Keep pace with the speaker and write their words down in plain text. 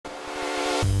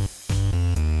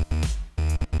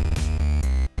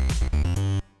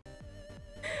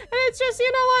it's just,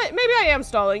 you know what? Maybe I am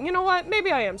stalling. You know what?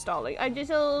 Maybe I am stalling. I'm just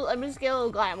a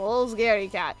little scary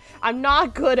cat. I'm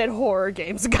not good at horror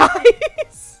games,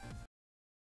 guys.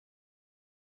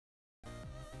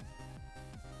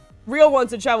 Real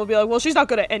ones in chat will be like, well, she's not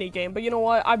good at any game, but you know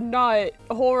what? I'm not.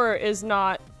 Horror is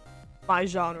not my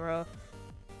genre.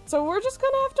 So we're just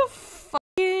gonna have to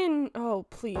fucking. Oh,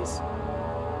 please.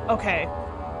 Okay.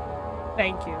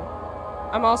 Thank you.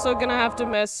 I'm also gonna have to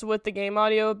mess with the game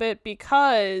audio a bit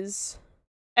because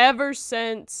ever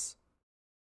since.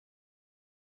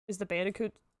 Is the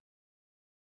Bandicoot.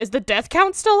 Is the death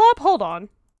count still up? Hold on.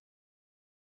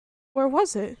 Where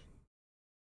was it?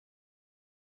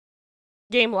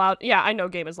 Game loud. Yeah, I know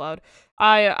game is loud.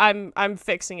 I'm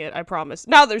fixing it, I promise.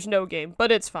 Now there's no game, but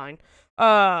it's fine.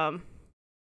 I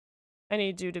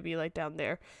need you to be like down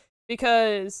there.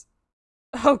 Because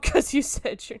cause you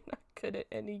said you're not good at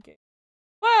any game.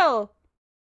 Well,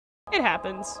 it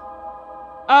happens.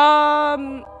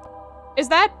 Is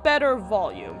that better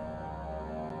volume?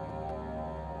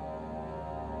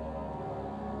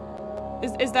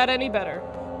 Is that any better?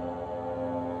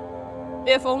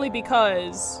 If only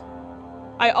because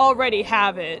I already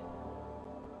have it.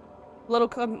 Little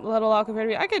loud compared to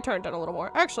me. I could turn it down a little more.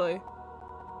 Actually,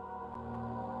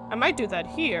 I might do that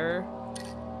here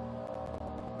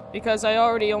because I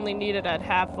already only need it at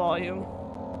half volume.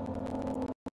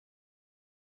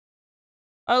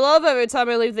 I love every time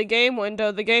I leave the game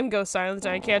window, the game goes silent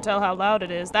and I can't tell how loud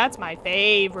it is. That's my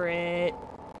favorite.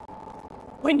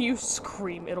 When you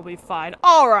scream, it'll be fine.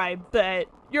 Alright, bet.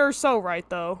 You're so right,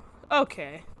 though.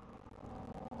 Okay.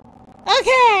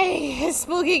 Okay! It's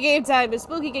spooky game time. It's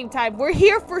spooky game time. We're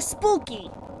here for spooky!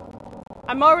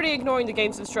 I'm already ignoring the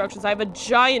game's instructions. I have a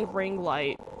giant ring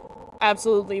light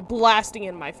absolutely blasting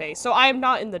in my face, so I am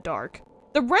not in the dark.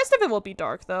 The rest of it will be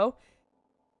dark, though.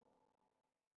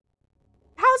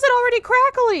 How's it already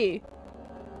crackly?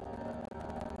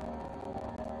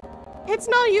 It's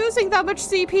not using that much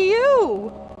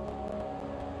CPU!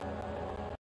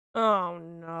 Oh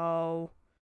no.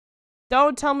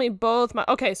 Don't tell me both my-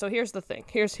 Okay, so here's the thing.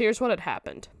 Here's what had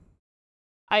happened.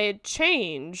 I had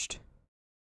changed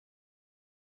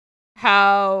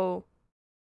how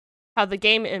the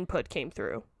game input came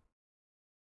through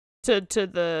to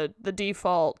the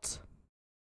default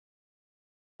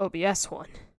OBS one.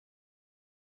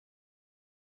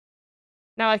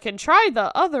 Now I can try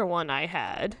the other one I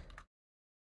had.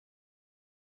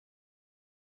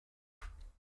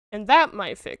 And that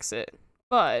might fix it,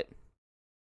 but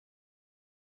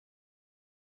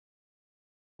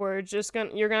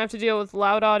you're gonna have to deal with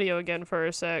loud audio again for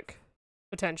a sec,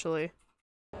 potentially.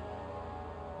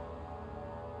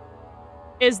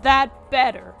 Is that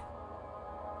better?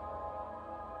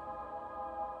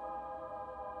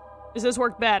 Does this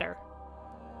work better?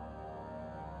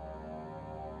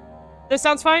 This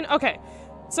sounds fine? Okay.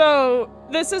 So,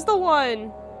 this is the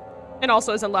one, and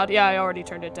also isn't loud. Yeah, I already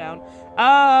turned it down.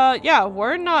 Yeah,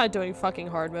 we're not doing fucking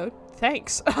hard mode.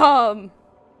 Thanks.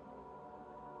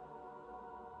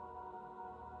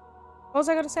 What was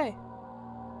I gonna say?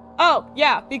 Oh,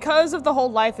 yeah, because of the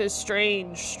whole Life is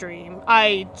Strange stream,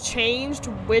 I changed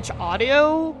which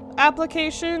audio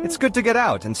application. It's good to get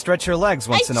out and stretch your legs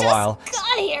once in a while. I just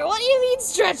got here. What do you mean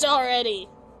stretch already?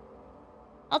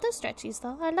 I'll do stretchies,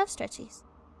 though. I love stretchies.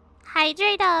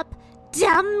 Hydrate up,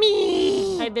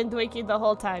 dummy! I've been drinking the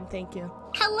whole time, thank you.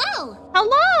 Hello!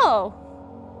 Hello!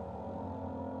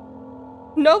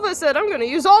 Nova said I'm gonna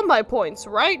use all my points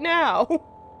right now.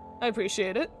 I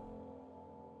appreciate it.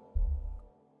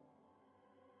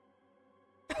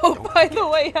 Oh, by the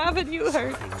way, haven't you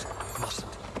heard? Things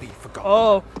mustn't be forgotten.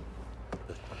 Oh.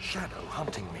 The shadow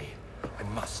hunting me. I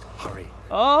must hurry.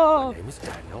 Oh. My name is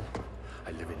Daniel.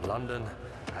 I live in London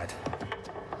at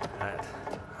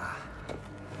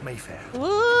Mayfair. Woo!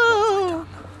 What have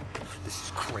I done? This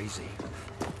is crazy.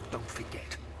 Don't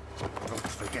forget. Don't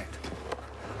forget.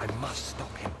 I must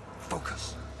stop him.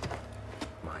 Focus.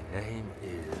 My name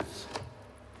is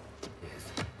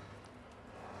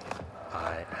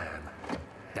I am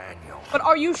Daniel. But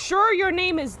are you sure your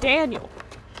name is Daniel?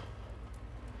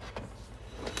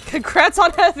 Congrats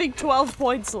on having 12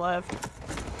 points left.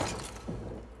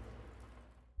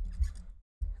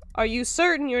 Are you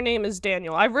certain your name is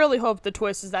Daniel? I really hope the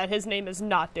twist is that his name is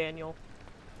not Daniel.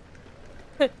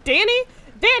 Danny?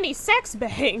 Danny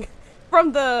Sexbang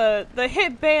from the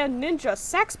hit band Ninja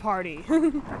Sex Party.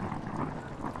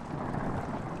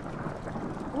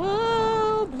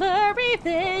 Woo, blurry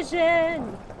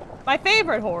vision. My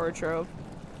favorite horror trope.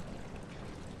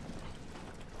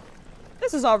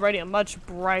 This is already a much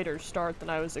brighter start than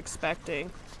I was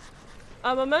expecting.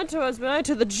 A memento has been added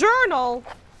to the journal.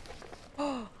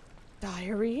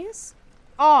 Diaries?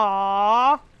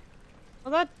 Aww.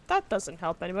 Well, that doesn't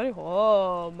help anybody.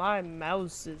 Oh, my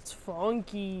mouse is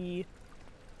funky.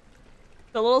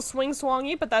 It's a little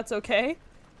swing-swongy, but that's okay.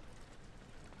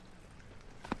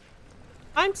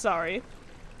 I'm sorry.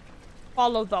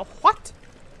 Follow the what?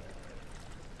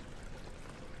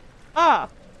 Ah,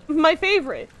 my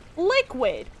favorite.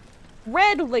 Liquid.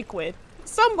 Red liquid.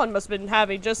 Someone must have been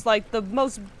having just like the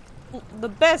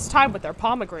best time with their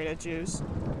pomegranate juice.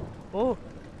 Oh.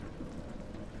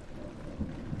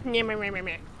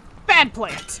 Bad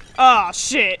plant. Oh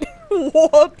shit.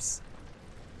 Whoops.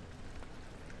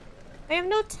 I have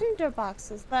no tinder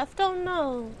boxes left. Oh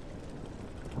no.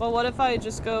 Well, what if I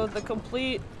just go the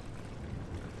complete...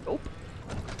 Nope.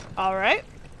 Alright.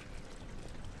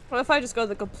 What if I just go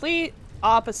the complete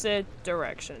opposite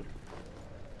direction?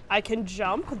 I can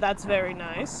jump. That's very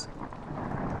nice.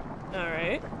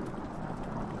 Alright.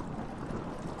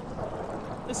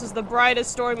 This is the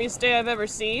brightest, stormiest day I've ever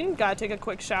seen. Gotta take a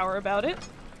quick shower about it.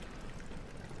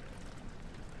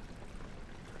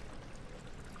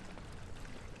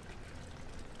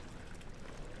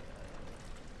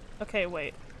 Okay,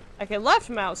 wait. I can left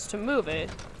mouse to move it.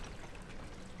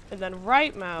 And then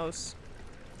right mouse.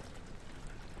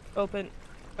 Open.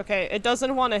 Okay, it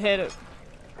doesn't want to hit it.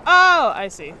 Oh, I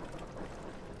see.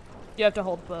 You have to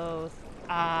hold both.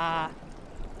 Ah.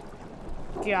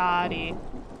 Got-y.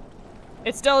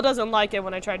 It still doesn't like it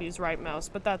when I try to use right mouse,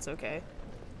 but that's okay.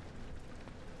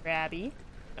 Grabby.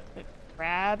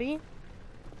 Grabby.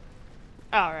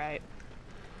 Alright.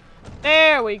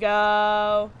 There we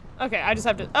go. Okay, I just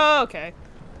have to- oh, okay.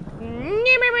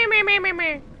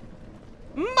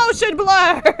 Motion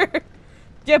blur!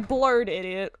 Get blurred,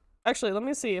 idiot. Actually, let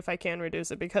me see if I can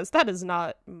reduce it, because that is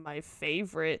not my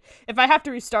favorite. If I have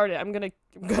to restart it, I'm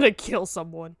gonna kill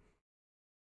someone.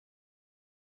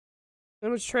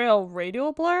 Image trail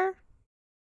radial blur?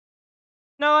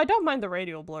 No, I don't mind the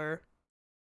radial blur.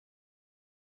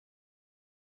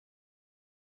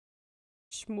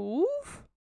 Schmoove?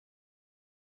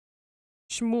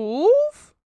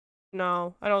 Schmoove?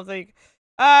 No, I don't think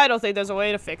there's a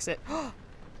way to fix it.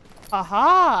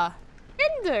 Aha!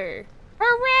 Ender!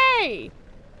 Hooray!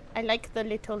 I like the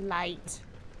little light.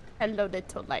 Hello,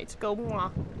 little light. Go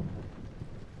mwah.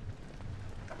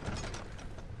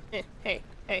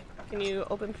 Hey, can you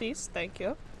open please? Thank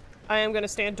you. I am gonna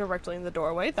stand directly in the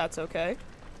doorway, that's okay.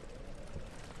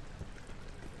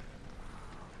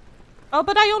 Oh,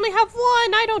 but I only have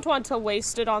one! I don't want to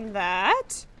waste it on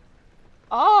that.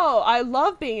 Oh, I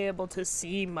love being able to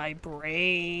see my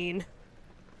brain.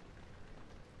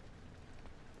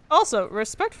 Also,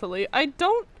 respectfully, I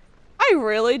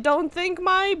really don't think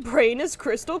my brain is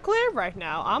crystal clear right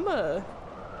now. I'ma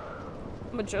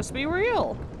just be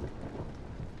real.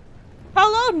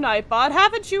 Hello, Nightbot,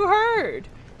 haven't you heard?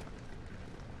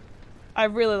 I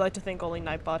really like to think only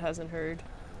Nightbot hasn't heard.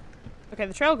 Okay,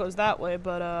 the trail goes that way,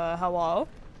 but, hello?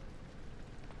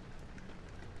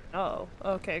 Oh,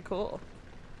 okay, cool.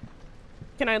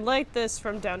 Can I light this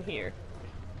from down here?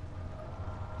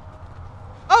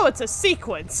 Oh, it's a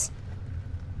sequence!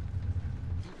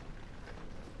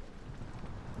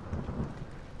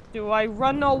 Do I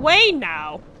run away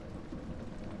now?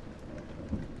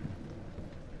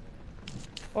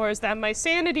 Or is that my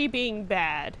sanity being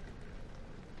bad?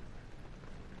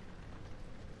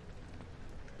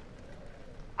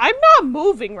 I'm not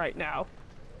moving right now.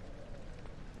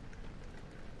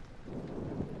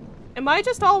 Am I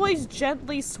just always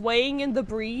gently swaying in the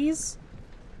breeze?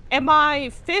 Am I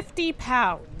 50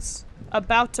 pounds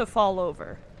about to fall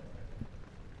over?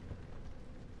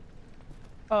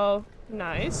 Oh,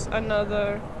 nice.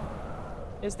 Another...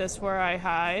 Is this where I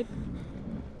hide?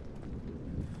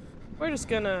 We're just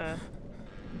gonna...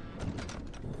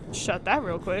 shut that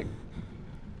real quick.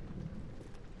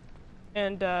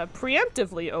 And,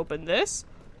 preemptively open this.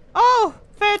 Oh,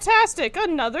 fantastic!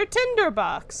 Another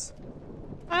tinderbox!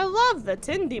 I love the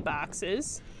tindy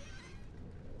boxes.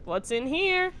 What's in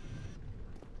here?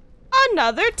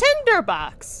 Another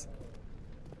tinderbox!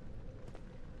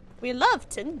 We love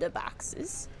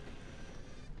tinderboxes.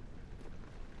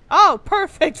 Oh,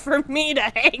 perfect for me to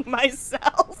hang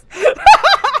myself!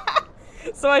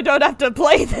 So I don't have to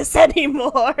play this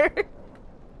anymore.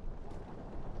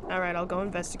 Alright, I'll go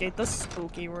investigate the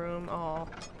spooky room. Oh.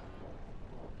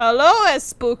 Hello,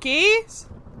 spookies!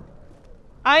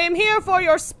 I am here for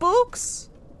your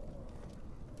spooks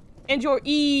and your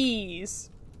ease.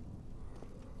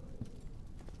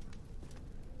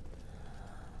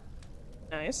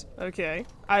 Nice. Okay.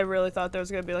 I really thought there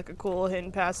was gonna be like a cool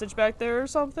hidden passage back there or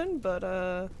something,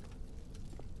 but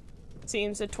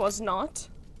seems it was not.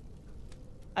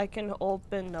 I can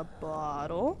open a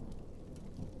bottle.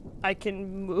 I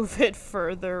can move it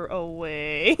further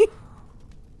away.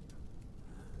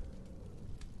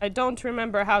 I don't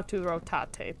remember how to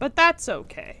rotate, but that's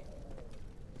okay.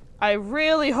 I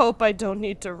really hope I don't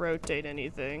need to rotate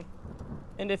anything.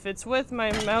 And if it's with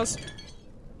my mouse...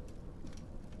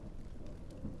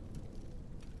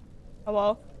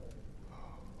 Hello?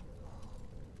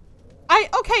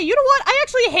 Okay, you know what? I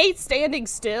actually hate standing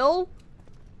still.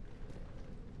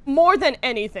 More than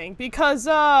anything, because,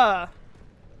 the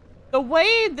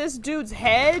way this dude's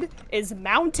head is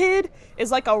mounted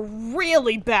is like a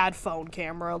really bad phone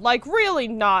camera. Like, really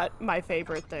not my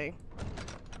favorite thing.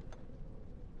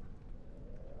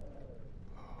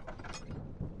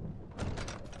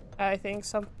 I think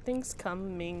something's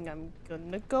coming. I'm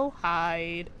gonna go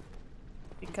hide.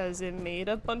 Because it made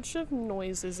a bunch of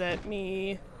noises at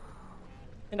me.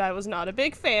 And I was not a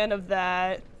big fan of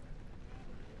that.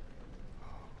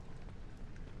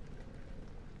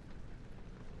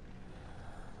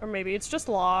 Or maybe it's just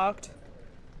locked.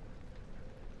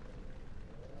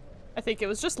 I think it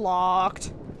was just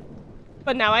locked.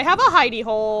 But now I have a hidey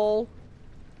hole.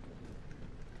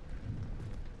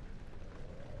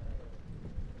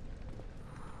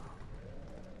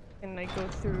 Can I go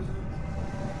through?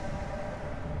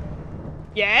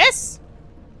 Yes?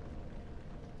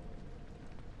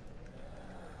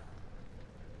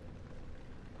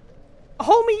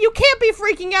 Homie, you can't be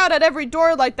freaking out at every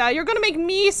door like that. You're gonna make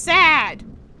me sad.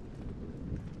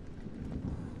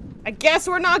 I guess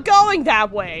we're not going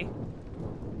that way.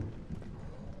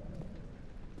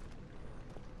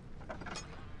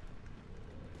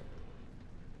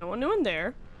 No one new in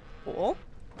there. Cool.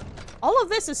 All of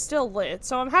this is still lit,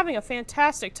 so I'm having a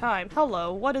fantastic time.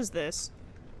 Hello, what is this?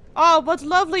 Oh, what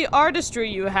lovely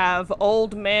artistry you have,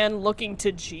 old man looking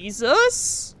to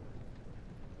Jesus?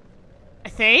 I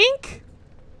think?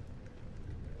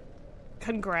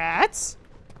 Congrats.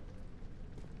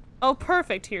 Oh,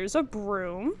 perfect. Here's a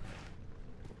broom.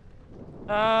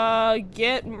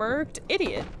 Get murked,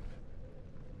 idiot.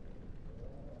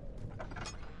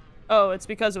 Oh, it's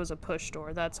because it was a push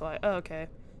door. That's why. Oh, okay.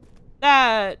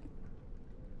 That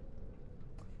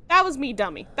was me,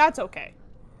 dummy. That's okay.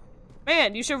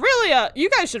 Man, you should really, you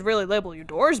guys should really label your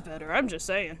doors better. I'm just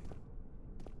saying.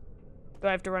 Do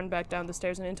I have to run back down the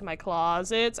stairs and into my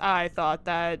closets? I thought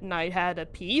that night had a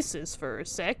pieces for a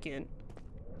second.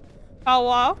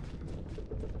 Hello?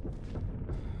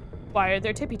 Why are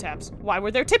there tippy taps? Why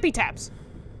were there tippy taps?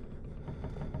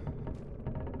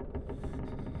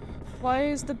 Why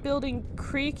is the building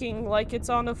creaking like it's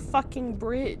on a fucking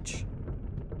bridge?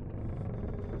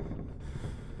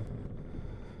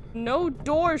 No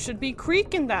door should be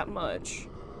creaking that much.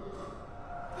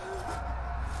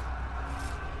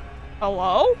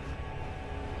 Hello?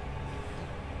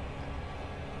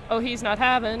 Oh, he's not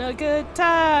having a good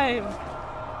time.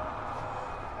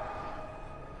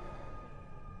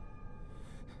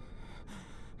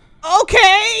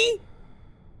 Okay!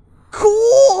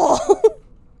 Cool!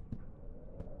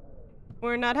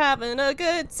 We're not having a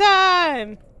good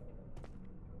time.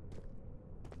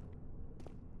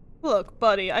 Look,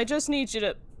 buddy, I just need you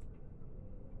to...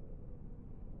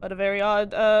 What a very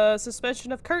odd,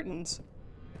 suspension of curtains.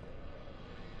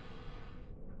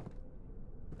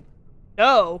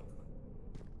 No.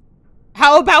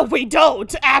 How about we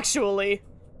don't, actually?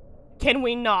 Can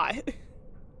we not?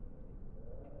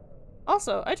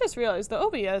 Also, I just realized the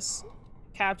OBS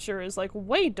capture is, like,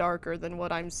 way darker than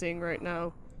what I'm seeing right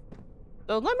now.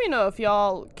 So let me know if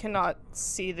y'all cannot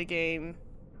see the game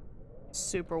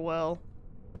super well.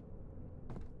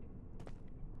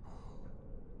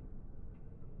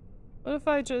 What if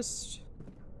I just...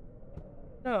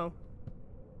 No.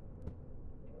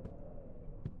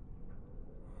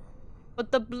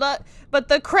 But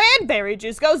the cranberry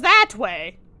juice goes that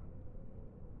way!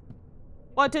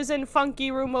 What is in funky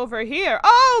room over here?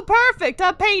 Oh, perfect!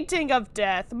 A painting of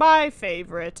death. My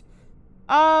favorite.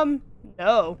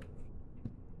 No.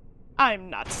 I'm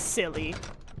not silly.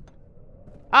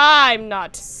 I'm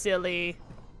not silly.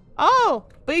 Oh,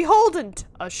 beholden.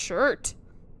 A shirt.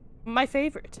 My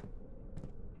favorite.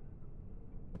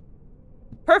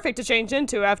 Perfect to change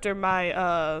into after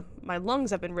my, my lungs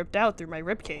have been ripped out through my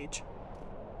ribcage.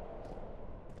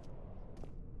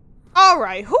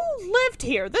 Alright, who lived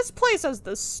here? This place has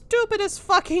the stupidest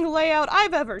fucking layout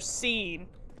I've ever seen.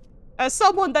 As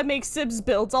someone that makes Sims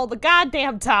builds all the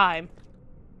goddamn time.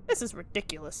 This is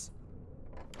ridiculous.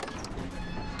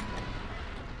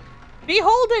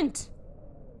 Beholden!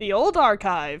 The old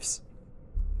archives.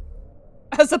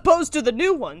 As opposed to the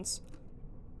new ones.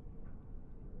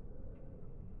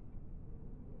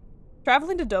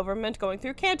 Traveling to Dover meant going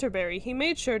through Canterbury. He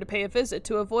made sure to pay a visit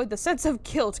to avoid the sense of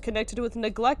guilt connected with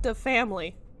neglect of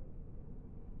family.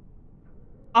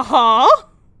 Uh-huh.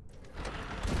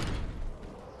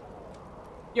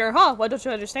 What don't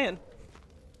you understand?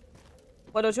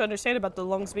 What don't you understand about the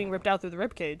lungs being ripped out through the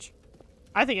ribcage?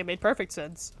 I think it made perfect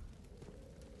sense.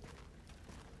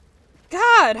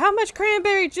 God, how much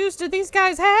cranberry juice do these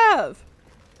guys have?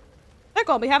 They're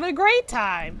gonna be having a great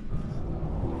time.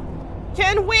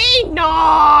 Can we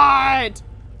not?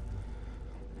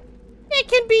 It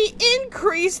can be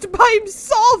increased by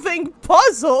solving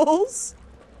puzzles.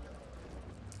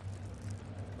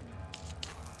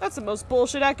 That's the most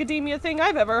bullshit academia thing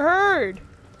I've ever heard.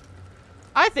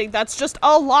 I think that's just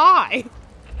a lie.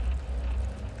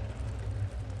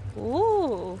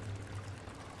 Ooh.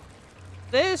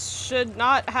 This should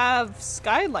not have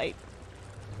skylight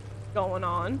going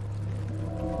on.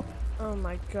 Oh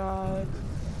my god.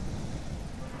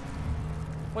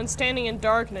 When standing in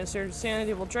darkness, your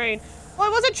sanity will drain. Well,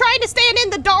 I wasn't trying to stand in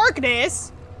the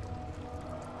darkness!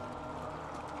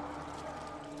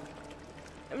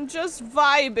 I'm just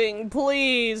vibing,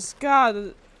 please.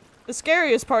 God, the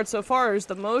scariest part so far is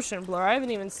the motion blur. I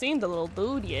haven't even seen the little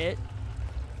dude yet.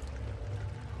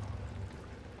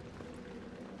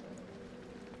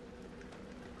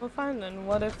 Well, fine then.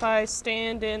 What if I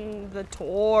stand in the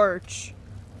torch?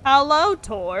 Hello,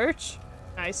 torch.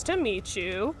 Nice to meet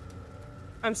you.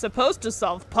 I'm supposed to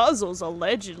solve puzzles,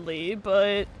 allegedly,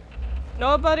 but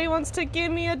nobody wants to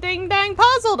give me a ding-dang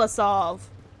puzzle to solve.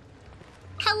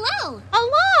 Hello.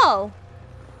 Hello!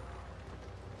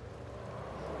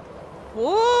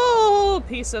 Whoa!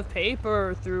 Piece of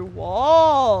paper through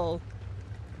wall.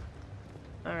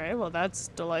 Alright, well that's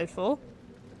delightful.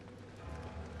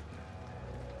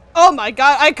 Oh my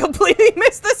god, I completely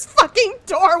missed this fucking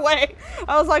doorway!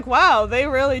 I was like, wow, they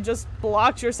really just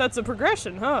blocked your sense of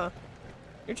progression, huh?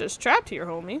 You're just trapped here,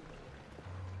 homie.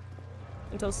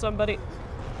 Until somebody...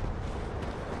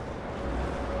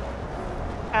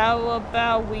 How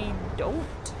about we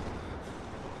don't?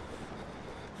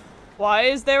 Why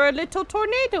is there a little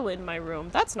tornado in my room?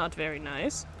 That's not very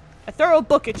nice. I throw a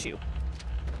book at you.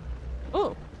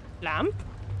 Oh, lamp?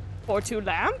 4-2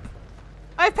 lamp?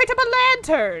 I've picked up a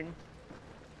lantern!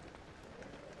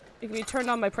 It can be turned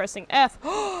on by pressing F.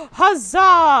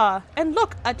 Huzzah! And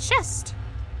look, a chest!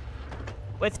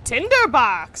 With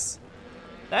tinderbox!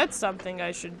 That's something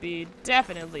I should be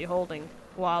definitely holding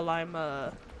while I'm,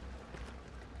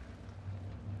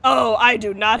 Oh, I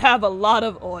do not have a lot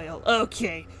of oil.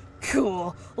 Okay,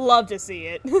 cool. Love to see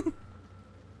it.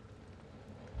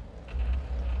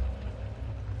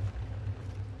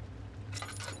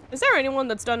 Is there anyone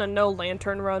that's done a no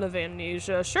lantern run of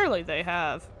Amnesia? Surely they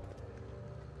have.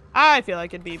 I feel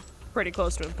like it'd be pretty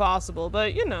close to impossible,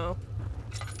 but you know.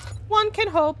 One can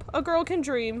hope, a girl can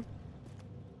dream.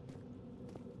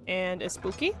 And is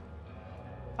spooky?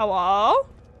 Hello?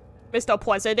 Mr.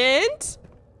 President?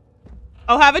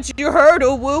 Oh, haven't you heard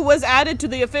OOOOOOH was added to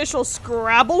the official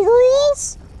Scrabble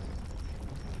rules?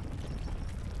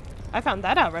 I found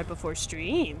that out right before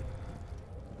stream.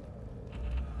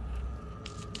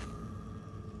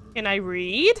 Can I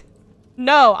read?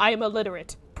 No, I am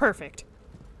illiterate. Perfect.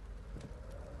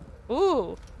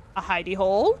 Ooh, a hidey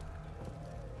hole.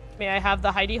 May I have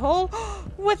the hidey hole?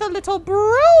 With a little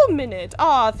broom in it.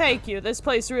 Aw, thank you. This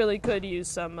place really could use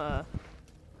some,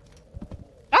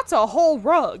 That's a whole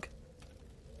rug.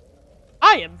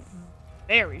 I am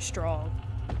very strong.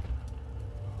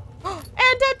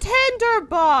 And a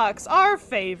tinderbox! Our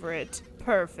favorite.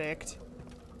 Perfect.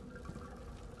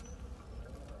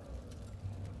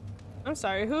 I'm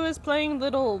sorry, who is playing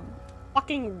little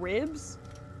fucking ribs?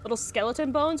 Little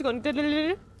skeleton bones going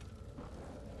da-da-da-da?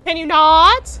 Can you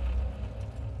not?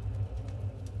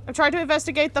 I'm trying to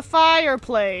investigate the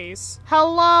fireplace.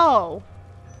 Hello.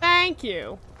 Thank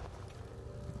you.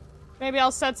 Maybe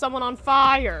I'll set someone on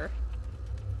fire.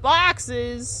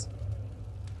 Boxes.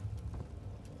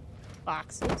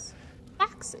 Boxes.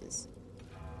 Boxes.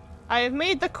 I have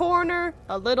made the corner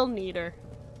a little neater.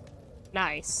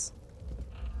 Nice.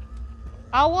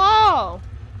 Hello.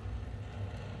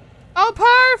 Oh,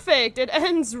 perfect. It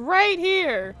ends right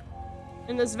here.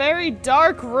 In this very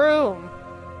dark room.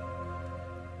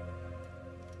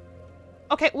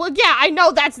 Okay, well, yeah, I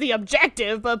know that's the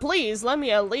objective, but please, let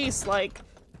me at least, like,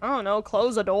 I don't know,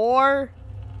 close a door.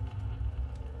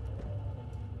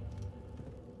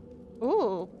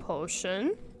 Ooh,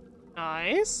 potion.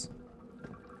 Nice.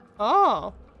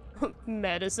 Oh.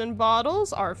 Medicine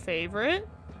bottles, our favorite.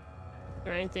 Is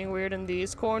there anything weird in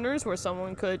these corners where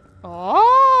someone could...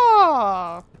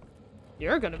 Oh!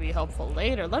 You're gonna be helpful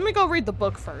later. Let me go read the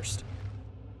book first.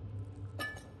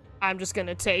 I'm just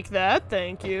gonna take that,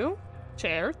 thank you.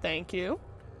 Chair, thank you.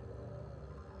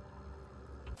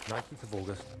 19th of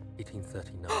August,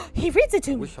 1839. He reads it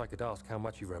to I me! wish I could ask how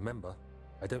much you remember.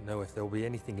 I don't know if there will be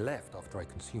anything left after I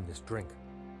consume this drink.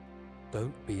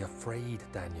 Don't be afraid,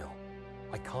 Daniel.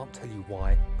 I can't tell you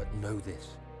why, but know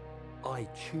this. I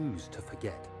choose to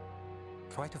forget.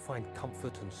 Try to find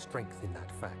comfort and strength in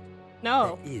that fact.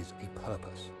 No. There is a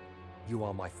purpose. You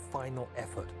are my final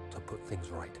effort to put things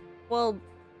right. Well,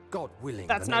 God willing,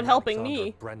 that's the not name helping Alexander me.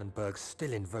 of Brandenburg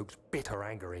still invokes bitter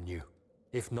anger in you.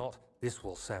 If not, this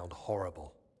will sound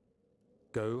horrible.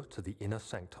 Go to the inner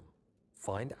sanctum,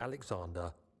 find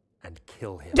Alexander, and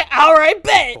kill him. Alright,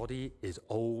 bet! His body is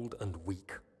old and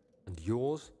weak, and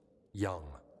yours, young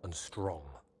and strong.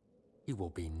 He will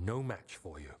be no match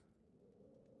for you.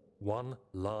 One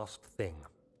last thing.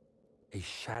 A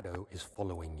shadow is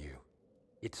following you.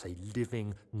 It's a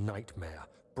living nightmare,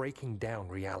 breaking down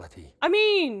reality. I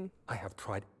mean... I have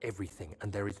tried everything,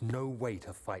 and there is no way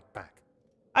to fight back.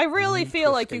 I really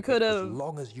feel like you could as have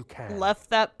long as you can. left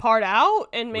that part out,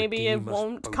 and maybe Redeem it us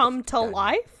won't both, come to Daniel.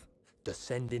 life?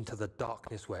 Descend into the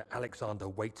darkness where Alexander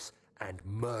waits and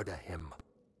murder him.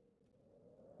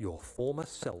 Your former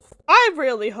self. I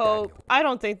really hope... Daniel. I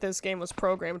don't think this game was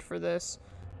programmed for this.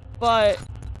 But...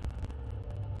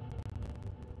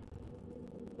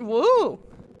 Woo!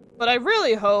 But I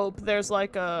really hope there's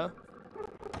like a...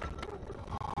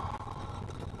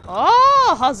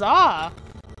 Oh, huzzah!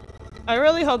 I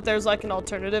really hope there's like an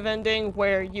alternative ending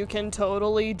where you can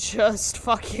totally just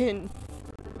fucking...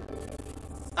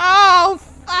 Oh,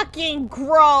 fucking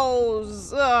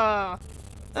gross! Ugh.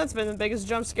 That's been the biggest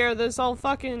jump scare this whole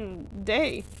fucking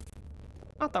day.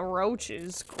 Not the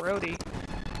roaches, grody.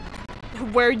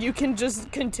 Where you can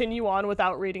just continue on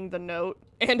without reading the note,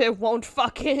 and it won't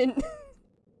fucking... and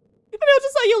it'll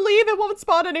just let you leave, it won't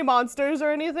spawn any monsters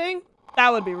or anything.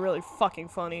 That would be really fucking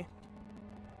funny.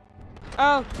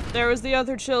 Oh, there was the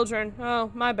other children.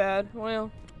 Oh, my bad.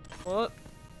 Well, what?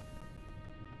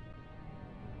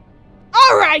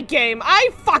 Alright, game, I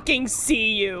fucking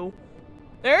see you.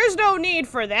 There's no need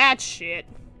for that shit.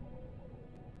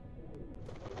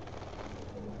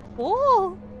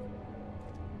 Oh.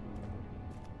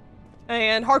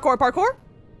 And hardcore parkour.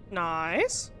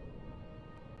 Nice.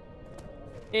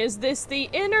 Is this the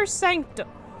inner sanctum?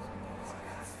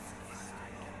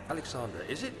 Alexander,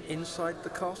 is it inside the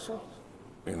castle?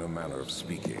 In a manner of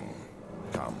speaking.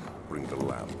 Come, bring the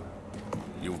lamp.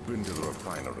 You've been to the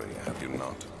refinery, have you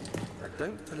not? I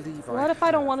don't believe I What if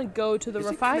I don't have. want to go to the Is it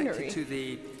refinery? connected to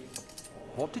the...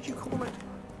 What did you call it?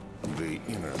 The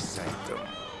inner sanctum.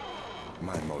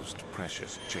 My most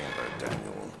precious chamber,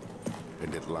 Daniel.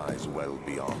 And it lies well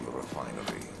beyond the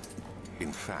refinery.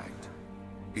 In fact,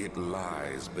 it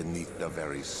lies beneath the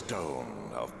very stone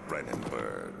of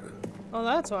Brennenburg. Oh,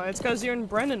 that's why. It's because you're in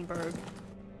Brennenburg.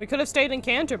 We could have stayed in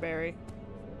Canterbury.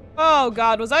 Oh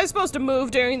god, was I supposed to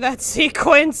move during that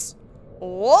sequence?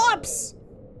 Whoops!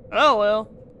 Oh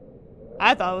well.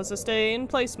 I thought it was a stay in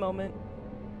place moment.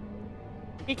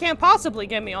 He can't possibly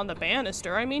get me on the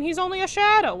banister. I mean, he's only a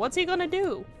shadow. What's he gonna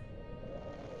do?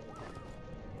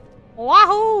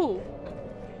 Wahoo!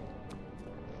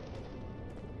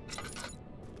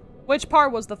 Which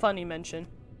part was the funny mention?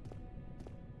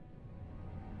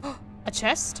 A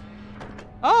chest?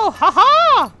 Oh,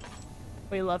 haha!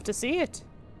 We love to see it.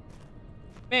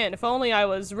 Man, if only I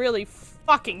was really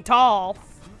fucking tall.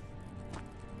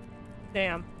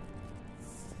 Damn.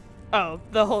 Oh,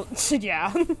 the whole...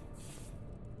 yeah.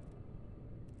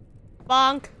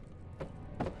 Bonk.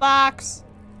 Box.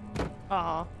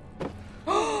 Aw.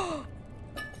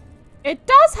 It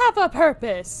does have a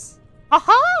purpose!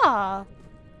 Haha!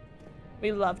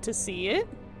 We love to see it.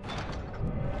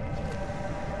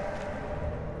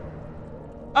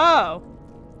 Oh.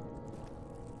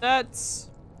 That's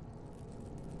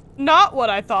not what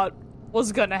I thought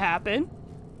was gonna happen.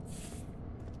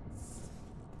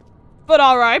 But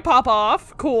alright, pop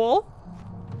off. Cool.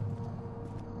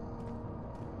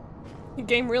 The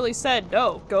game really said,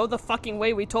 no, go the fucking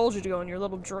way we told you to go in your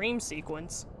little dream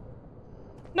sequence.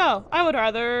 No, I would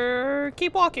rather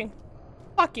keep walking.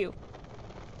 Fuck you.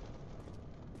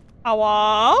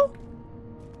 Hello?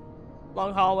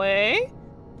 Long hallway.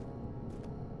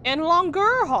 And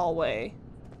longer hallway.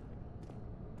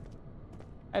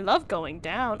 I love going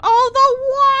down. Oh,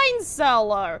 the wine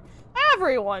cellar!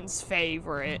 Everyone's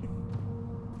favorite.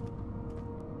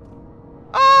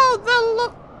 Oh, the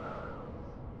look.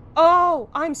 Oh,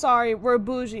 I'm sorry, we're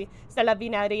bougie. C'est la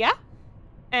vinaria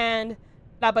and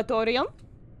laboratorium.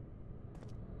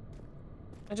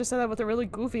 I just said that with a really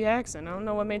goofy accent. I don't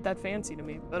know what made that fancy to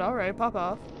me, but alright, pop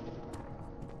off.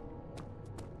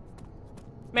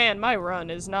 Man, my run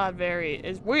is not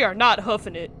very... we are not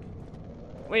hoofing it.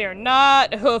 We are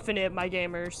not hoofing it, my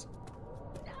gamers.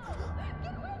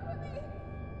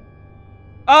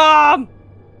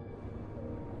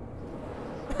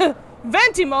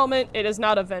 Venti moment. It is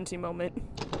not a venti moment.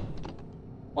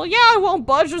 Well, yeah, I won't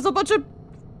budge. There's a bunch of...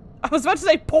 I was about to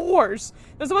say pores.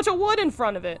 There's a bunch of wood in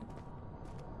front of it.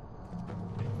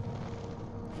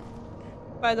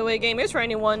 By the way, gamers, for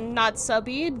anyone not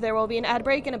subbied, there will be an ad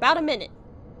break in about a minute.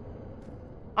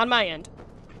 On my end.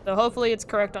 So hopefully it's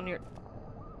correct on your...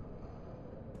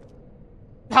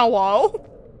 Hello?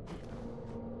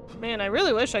 Man, I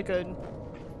really wish I could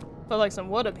put like some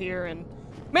wood up here and...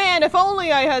 Man, if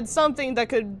only I had something that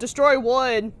could destroy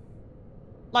wood.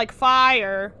 Like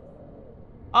fire.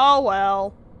 Oh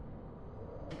well.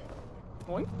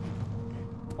 Boink.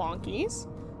 Bonkies.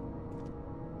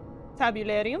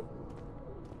 Tabularium.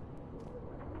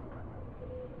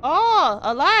 Oh,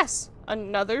 alas,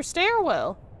 another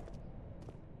stairwell.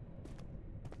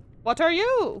 What are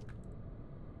you?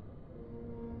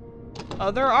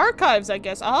 Other archives, I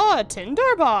guess. Ah, a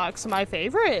tinderbox, my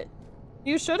favorite.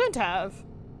 You shouldn't have.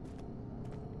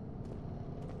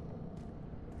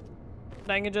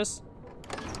 I can just...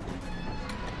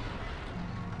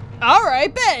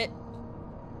 Alright, bet.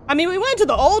 I mean, we went to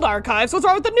the old archives. What's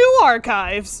wrong with the new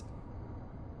archives?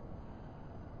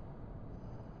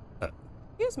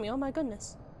 Excuse me, oh my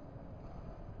goodness.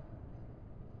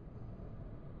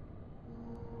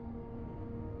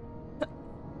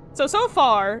 So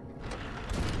far,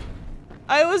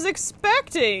 I was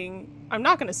expecting... I'm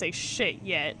not gonna say shit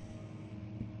yet.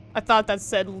 I thought that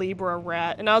said Libra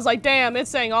rat, and I was like, damn, it's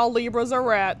saying all Libras are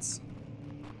rats.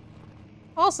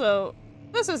 Also,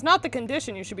 this is not the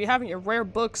condition you should be having your rare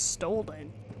books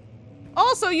stolen.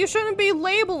 Also, you shouldn't be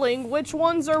labeling which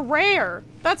ones are rare.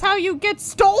 That's how you get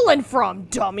stolen from,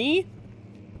 dummy!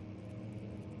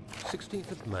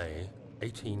 16th of May,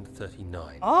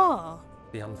 1839. Ah.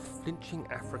 The unflinching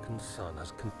African sun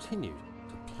has continued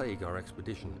to plague our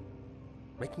expedition,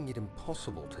 making it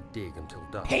impossible to dig until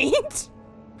dusk. Paint?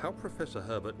 How Professor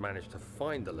Herbert managed to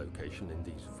find the location in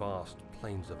these vast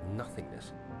plains of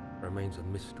nothingness remains a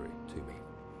mystery to me.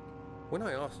 When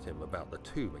I asked him about the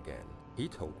tomb again, he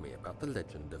told me about the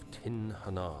legend of Tin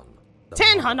Hanan.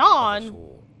 Tin Hanan?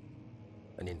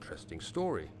 An interesting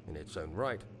story in its own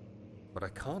right, but I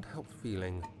can't help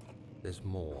feeling there's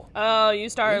more. Oh, you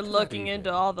started Later looking that into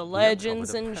evening, all the we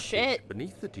legends uncovered a and passage shit.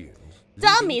 beneath the dunes.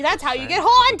 Dummy, that's how you get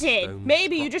haunted!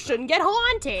 Maybe you just shouldn't get The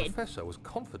haunted! professor was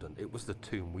confident it was the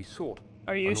tomb we sought.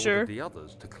 Are you and sure? ordered the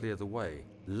others to clear the way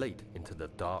late into the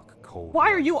dark, cold Why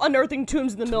are night. you unearthing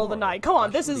tombs in the middle of the Tomorrow, night? Come on,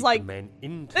 I this shall is lead like... the men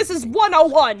into This the is ancient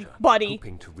 101, structure, buddy!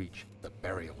 hoping to reach the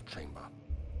burial chamber.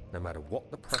 No matter what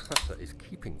the professor is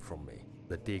keeping from me,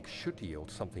 the dig should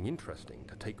yield something interesting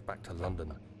to take back to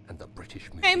London and the British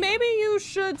Museum. Hey, maybe you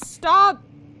should stop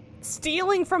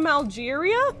stealing from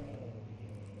Algeria?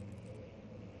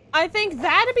 I think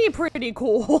that'd be pretty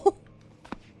cool.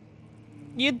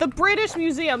 The British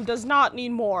Museum does not need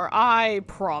more, I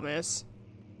promise.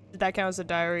 Did that count as a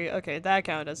diary? Okay, that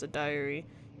counted as a diary.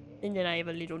 And then I have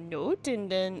a little note, and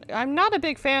then... I'm not a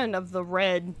big fan of the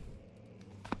red.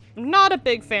 I'm not a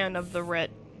big fan of the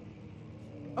red.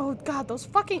 Oh god, those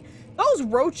fucking... Those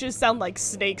roaches sound like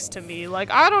snakes to me. Like,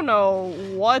 I don't know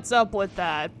what's up with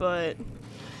that, but...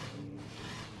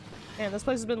 Man, this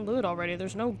place has been looted already.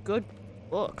 There's no good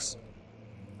books.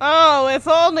 Oh, if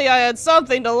only I had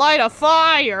something to light a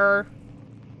fire!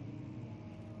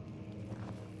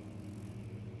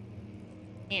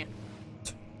 Yeah.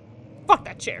 Fuck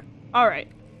that chair. Alright.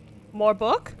 More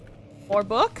book? More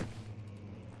book?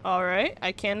 Alright,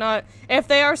 I cannot... If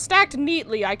they are stacked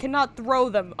neatly, I cannot throw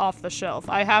them off the shelf.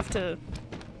 I have to...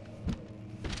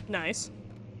 Nice.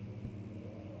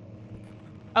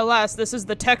 Alas, this is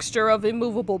the texture of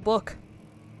immovable book.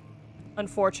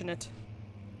 Unfortunate.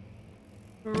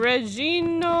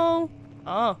 Regino...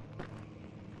 Oh.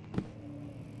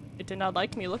 It did not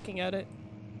like me looking at it.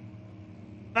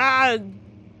 Ah!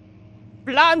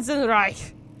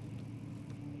 Blanzenreich!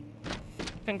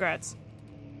 Congrats.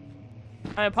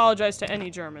 I apologize to any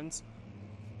Germans.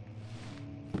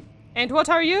 And what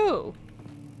are you?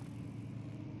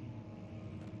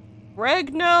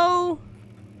 Regno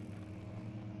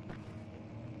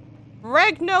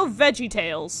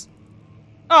VeggieTales.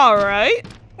 Alright.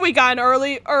 We got an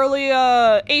early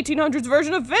 1800s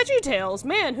version of VeggieTales.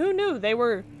 Man, who knew they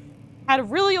had a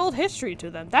really old history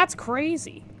to them. That's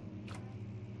crazy.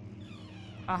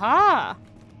 Aha.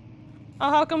 Oh,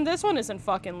 how come this one isn't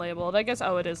fucking labeled? I guess,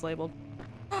 oh, it is labeled.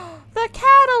 The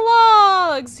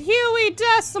catalogs! Huey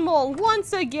Decimal,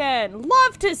 once again.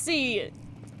 Love to see it.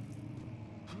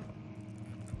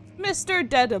 Mr.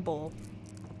 Deadable.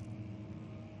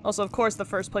 Also, of course, the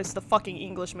first place the fucking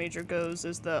English major goes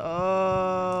is the...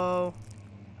 Oh...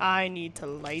 I need to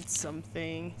light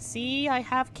something. See, I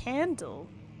have candle.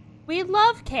 We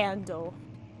love candle.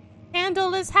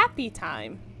 Candle is happy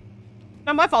time.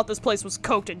 Not my fault this place was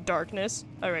coked in darkness.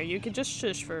 Alright, you can just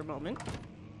shush for a moment.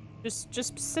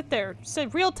 Just sit there.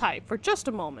 Sit real tight for just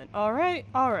a moment. Alright?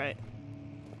 Alright.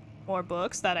 More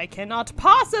books that I cannot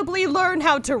possibly learn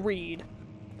how to read.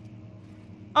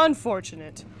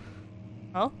 Unfortunate.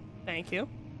 Oh, thank you.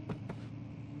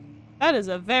 That is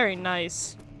a very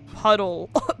nice puddle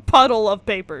of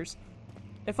papers.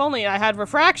 If only I had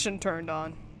refraction turned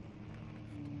on.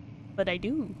 But I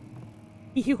do.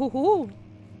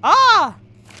 Ah!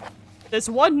 This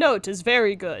one note is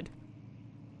very good.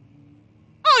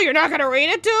 Oh, you're not gonna read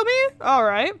it to me?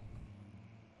 Alright.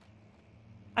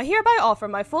 I hereby offer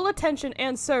my full attention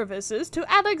and services to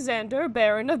Alexander,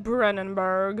 Baron of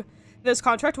Brennenburg. This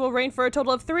contract will reign for a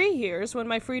total of 3 years when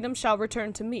my freedom shall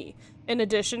return to me. In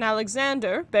addition,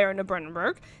 Alexander, Baron of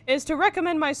Brennenburg, is to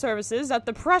recommend my services at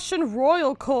the Prussian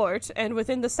royal court and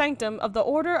within the sanctum of the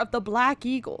Order of the Black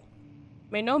Eagle.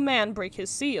 May no man break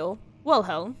his seal.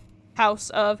 Wilhelm,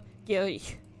 House of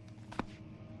Gierich.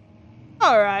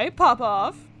 Alright, pop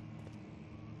off.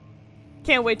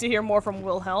 Can't wait to hear more from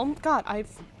Wilhelm. God,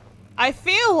 I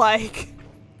feel like...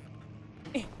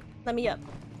 Let me up.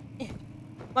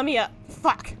 Let me up.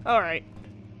 Fuck. Alright.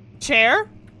 Chair?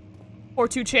 Or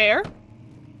to chair?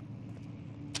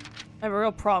 I have a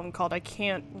real problem called I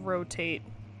can't rotate.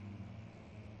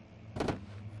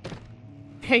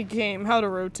 Hey game, how to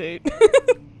rotate?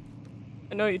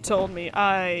 I know you told me.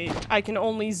 I can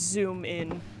only zoom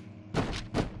in.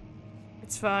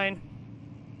 It's fine.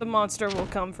 The monster will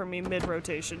come for me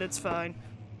mid-rotation. It's fine.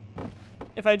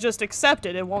 If I just accept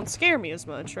it, it won't scare me as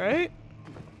much, right?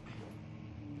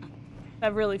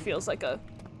 That really feels like a...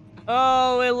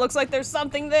 Oh, it looks like there's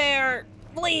something there!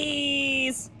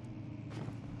 Please!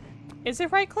 Is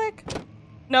it right-click?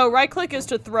 No, right-click is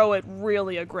to throw it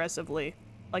really aggressively.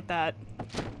 Like that.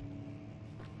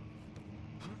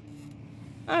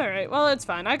 Alright, well, it's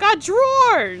fine. I got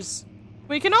drawers!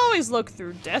 We can always look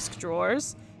through desk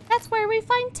drawers. That's where we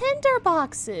find tinder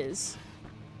boxes.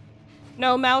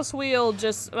 No, mouse wheel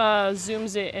just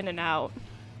zooms it in and out.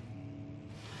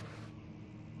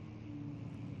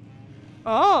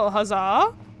 Oh,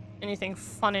 huzzah! Anything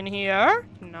fun in here?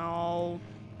 No.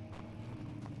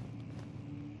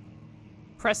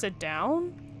 Press it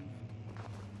down?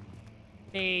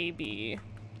 Maybe.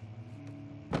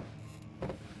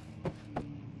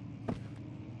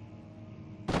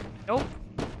 Nope.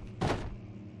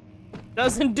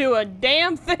 Doesn't do a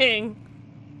damn thing.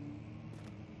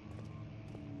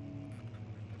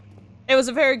 It was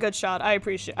a very good shot. I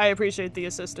appreciate the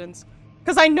assistance.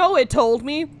 Because I know it told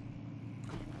me.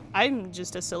 I'm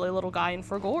just a silly little guy in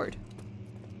Forgord.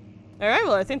 Alright,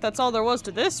 well, I think that's all there was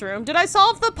to this room. Did I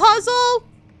solve the puzzle?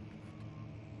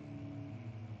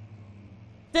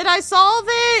 Did I solve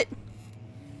it?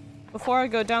 Before I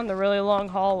go down the really long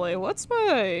hallway, what's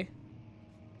my...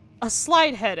 A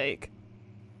slight headache.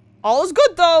 All is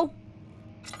good, though.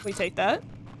 We take that.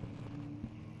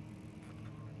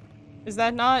 Is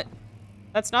that not...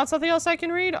 That's not something else I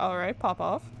can read? Alright, pop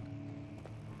off.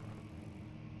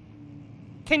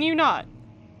 Can you not?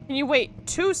 Can you wait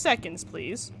 2 seconds,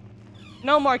 please?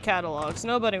 No more catalogs.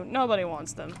 Nobody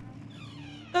wants them.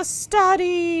 The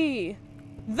study!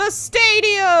 The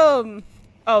stadium!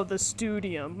 Oh, the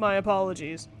studium. My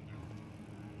apologies.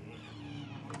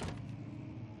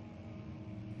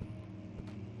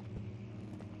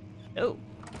 Oh.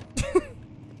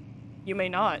 You may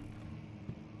not.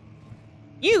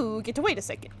 You get to wait a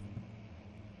second.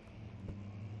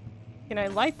 Can I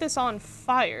light this on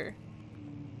fire?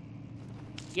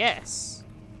 Yes.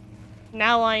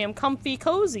 Now I am comfy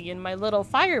cozy in my little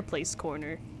fireplace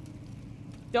corner.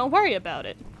 Don't worry about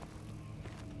it.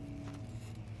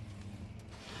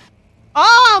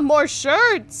 Ah, more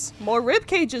shirts! More rib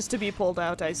cages to be pulled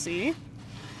out, I see.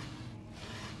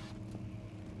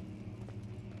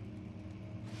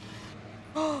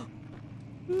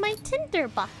 My tinder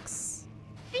box.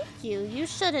 Thank you. You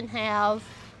shouldn't have.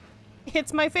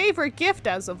 It's my favorite gift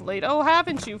as of late. Oh,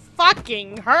 haven't you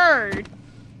fucking heard?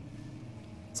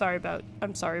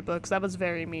 I'm sorry, books. That was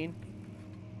very mean.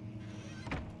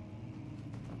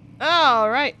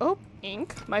 Alright. Oh,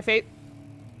 ink. My fate.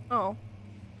 Oh.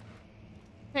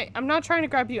 Hey, I'm not trying to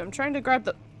grab you. I'm trying to grab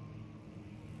the...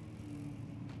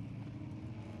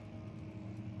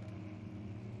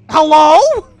 Hello?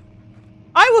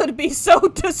 I would be so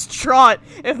distraught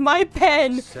if my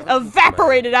pen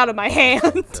evaporated out of my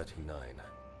hand. 39.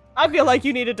 I feel like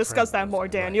you need to discuss that more,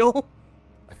 Daniel.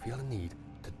 I feel a need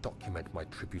to document my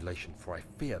tribulation, for I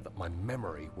fear that my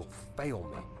memory will fail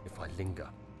me if I linger.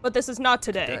 But this is not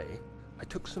today. Today, I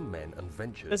took some men and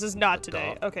ventured. This is not into the today.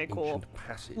 dark, Okay, cool. ancient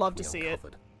passage Love to we see it.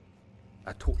 uncovered.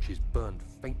 Our torches burned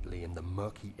faintly in the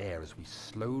murky air as we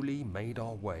slowly made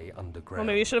our way underground. Well,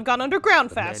 maybe you should have gone underground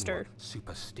The men faster. were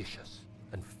superstitious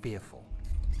and fearful.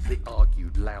 They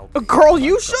argued loudly. Girl, and I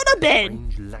you felt should have their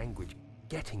been. strange language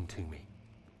getting to me.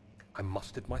 I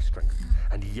mustered my strength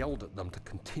and yelled at them to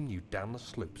continue down the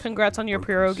slopes. Congrats on your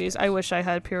pierogies. I wish I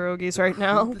had pierogies right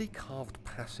now. The crudely carved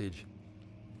passage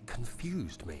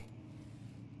confused me.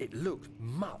 It looked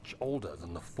much older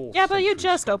than the 4 Yeah, but you century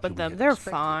just structure opened we them. had They're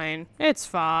expected. fine. It's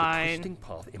The fine. twisting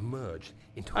path emerged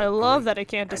into I a love great that I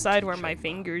can't decide where my antechamber.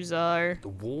 fingers are. The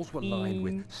walls were lined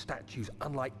with statues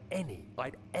unlike any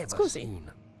I'd ever Scusi.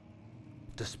 seen.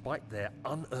 Despite their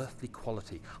unearthly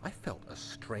quality, I felt a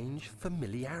strange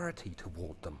familiarity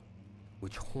toward them,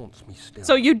 which haunts me still.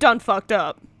 So you done fucked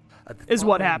up. At the is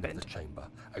what far end of happened. The chamber,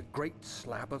 a great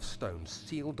slab of stone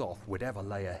sealed off whatever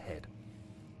lay ahead.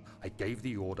 I gave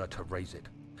the order to raise it,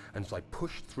 and as I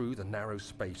pushed through the narrow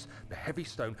space, the heavy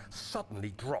stone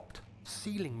suddenly dropped,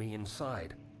 sealing me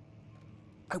inside.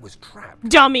 I was trapped.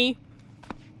 Dummy.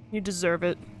 You deserve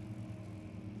it.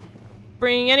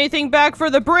 Bringing anything back for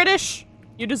the British?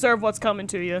 You deserve what's coming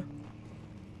to you.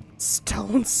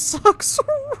 Stone sucks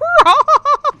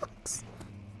rocks.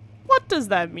 What does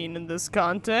that mean in this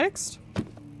context?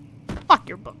 Fuck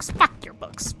your books. Fuck your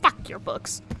books. Fuck your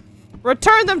books.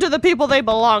 Return them to the people they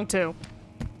belong to.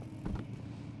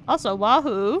 Also,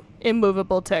 wahoo,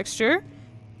 immovable texture,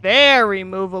 very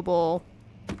movable.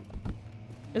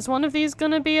 Is one of these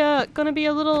gonna be a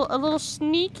little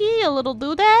sneaky, a little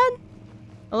doodad,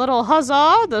 a little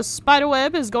huzzah? The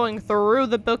spiderweb is going through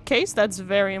the bookcase. That's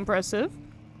very impressive.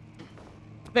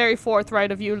 Very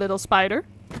forthright of you, little spider.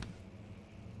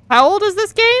 How old is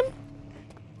this game?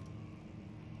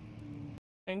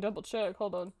 I can double check.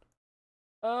 Hold on.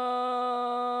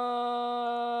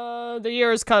 The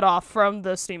year is cut off from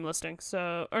the Steam listing,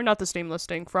 so, or not the Steam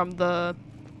listing, from the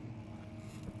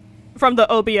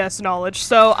OBS knowledge,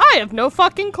 so I have no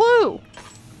fucking clue.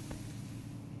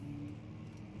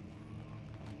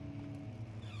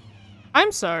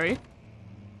 I'm sorry.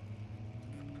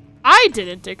 I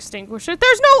didn't extinguish it.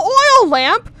 There's no oil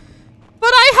lamp,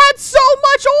 but I had so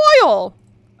much oil.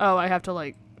 Oh, I have to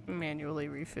like manually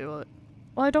refill it.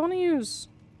 Well, I don't want to use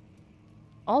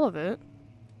all of it.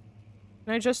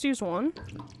 Can I just use one?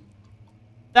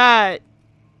 That...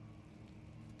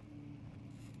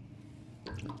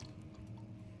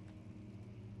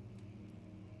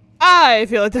 I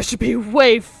feel like there should be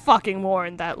way fucking more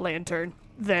in that lantern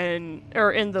than,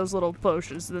 or in those little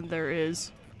potions than there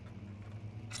is.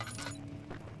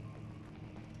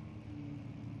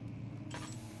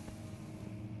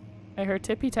 I heard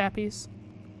tippy tappies.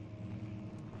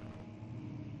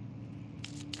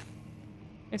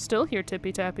 I still hear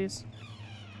tippy tappies.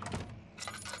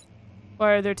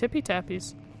 Why are there tippy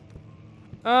tappies?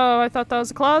 Oh, I thought that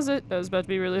was a closet. That was about to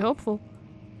be really hopeful.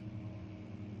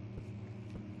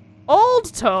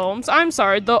 Old tomes? I'm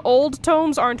sorry, the old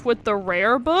tomes aren't with the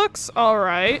rare books?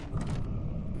 Alright.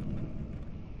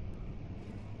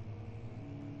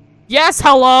 Yes,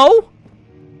 hello?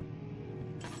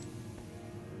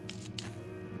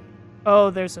 Oh,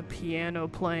 there's a piano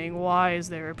playing. Why is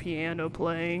there a piano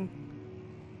playing?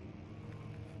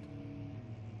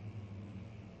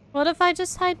 What if I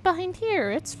just hide behind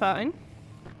here? It's fine.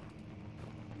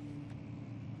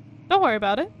 Don't worry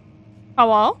about it.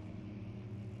 Hello?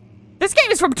 This game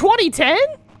is from 2010?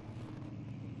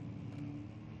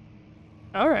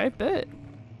 Alright, bet.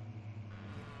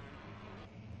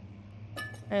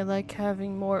 I like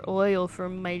having more oil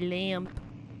from my lamp.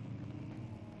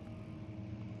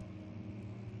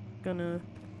 Gonna...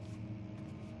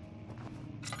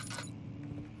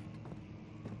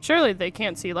 Surely they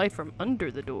can't see light from under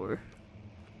the door.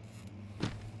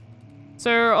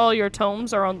 Sir, all your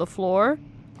tomes are on the floor.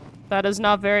 That is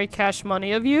not very cash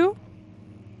money of you.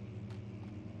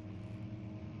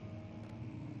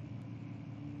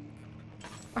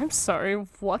 I'm sorry,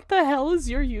 what the hell is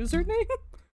your username?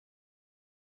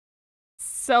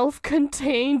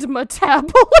 Self-contained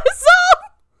metabolism?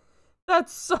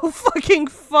 That's so fucking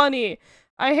funny.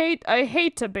 I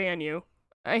hate to ban you.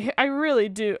 I really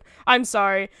do. I'm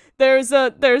sorry. There's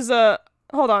a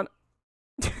hold on.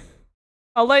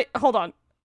 Hold on.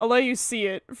 I'll let you see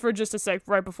it for just a sec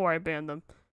right before I ban them.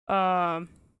 It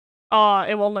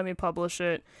won't let me publish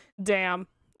it. Damn.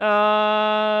 Get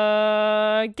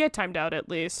timed out at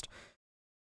least.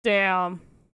 Damn.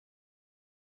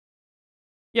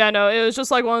 Yeah, no, it was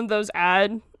just like one of those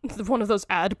one of those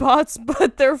ad bots,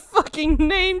 but they're fucking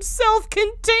named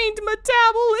self-contained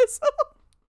metabolism.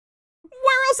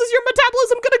 Where else is your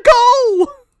metabolism gonna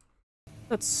go?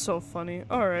 That's so funny.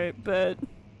 Alright, but...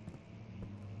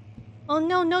 Oh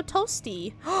no, no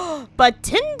toasty. But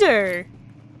Tinder!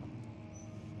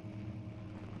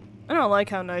 I don't like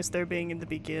how nice they're being in the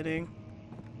beginning.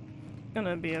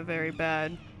 Gonna be a very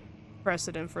bad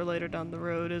precedent for later down the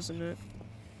road, isn't it?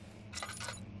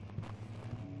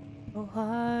 Oh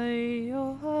hi,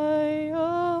 oh hi,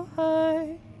 oh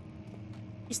hi.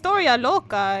 Historia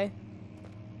loca.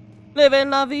 Living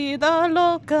la vida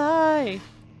loca.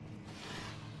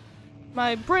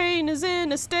 My brain is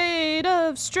in a state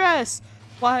of stress.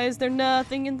 Why is there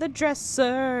nothing in the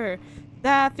dresser?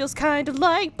 That feels kind of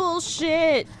like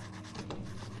bullshit.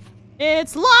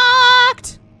 It's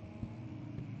locked!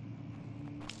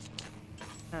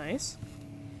 Nice.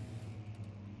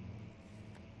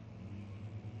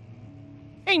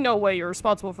 Ain't no way you're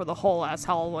responsible for the whole ass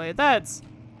hallway. That's...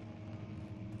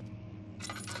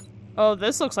 Oh,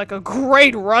 this looks like a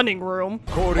great running room.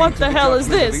 What the hell is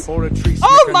this?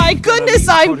 Oh my goodness,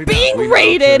 I'm being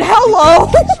raided!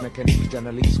 Hello!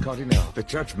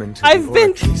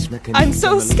 I'm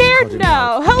so scared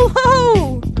now!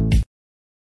 Hello!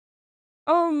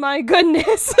 Oh my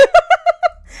goodness.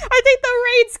 I think the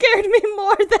raid scared me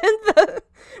more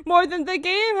than the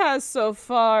game has so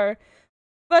far.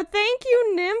 But thank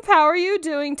you, Nymph. How are you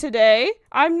doing today?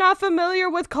 I'm not familiar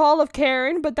with Call of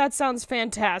Karen, but that sounds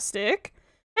fantastic.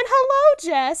 And hello,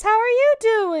 Jess. How are you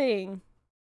doing?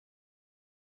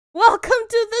 Welcome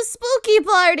to the spooky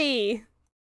party.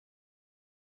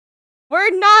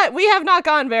 We have not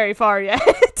gone very far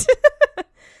yet.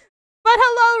 But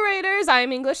hello, Raiders!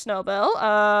 I'm English Snowbell.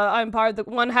 I'm part of the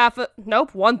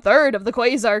one third of the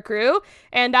Quasar crew,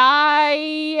 and I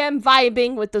am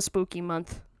vibing with the spooky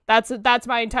month. That's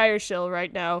my entire shill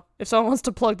right now. If someone wants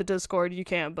to plug the Discord, you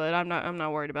can, but I'm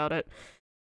not worried about it.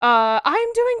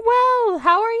 I'm doing well.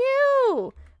 How are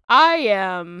you? I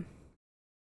am.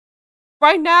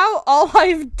 Right now, all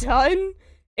I've done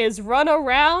is run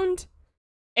around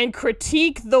and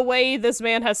critique the way this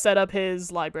man has set up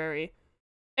his library.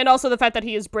 And also the fact that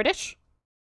he is British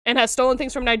and has stolen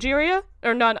things from Nigeria,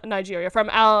 or not Nigeria, from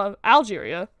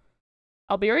Algeria,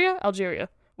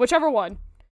 whichever one,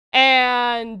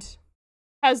 and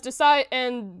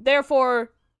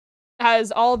therefore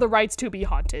has all the rights to be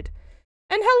haunted.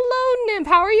 And hello, Nymph,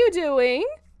 how are you doing?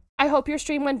 I hope your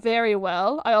stream went very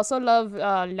well. I also love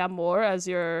l'amour as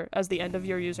the end of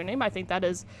your username. I think that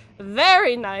is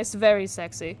very nice, very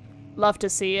sexy. Love to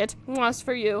see it. Mwahs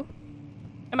for you.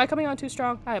 Am I coming on too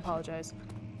strong? I apologize.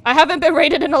 I haven't been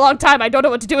rated in a long time. I don't know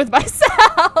what to do with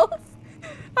myself.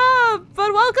 But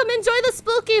welcome. Enjoy the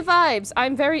spooky vibes.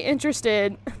 I'm very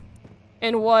interested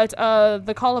in what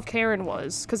the Call of Karen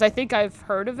was, because I think I've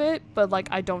heard of it, but like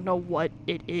I don't know what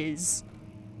it is.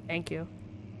 Thank you.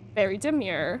 Very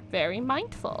demure, very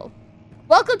mindful.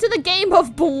 Welcome to the game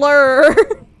of Blur.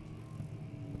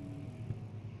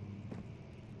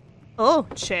 Oh,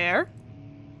 chair.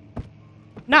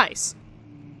 Nice.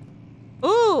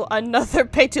 Ooh, another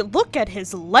patient. Look at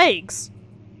his legs.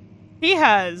 He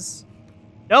has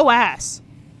no ass.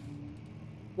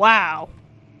 Wow.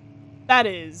 That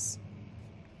is...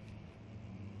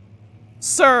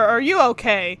 Sir, are you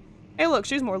okay? Hey, look,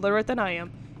 she's more literate than I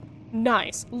am.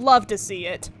 Nice. Love to see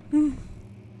it. I'm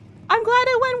glad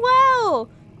it went well.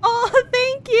 Oh,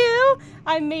 thank you.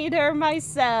 I made her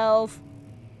myself.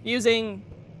 Using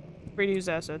reduced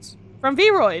assets. From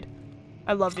Vroid.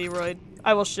 I love Vroid.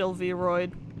 I will shill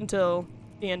Vroid until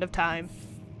the end of time.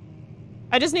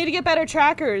 I just need to get better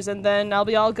trackers and then I'll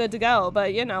be all good to go.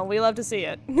 But, you know, we love to see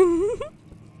it.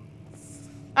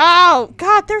 Oh,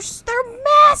 God, they're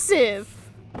massive!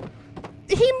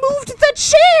 He moved the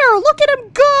chair! Look at him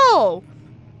go!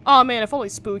 Oh, man, if only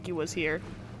Spooky was here.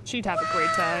 She'd have a great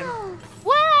time.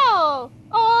 Wow!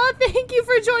 Oh, thank you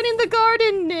for joining the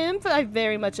garden, Nymph. I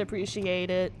very much appreciate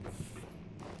it.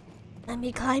 Let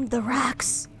me climb the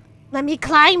rocks. Let me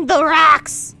climb the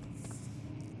rocks!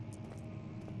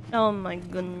 Oh my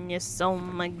goodness, oh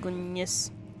my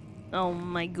goodness. Oh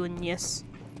my goodness.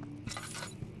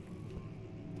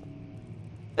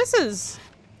 This is...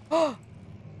 Oh,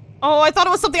 I thought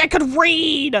it was something I could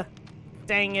read!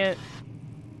 Dang it.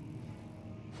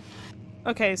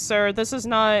 Okay, sir, this is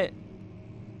not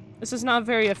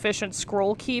very efficient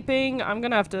scroll keeping. I'm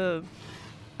gonna have to...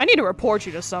 I need to report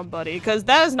you to somebody, because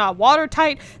that is not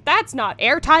watertight, that's not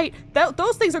airtight,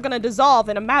 those things are gonna dissolve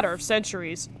in a matter of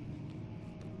centuries.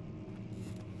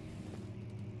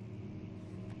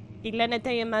 Il en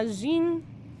était imagine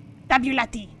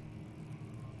tabulati.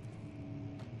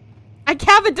 I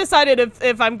haven't decided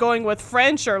if I'm going with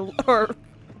French or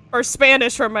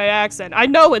Spanish for my accent. I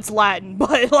know it's Latin,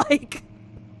 but like,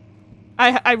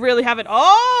 I really haven't.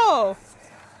 Oh!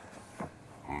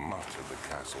 Much of the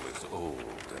castle is old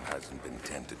and hasn't been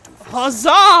tended to.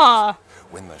 Huzzah!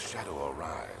 When the shadow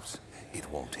arrives, it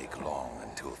won't take long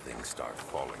until things start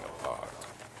falling apart.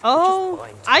 Oh,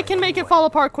 I can make it fall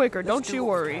apart quicker. Don't you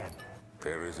worry.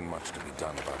 There isn't much to be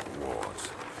done about the walls.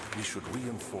 We should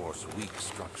reinforce weak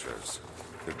structures.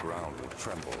 The ground will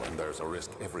tremble, and there's a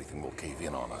risk everything will cave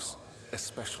in on us,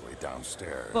 especially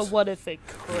downstairs. But what if it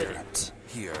couldn't?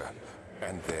 Here,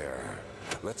 and there.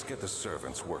 Let's get the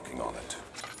servants working on it.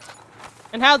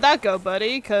 And how'd that go,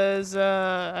 buddy? Because,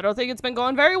 I don't think it's been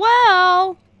going very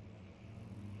well.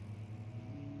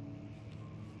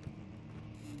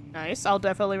 Nice, I'll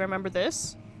definitely remember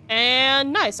this.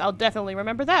 And nice, I'll definitely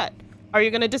remember that. Are you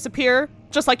gonna disappear?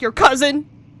 Just like your cousin?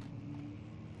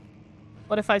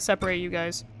 What if I separate you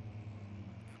guys?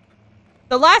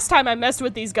 The last time I messed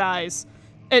with these guys,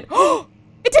 it did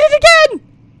it again!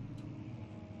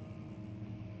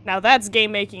 Now that's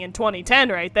game making in 2010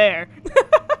 right there.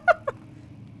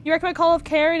 You recommend Call of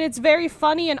Karen? It's very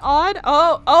funny and odd.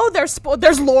 Oh,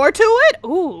 there's lore to it?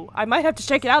 Ooh, I might have to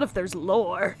check it out if there's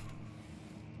lore.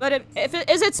 But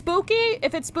is it spooky?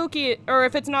 If it's spooky, or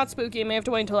if it's not spooky, I may have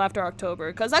to wait until after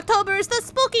October, because October is the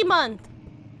spooky month!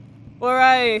 Where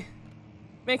I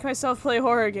make myself play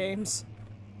horror games.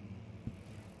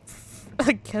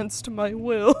 Against my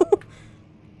will.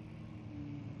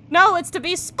 No, it's to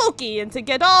be spooky and to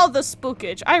get all the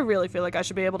spookage. I really feel like I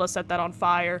should be able to set that on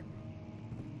fire.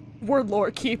 We're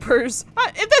lore keepers.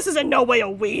 This is in no way a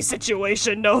we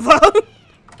situation, Nova.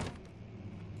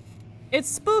 It's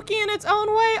spooky in its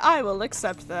own way. I will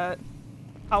accept that.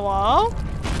 Hello?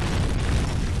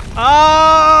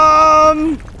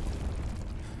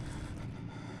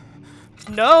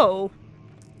 No.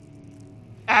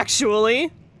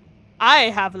 Actually, I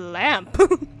have a lamp.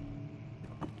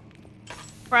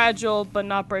 Fragile, but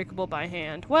not breakable by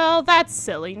hand. Well, that's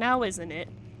silly now, isn't it?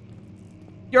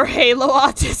 Your Halo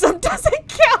autism doesn't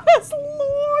count as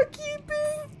lore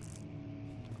keeping.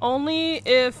 Only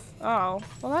if... Oh,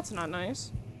 well that's not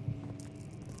nice.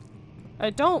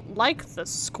 I don't like the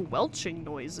squelching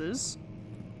noises.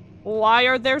 Why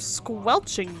are there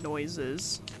squelching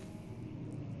noises?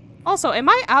 Also, am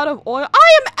I out of oil?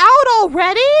 I am out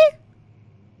already?!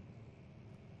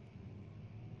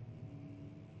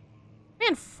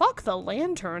 Man, fuck the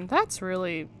lantern. That's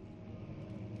really...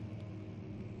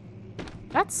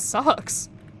 That sucks.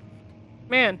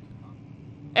 Man.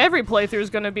 Every playthrough is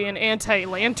gonna be an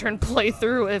anti-lantern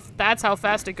playthrough if that's how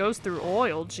fast it goes through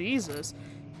oil. Jesus.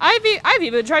 I've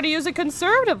even tried to use it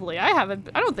conservatively. I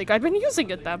don't think I've been using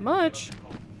it that much.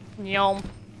 Yum.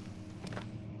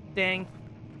 Dang.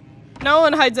 No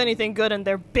one hides anything good in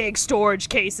their big storage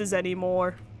cases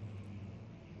anymore.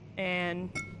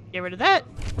 And get rid of that.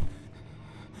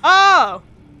 Oh!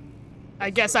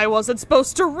 I guess I wasn't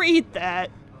supposed to read that.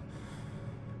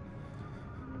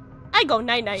 I go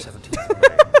night-night.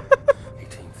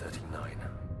 1839.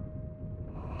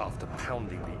 After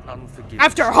pounding the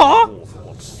unforgiving wall for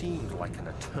what seemed like an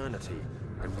eternity,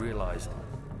 I realized...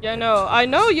 Yeah, no, I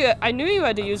knew you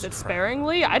had to use it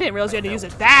sparingly. I didn't realize you had to use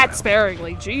it that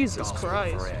sparingly. Jesus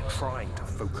Christ. Trying to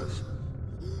focus.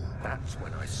 That's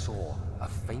when I saw a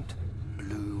faint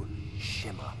blue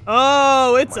shimmer.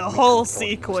 Oh, it's a whole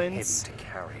sequence. Heavy to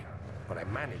carry, but I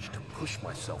managed to push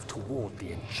myself toward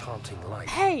the enchanting light.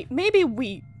 Hey, maybe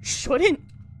we shouldn't.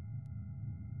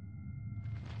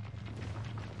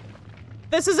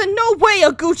 This is in no way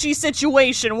a Gucci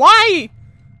situation. Why?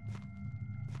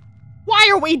 Why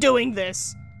are we doing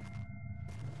this?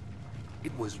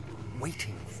 It was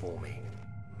waiting for me.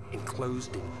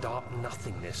 Enclosed in dark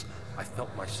nothingness, I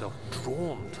felt myself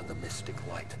drawn to the mystic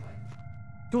light.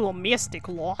 To the mystic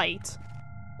light?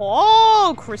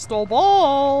 Oh, crystal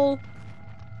ball!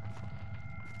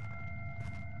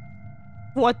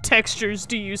 What textures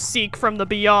do you seek from the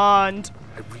beyond?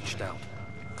 I reached out,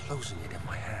 closing it in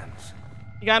my hands.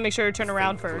 You gotta make sure to turn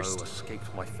around The glow first.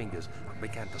 escaped my fingers and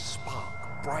began to spark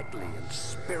brightly and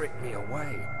spirit me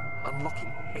away,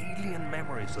 unlocking alien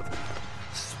memories of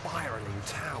spiraling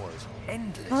towers,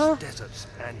 endless deserts,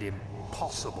 and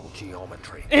impossible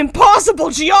geometry. Impossible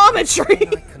geometry!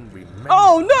 I can remember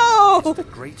Oh no! the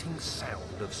grating sound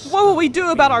of What will we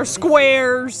do about our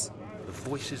squares? The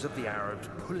voices of the Arabs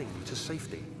pulling me to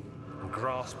safety, and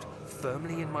grasped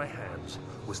firmly in my hands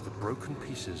was the broken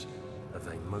pieces of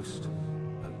a most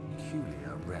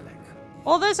peculiar relic.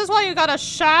 Well, this is why you got a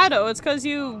shadow. It's because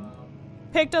you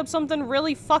picked up something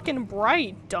really fucking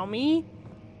bright, dummy.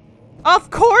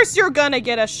 Of course you're gonna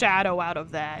get a shadow out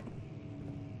of that.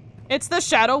 It's the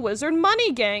Shadow Wizard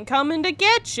Money Gang coming to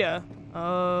get you.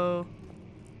 Oh.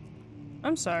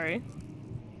 I'm sorry.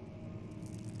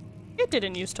 It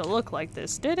didn't used to look like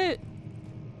this, did it?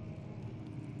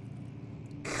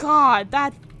 God,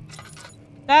 that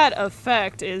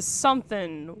effect is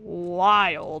something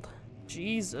wild.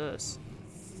 Jesus.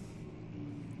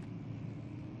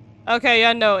 Okay,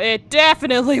 yeah, no, it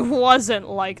definitely wasn't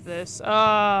like this.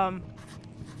 I'm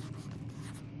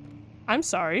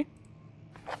sorry.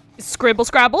 Scribble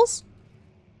Scrabbles?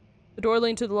 The door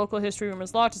leading to the local history room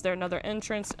is locked. Is there another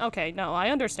entrance? Okay, no, I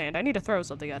understand. I need to throw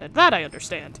something at it. That I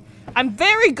understand. I'm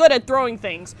very good at throwing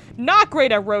things. Not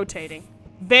great at rotating.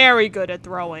 Very good at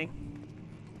throwing.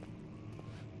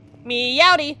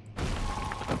 Meowdy!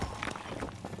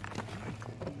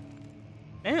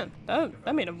 Man,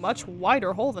 that made a much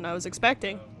wider hole than I was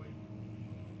expecting.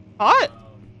 Hot!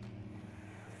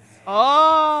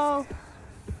 Oh!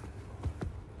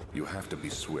 You have to be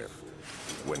swift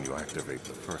when you activate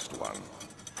the first one.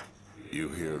 You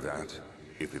hear that?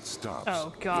 If it stops,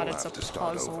 Oh god, you'll it's have a to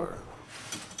start puzzle. over.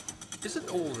 Isn't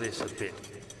all this a bit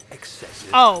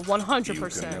excessive? Oh, You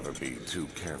 100%. can never be too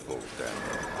careful,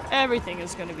 Daniel. Everything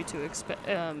is gonna be too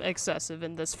excessive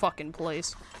in this fucking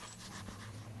place.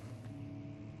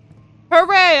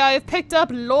 Hooray! I have picked up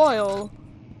Loyal!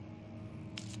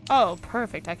 Oh,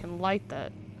 perfect. I can light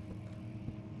that.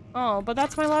 Oh, but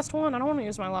that's my last one. I don't want to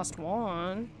use my last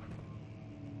one.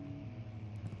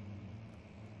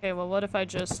 Okay, well, what if I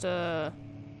just, Bonk!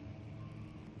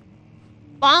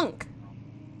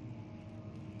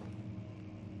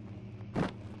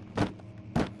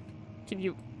 Can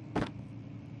you...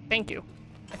 Thank you.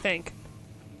 I think.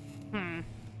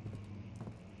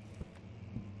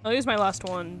 I'll use my last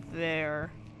one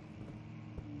there.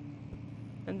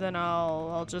 And then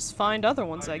I'll just find other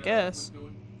ones, I guess.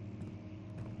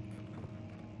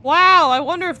 Wow, I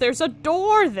wonder if there's a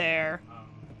door there.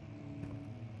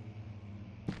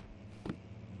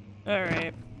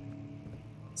 Alright.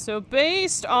 So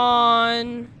based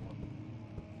on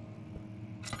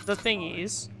the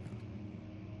thingies.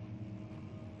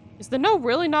 Is the no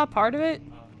really not part of it?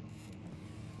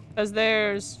 Because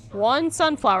there's one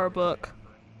sunflower book.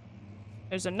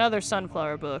 There's another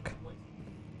sunflower book.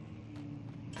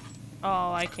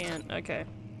 Oh, I can't. Okay.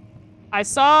 I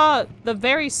saw the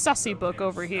very sussy book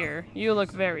over here. You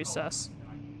look very sus.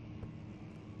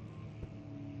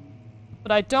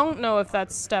 But I don't know if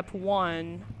that's step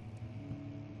 1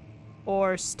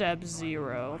 or step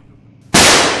 0.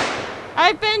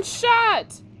 I've been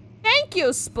shot! Thank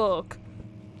you, Spook!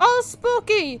 Oh,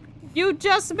 Spooky! You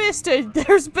just missed it.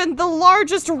 There's been the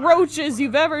largest roaches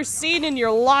you've ever seen in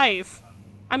your life.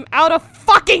 I'm out of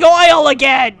fucking oil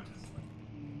again!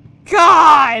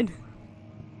 God!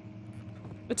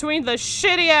 Between the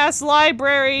shitty-ass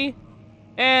library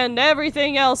and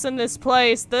everything else in this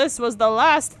place, this was the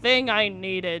last thing I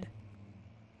needed.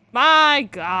 My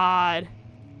God.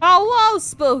 Hello,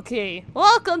 Spooky!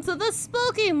 Welcome to the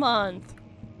Spooky Month!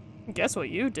 Guess what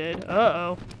you did?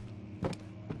 Uh-oh.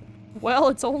 Well,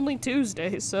 it's only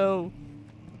Tuesday, so...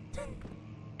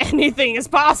 anything is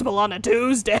possible on a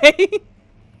Tuesday!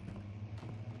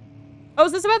 Oh,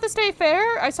 is this about the state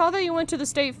fair? I saw that you went to the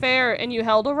state fair and you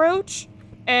held a roach.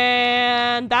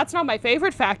 And that's not my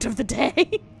favorite fact of the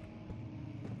day.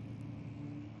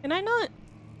 Can I not?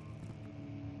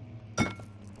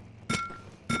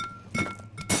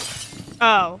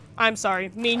 Oh, I'm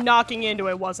sorry. Me knocking into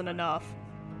it wasn't enough.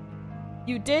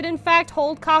 You did, in fact,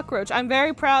 hold cockroach. I'm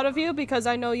very proud of you because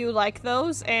I know you like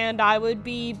those, and I would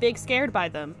be big scared by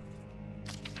them.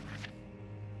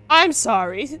 I'm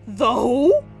sorry,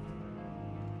 though?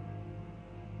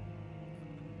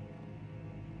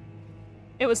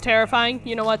 It was terrifying.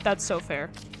 You know what? That's so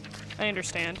fair. I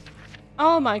understand.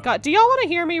 Oh my god. Do y'all want to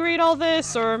hear me read all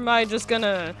this, or am I just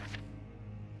gonna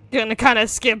kind of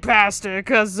skip past it?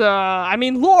 Cause, I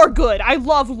mean, lore good. I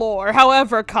love lore.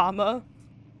 However, comma.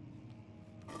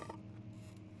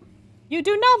 You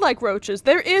do not like roaches.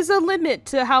 There is a limit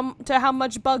to how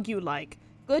much bug you like.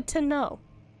 Good to know.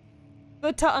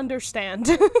 Good to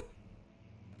understand.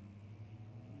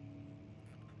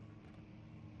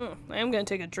 I am gonna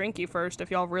take a drinky first if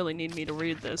y'all really need me to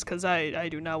read this, because I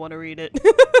do not want to read it.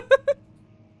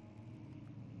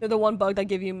 They're the one bug that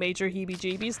give you major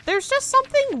heebie-jeebies. There's just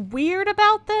something weird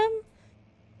about them,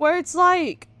 where it's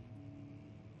like,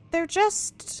 they're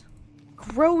just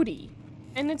grody,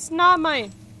 and it's not my...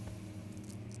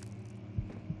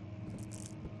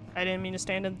 I didn't mean to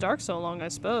stand in the dark so long, I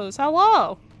suppose.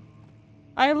 Hello!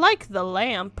 I like the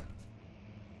lamp.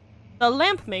 The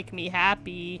lamp make me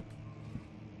happy.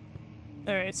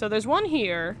 Alright, so there's one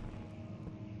here.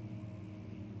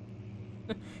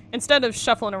 Instead of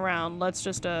shuffling around, let's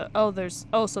just, so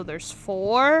there's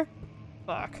 4?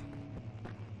 Fuck.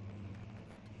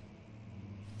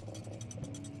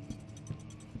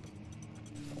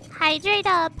 Hydrate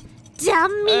up,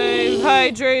 dummy. I'm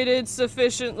hydrated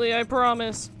sufficiently, I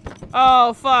promise.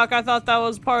 Oh, fuck, I thought that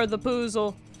was part of the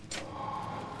puzzle.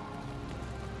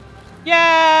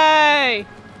 Yay!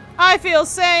 I feel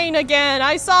sane again!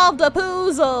 I solved a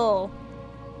puzzle!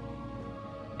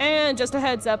 And just a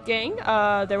heads up, gang,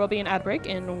 there will be an ad break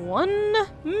in 1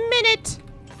 minute.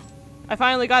 I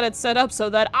finally got it set up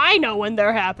so that I know when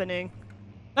they're happening.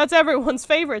 That's everyone's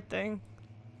favorite thing.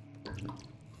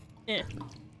 Eh.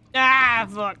 Ah,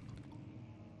 fuck.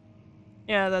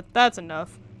 Yeah, that's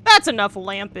enough. That's enough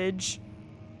lampage.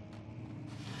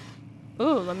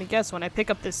 Ooh, let me guess, when I pick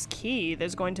up this key,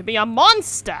 there's going to be a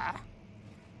monster!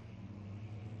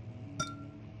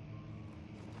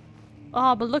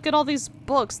 Oh, but look at all these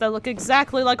books that look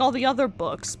exactly like all the other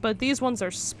books, but these ones are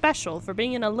special for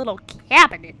being in a little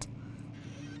cabinet.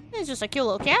 It's just a cute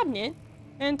little cabinet.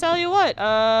 And tell you what,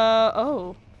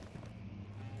 oh.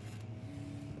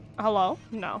 Hello?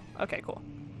 No. Okay, cool.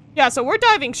 Yeah, so we're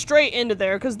diving straight into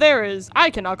there, because I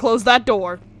cannot close that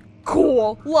door.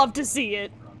 Cool. Love to see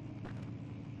it.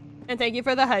 And thank you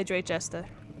for the hydrate, Jester.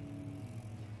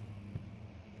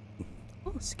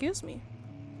 Oh, excuse me.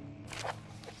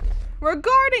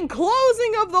 Regarding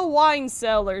closing of the wine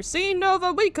cellar, see,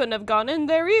 Nova, we couldn't have gone in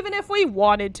there even if we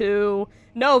wanted to.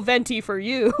 No venti for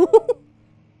you.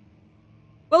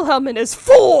 Wilhelm and his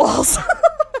fools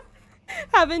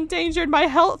have endangered my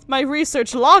health, my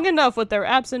research long enough with their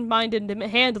absent-minded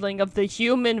handling of the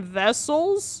human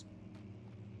vessels.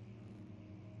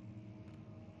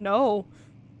 No.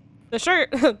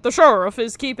 The sheriff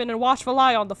is keeping a watchful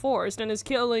eye on the forest and is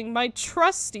killing my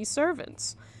trusty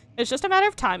servants. It's just a matter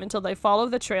of time until they follow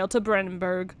the trail to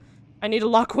Brennenburg. I need to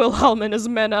lock Wilhelm and his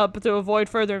men up to avoid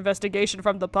further investigation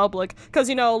from the public. Because,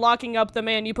 you know, locking up the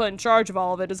man you put in charge of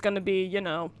all of it is going to be, you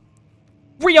know,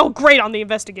 real great on the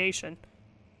investigation.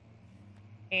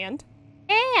 And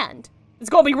it's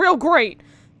going to be real great.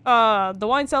 The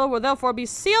wine cellar will therefore be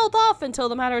sealed off until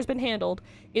the matter has been handled.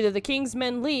 Either the king's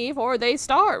men leave or they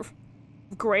starve.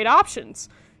 Great options.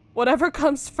 Whatever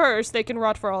comes first, they can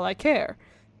rot for all I care.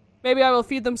 Maybe I will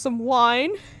feed them some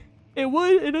wine. It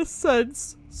would, in a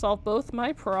sense, solve both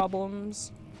my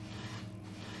problems.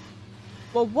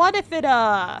 Well, what if it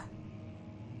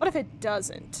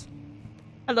doesn't?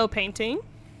 Hello, painting.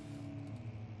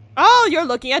 Oh, you're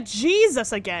looking at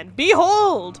Jesus again.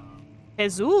 Behold!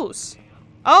 Jesus.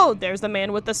 Oh, there's the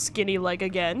man with the skinny leg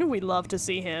again. We love to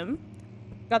see him.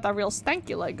 Got that real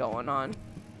stanky leg going on.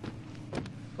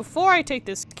 Before I take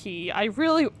this key, I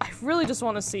really just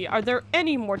want to see, are there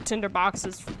any more tinder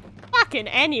boxes fucking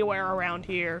anywhere around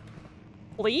here?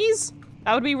 Please?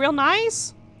 That would be real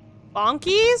nice.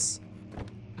 Bonkies?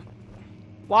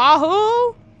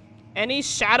 Wahoo? Any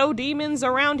shadow demons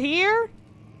around here?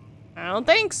 I don't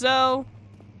think so.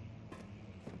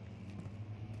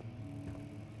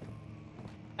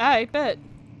 I bet.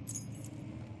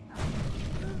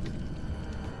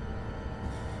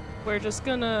 We're just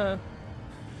gonna...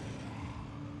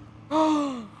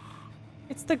 Oh,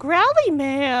 it's the Growly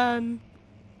Man.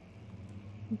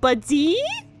 Buddy?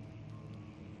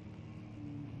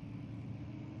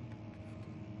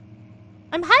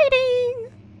 I'm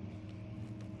hiding.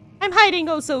 I'm hiding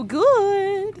oh so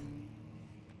good.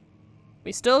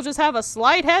 We still just have a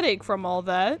slight headache from all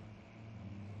that.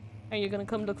 Are you gonna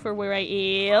come look for where I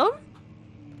am?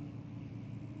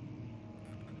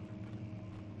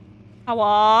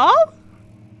 Hello?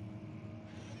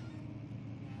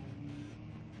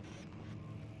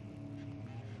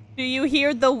 Do you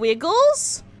hear the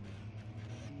wiggles?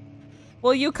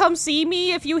 Will you come see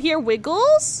me if you hear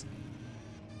wiggles?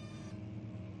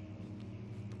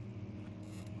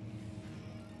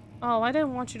 Oh, I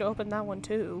didn't want you to open that one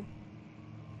too.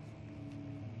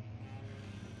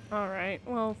 Alright,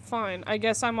 well, fine. I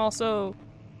guess I'm also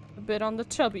a bit on the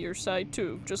chubbier side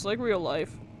too, just like real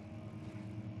life.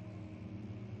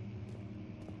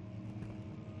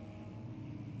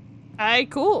 Aye,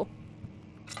 cool.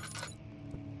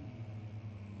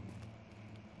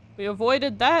 We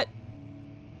avoided that,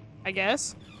 I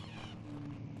guess.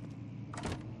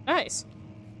 Nice.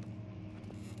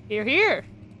 Here, here.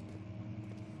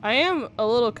 I am a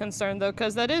little concerned though,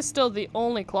 because that is still the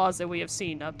only closet we have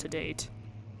seen up to date.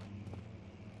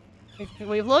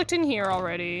 We've looked in here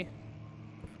already.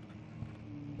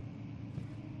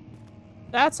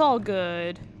 That's all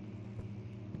good.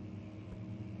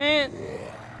 And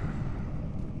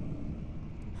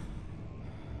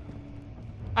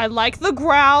I like the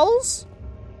growls.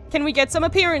 Can we get some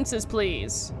appearances,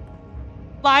 please?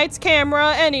 Lights,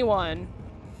 camera, anyone.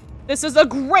 This is a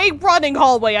great running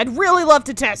hallway. I'd really love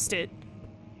to test it.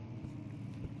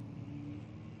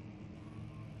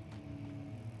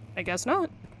 I guess not.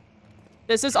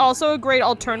 This is also a great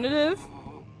alternative.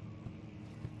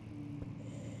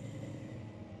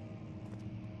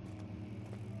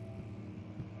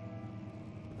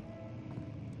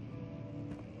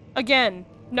 Again,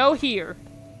 no here.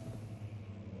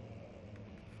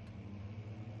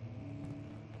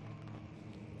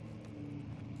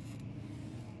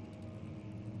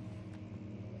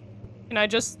 Can I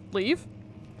just leave?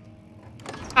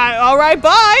 Alright,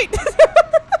 bye!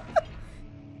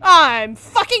 I'm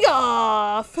fucking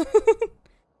off!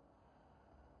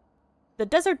 The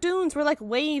desert dunes were like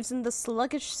waves in the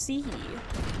sluggish sea.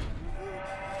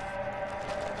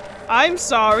 I'm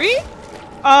sorry?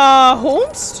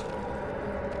 Holmes?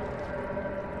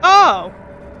 Oh.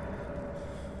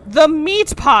 The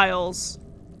meat piles.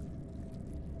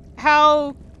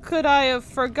 How could I have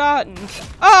forgotten?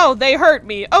 Oh, they hurt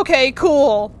me. Okay,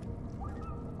 cool.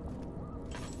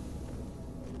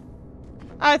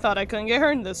 I thought I couldn't get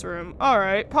hurt in this room.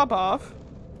 Alright, pop off.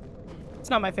 It's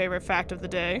not my favorite fact of the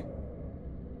day.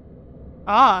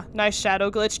 Ah, nice shadow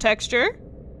glitch texture.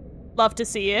 Love to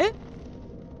see it.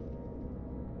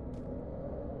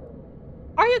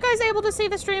 Are you guys able to see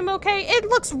the stream okay? It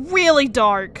looks really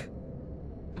dark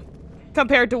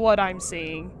compared to what I'm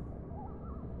seeing.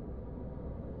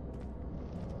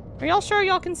 Are y'all sure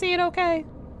y'all can see it okay?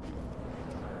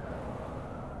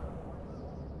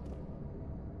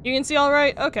 You can see all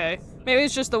right? Okay. Maybe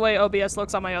it's just the way OBS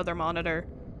looks on my other monitor.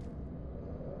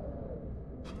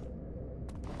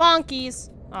 Bonkies.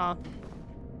 Aw.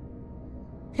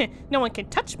 No one can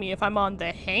touch me if I'm on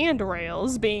the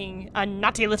handrails, being a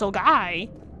naughty little guy.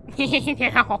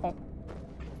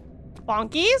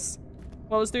 Bonkies?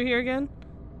 What was through here again?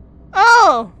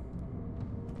 Oh!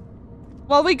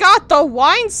 Well, we got the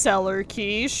wine cellar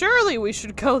key. Surely we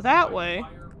should go that way.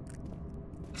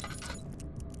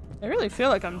 I really feel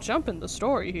like I'm jumping the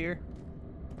story here.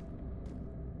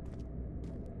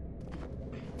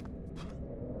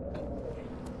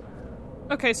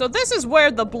 Okay, so this is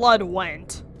where the blood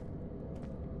went.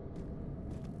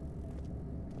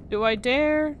 Do I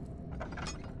dare?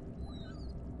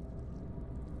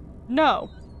 No.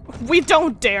 We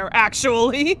don't dare,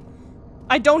 actually.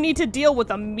 I don't need to deal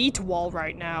with a meat wall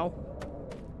right now.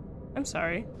 I'm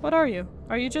sorry. What are you?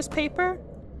 Are you just paper?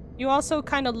 You also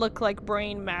kind of look like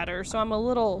brain matter, so I'm a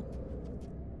little...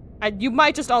 you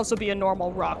might just also be a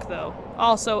normal rock, though.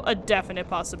 Also a definite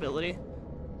possibility.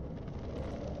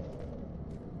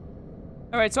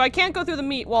 Alright, so I can't go through the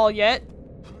meat wall yet.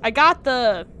 I got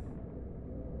the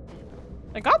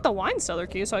wine cellar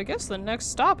key, so I guess the next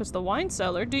stop is the wine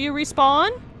cellar. Do you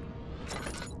respawn?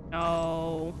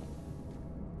 No.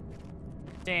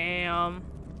 Damn.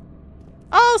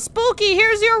 Oh, spooky!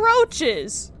 Here's your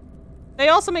roaches! They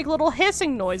also make little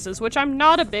hissing noises, which I'm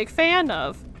not a big fan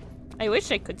of. I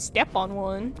wish I could step on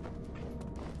one.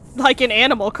 Like in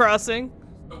Animal Crossing.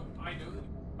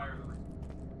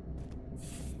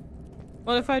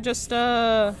 What if I just,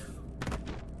 I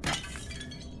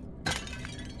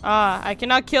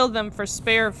cannot kill them for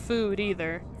spare food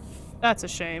either. That's a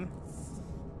shame.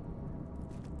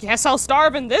 Guess I'll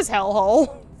starve in this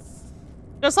hellhole.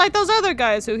 Just like those other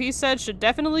guys who he said should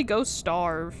definitely go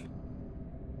starve.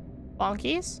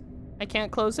 Bonkies? I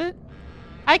can't close it?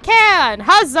 I can!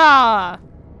 Huzzah!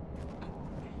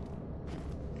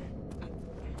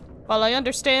 While I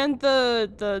understand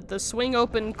the swing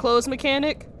open close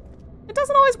mechanic, it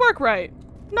doesn't always work right.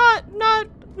 Not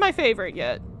my favorite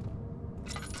yet.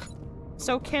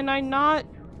 So can I not?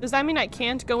 Does that mean I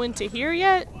can't go into here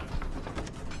yet?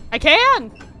 I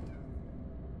can!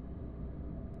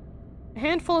 A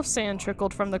handful of sand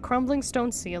trickled from the crumbling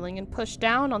stone ceiling and pushed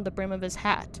down on the brim of his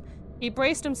hat. He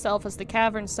braced himself as the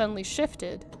cavern suddenly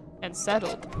shifted and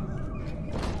settled.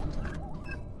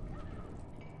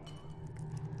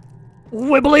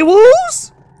 Wibbly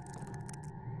woos!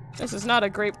 This is not a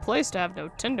great place to have no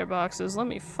tinderboxes, let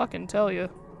me fucking tell you.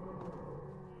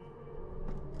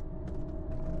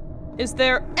 Is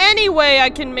there any way I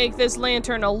can make this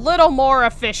lantern a little more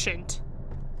efficient?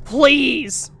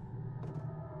 Please!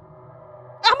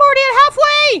 I'm already at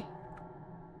halfway!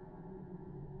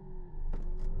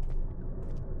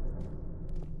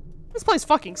 This place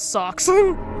fucking sucks.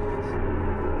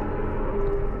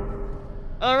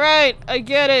 Alright, I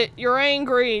get it. You're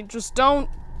angry. Just don't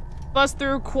bust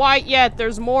through quite yet.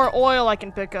 There's more oil I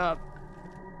can pick up.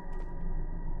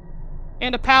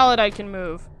 And a pallet I can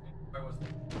move.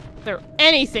 Is there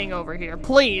anything over here?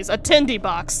 Please, a tindy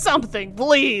box. Something,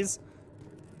 please.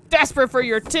 Desperate for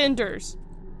your tinders.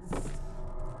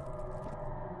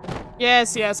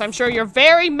 Yes, yes, I'm sure you're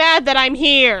very mad that I'm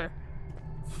here.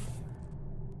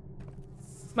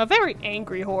 I'm a very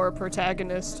angry horror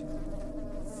protagonist.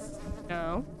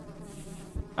 No.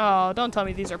 Oh, don't tell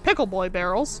me these are Pickle Boy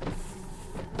barrels.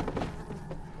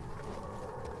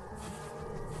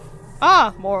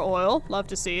 Ah, more oil. Love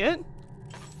to see it.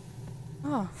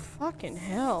 Oh, fucking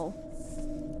hell.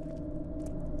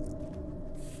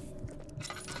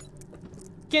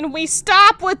 Can we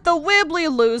stop with the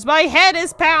wibbly-loos? My head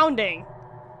is pounding.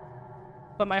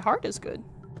 But my heart is good.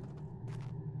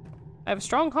 I have a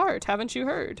strong heart, haven't you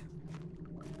heard?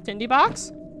 Tindy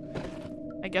box?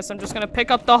 I guess I'm just gonna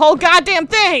pick up the whole goddamn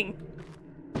thing!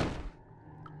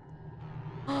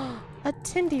 A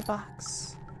Tindy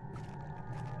box.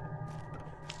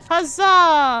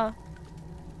 Huzzah!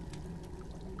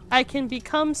 I can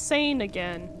become sane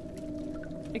again.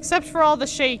 Except for all the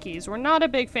shakies. We're not a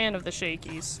big fan of the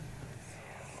shakies.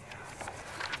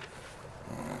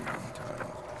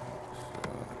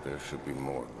 There should be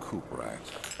more coop rats.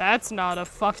 That's not a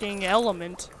fucking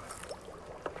element.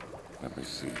 Let me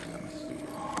see.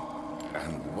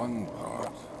 And one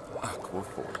part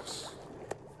aquaforce.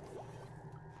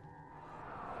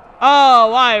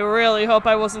 Oh, I really hope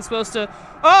I wasn't supposed to.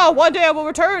 Oh, one day I will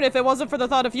return. If it wasn't for the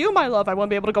thought of you, my love, I wouldn't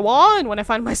be able to go on. When I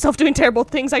find myself doing terrible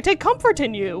things, I take comfort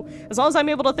in you. As long as I'm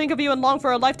able to think of you and long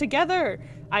for a life together.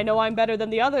 I know I'm better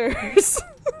than the others.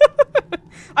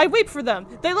 I weep for them.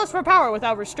 They lust for power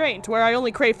without restraint, where I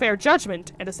only crave fair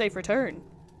judgment and a safe return.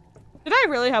 Did I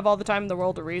really have all the time in the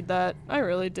world to read that? I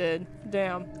really did.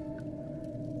 Damn.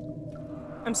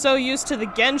 I'm so used to the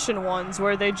Genshin ones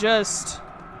where they just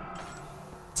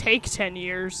take 10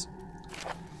 years.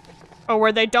 Or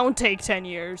where they don't take 10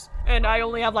 years. And I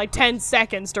only have like 10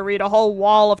 seconds to read a whole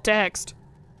wall of text.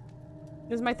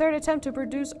 This is my third attempt to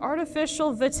produce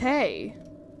artificial vitae.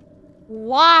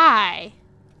 Why?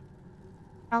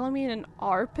 Alamine and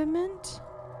arpiment?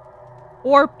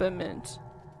 Orpiment.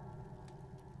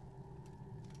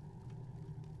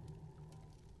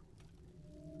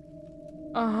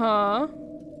 Uh-huh.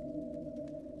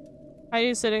 High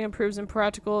acidic improves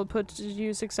impractical put to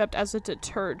use except as a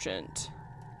detergent.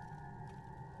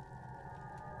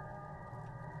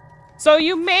 So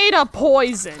you made a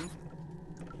poison.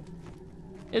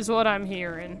 Is what I'm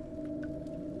hearing.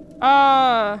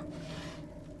 Why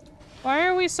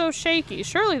are we so shaky?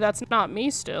 Surely that's not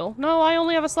me still. No, I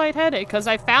only have a slight headache because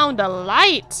I found a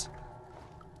light.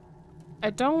 I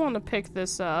don't want to pick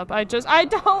this up. I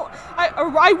wanted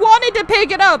to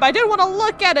pick it up. I didn't want to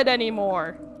look at it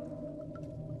anymore.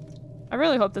 I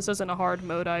really hope this isn't a hard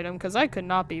mode item because I could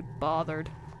not be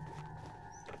bothered.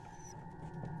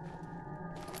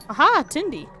 Aha,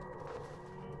 Tindy.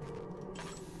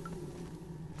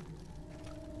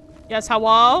 Yes,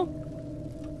 hello?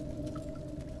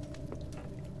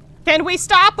 Can we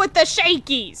stop with the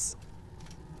shakies?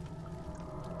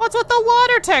 What's with the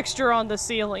water texture on the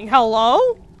ceiling?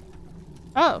 Hello?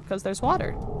 Oh, because there's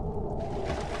water.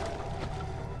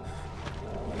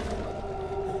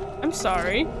 I'm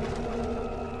sorry.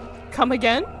 Come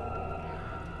again?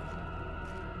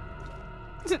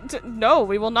 No,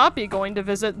 we will not be going to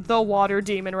visit the water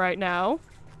demon right now.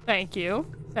 Thank you.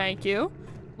 Thank you.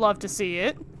 Love to see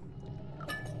it.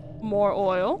 More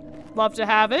oil. Love to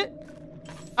have it.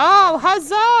 Oh,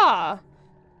 huzzah!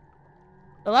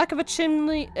 The lack of a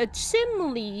chimney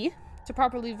to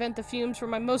properly vent the fumes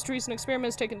from my most recent experiment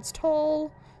has taken its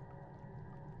toll.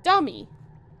 Dummy.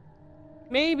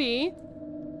 Maybe.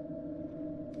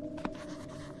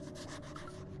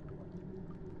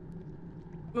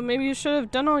 But maybe you should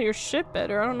have done all your shit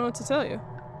better. I don't know what to tell you.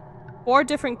 4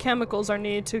 different chemicals are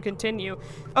needed to continue.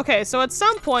 Okay, so at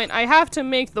some point, I have to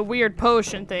make the weird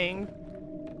potion thing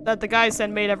that the guy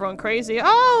said made everyone crazy.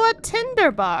 Oh, a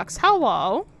tinderbox.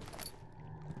 Hello.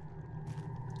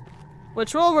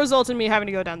 Which will result in me having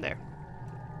to go down there.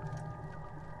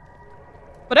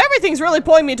 But everything's really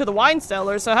pointing me to the wine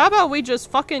cellar, so how about we just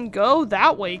fucking go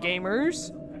that way,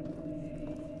 gamers?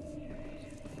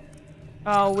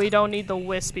 Oh, we don't need the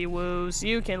wispy woos.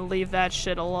 You can leave that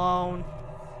shit alone.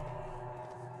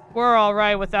 We're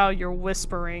alright without your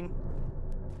whispering.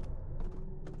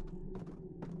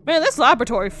 Man, this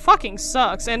laboratory fucking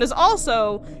sucks and is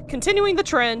also continuing the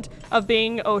trend of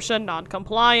being OSHA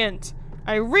non-compliant.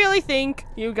 I really think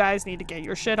you guys need to get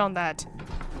your shit on that.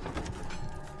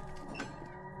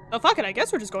 Oh, fuck it. I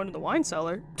guess we're just going to the wine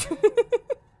cellar.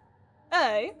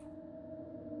 Hey.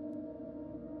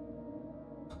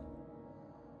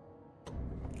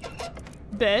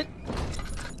 Bit.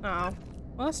 Oh.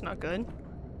 Well, that's not good.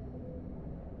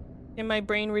 Can my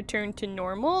brain return to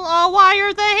normal? Oh, why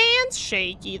are the hands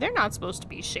shaky? They're not supposed to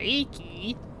be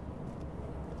shaky.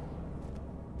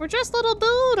 We're just little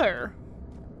duder.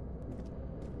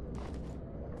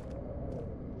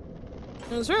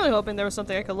 I was really hoping there was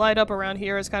something I could light up around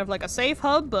here as kind of like a safe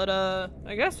hub, but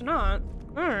I guess not.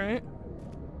 Alright.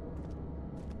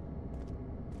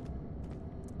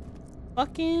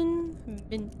 Fucking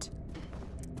mint.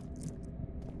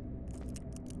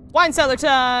 Wine cellar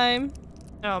time!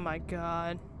 Oh my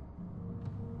god.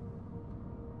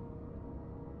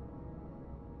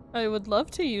 I would love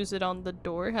to use it on the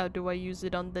door. How do I use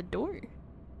it on the door?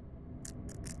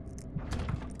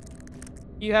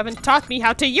 You haven't taught me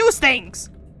how to use things!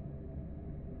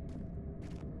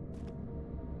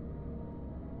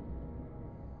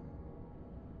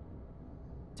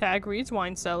 Tag reads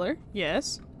wine cellar.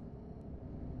 Yes.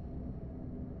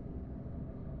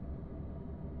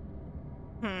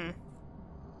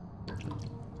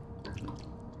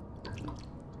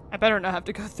 I better not have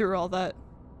to go through all that.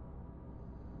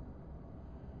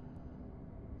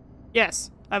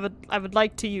 Yes, I would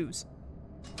like to use.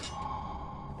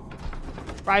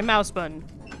 Right mouse button.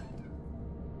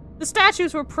 The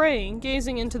statues were praying,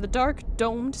 gazing into the dark,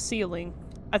 domed ceiling.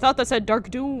 I thought that said dark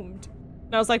doomed.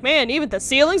 And I was like, man, even the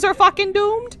ceilings are fucking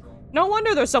doomed? No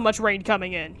wonder there's so much rain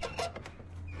coming in.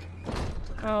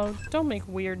 Oh, don't make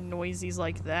weird noises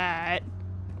like that.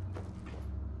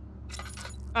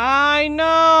 I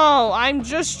know! I'm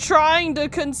just trying to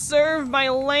conserve my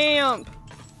lamp.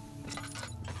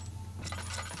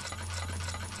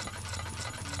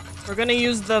 We're gonna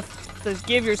use the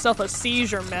give yourself a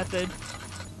seizure method.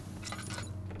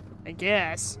 I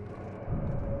guess.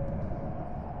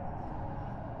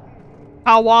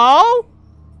 Hello?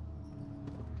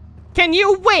 Can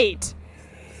you wait?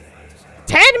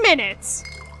 10 minutes!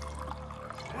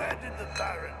 Where did the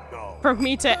Baron go? For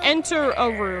me to enter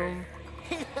a room.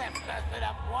 He left us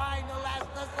enough wine to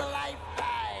last us a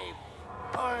lifetime.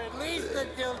 Or at least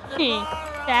until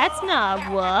tomorrow. That's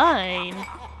not wine.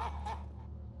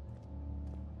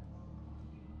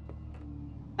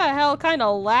 What the hell kind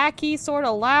of lackey sort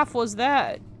of laugh was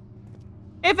that?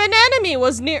 If an enemy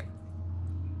was near—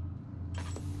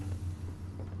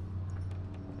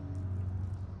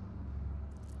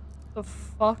 The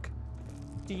fuck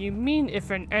do you mean if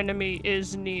an enemy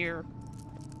is near?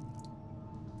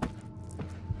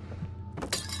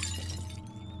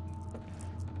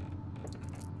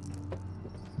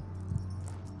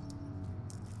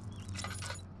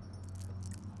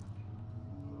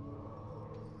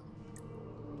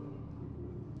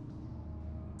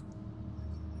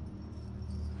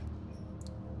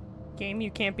 Game,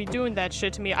 you can't be doing that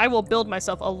shit to me. I will build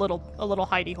myself a little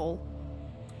hidey hole.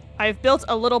 I've built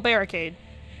a little barricade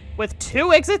with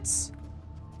 2 exits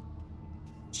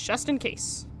just in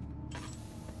case.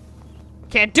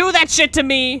 Can't do that shit to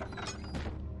me.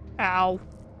 Ow.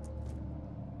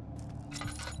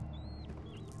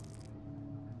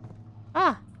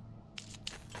 Ah.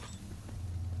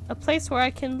 A place where I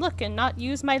can look and not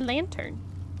use my lantern.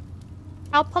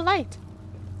 How polite.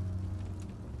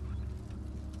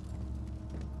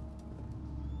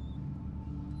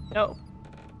 No.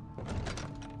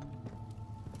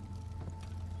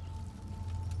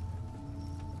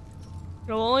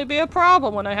 It'll only be a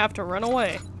problem when I have to run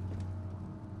away.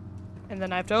 And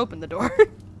then I have to open the door.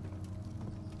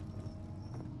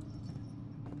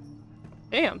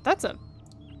 Damn, that's a...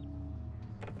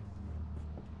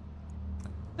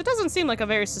 That doesn't seem like a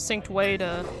very succinct way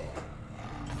to...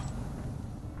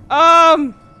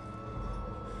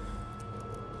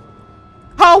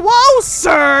 Hello,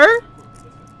 sir?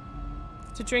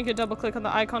 To drink a double click on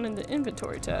the icon in the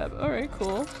inventory tab. Alright,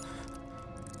 cool.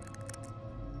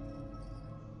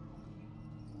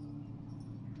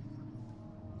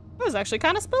 That was actually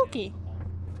kind of spooky.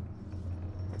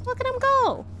 Look at him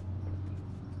go.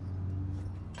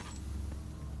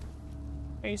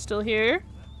 Are you still here?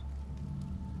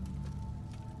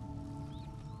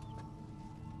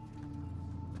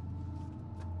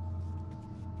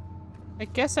 I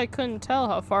guess I couldn't tell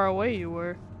how far away you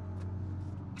were.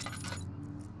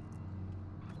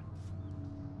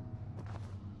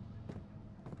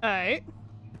 Alright.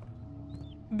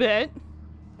 Bet.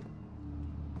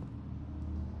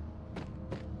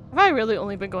 Have I really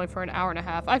only been going for an hour and a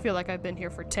half? I feel like I've been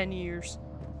here for 10 years.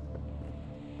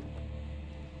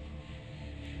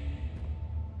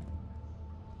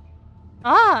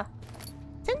 Ah!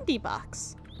 Tindy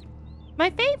box.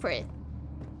 My favorite.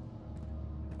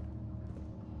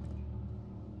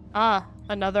 Ah,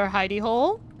 another hidey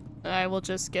hole. I will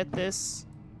just get this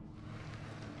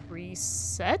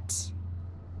reset.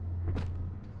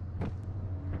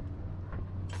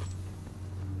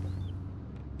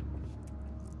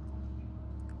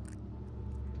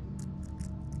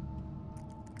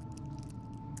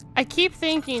 I keep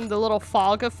thinking the little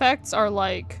fog effects are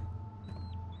like...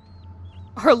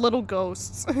 are little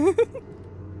ghosts. Can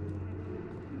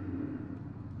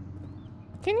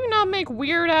you not make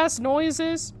weird-ass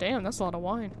noises? Damn, that's a lot of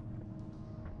wine.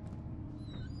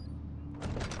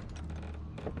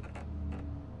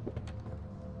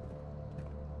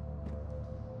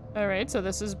 Alright, so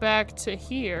this is back to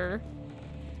here.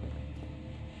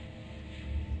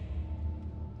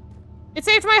 It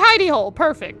saved my hidey hole!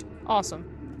 Perfect. Awesome.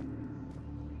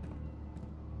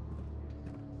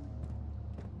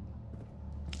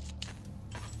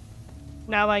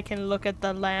 Now I can look at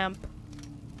the lamp.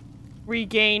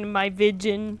 Regain my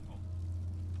vision.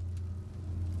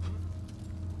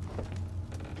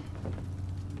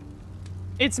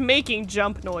 It's making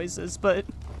jump noises, but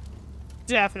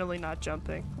definitely not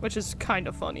jumping, which is kind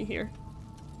of funny here.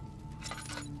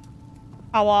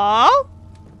 Hello?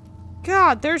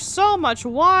 God, there's so much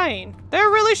wine. There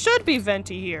really should be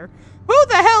venti here. Who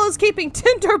the hell is keeping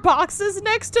tinder boxes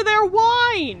next to their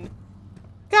wine?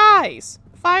 Guys,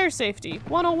 fire safety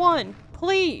 101,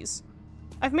 please.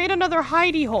 I've made another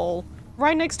hidey hole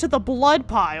right next to the blood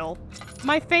pile.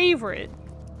 My favorite.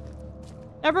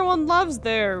 Everyone loves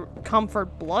their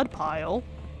comfort blood pile.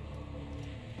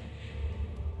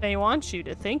 They want you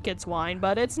to think it's wine,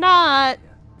 but it's not.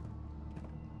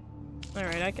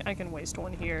 Alright, I can waste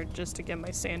one here just to get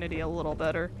my sanity a little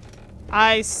better.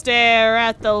 I stare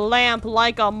at the lamp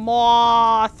like a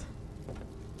moth.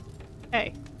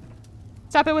 Hey.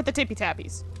 Stop it with the tippy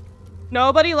tappies.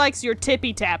 Nobody likes your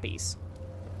tippy tappies.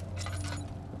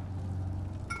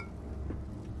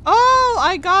 Oh,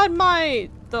 I got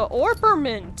the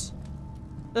orpiment.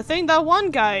 The thing that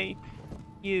one guy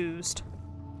used.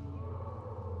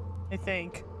 I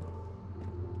think.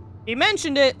 He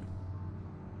mentioned it.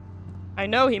 I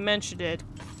know he mentioned it.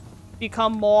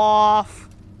 Become moth.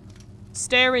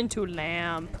 Stare into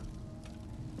lamp.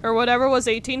 Or whatever was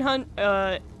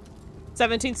 17th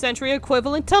century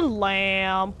equivalent to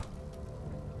lamp.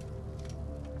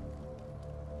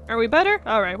 Are we better?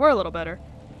 Alright, we're a little better.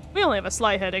 We only have a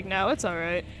slight headache now, it's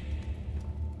alright.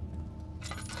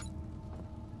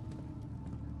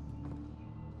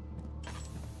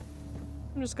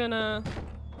 I'm just gonna...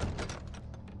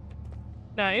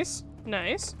 Nice,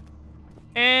 nice.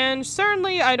 And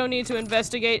certainly I don't need to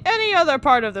investigate any other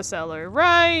part of the cellar,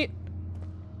 right?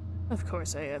 Of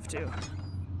course I have to.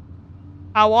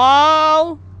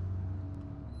 Hello?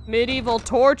 Medieval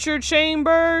torture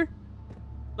chamber?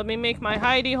 Let me make my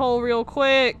hidey hole real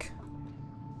quick.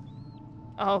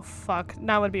 Oh fuck,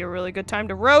 now would be a really good time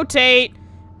to rotate.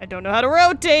 I don't know how to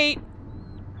rotate.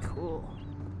 Cool.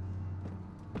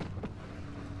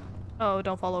 Oh,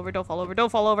 don't fall over, don't fall over, don't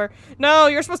fall over. No,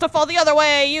 you're supposed to fall the other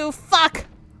way, you fuck!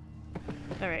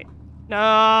 Alright.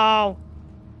 No!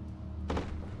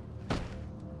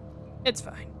 It's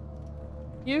fine.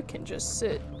 You can just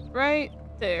sit right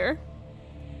there.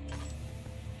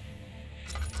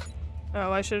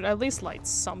 Oh, I should at least light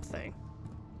something.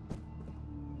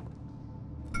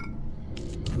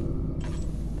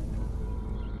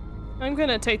 I'm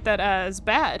gonna take that as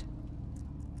bad.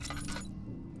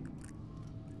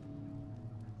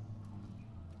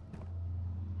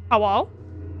 Hello?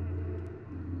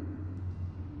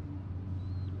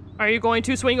 Are you going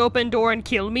to swing open door and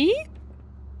kill me?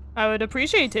 I would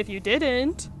appreciate if you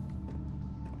didn't.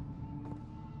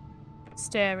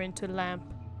 Stare into lamp.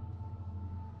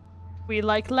 We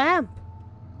like lamp.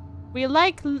 We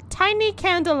like tiny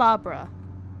candelabra.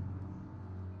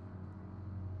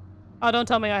 Oh, don't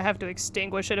tell me I have to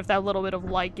extinguish it if that little bit of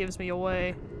light gives me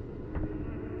away.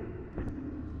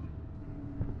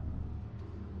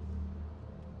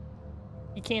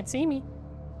 You can't see me.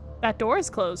 That door is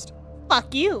closed.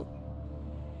 Fuck you.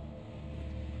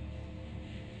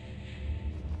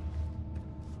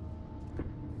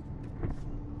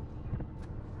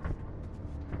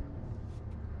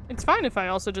 It's fine if I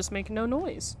also just make no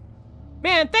noise.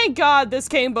 Man, thank God this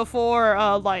came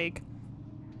before, like,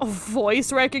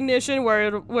 voice recognition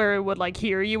where it would, like,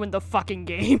 hear you in the fucking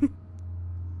game.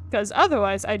 Because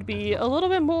otherwise, I'd be a little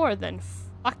bit more than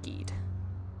fuckied.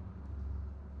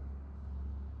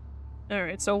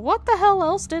 Alright, so what the hell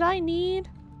else did I need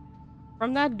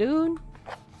from that dude?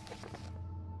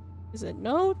 Is it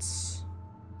notes?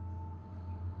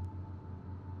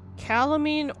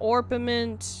 Calamine,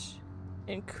 orpiment,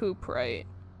 and cuprite.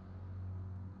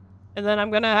 And then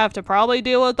I'm gonna have to probably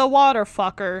deal with the water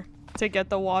fucker to get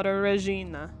the water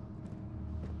Regina.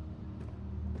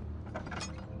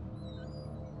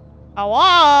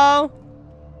 Hello?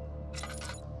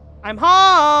 I'm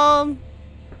home!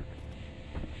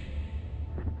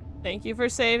 Thank you for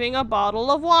saving a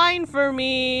bottle of wine for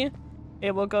me.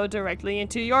 It will go directly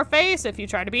into your face if you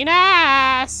try to be an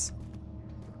ass.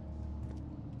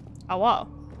 Oh, wow.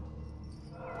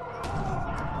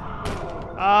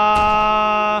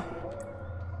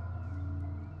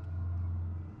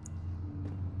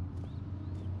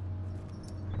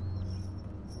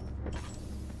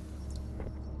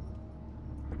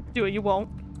 Do it, you won't.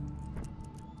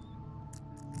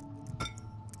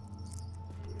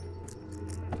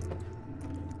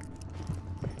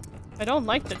 I don't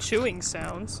like the chewing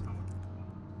sounds.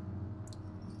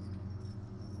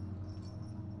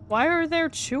 Why are there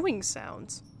chewing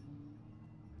sounds?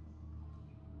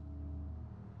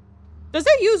 Does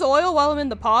it use oil while I'm in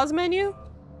the pause menu?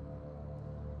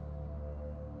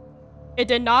 It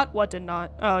did not? What did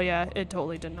not? Oh yeah, it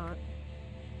totally did not.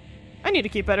 I need to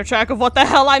keep better track of what the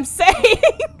hell I'm saying!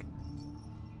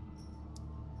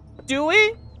 Do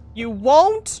it? You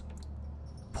won't?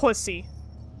 Pussy.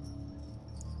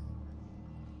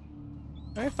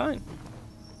 Alright, fine.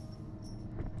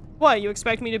 What, you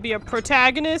expect me to be a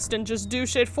protagonist and just do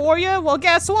shit for you? Well,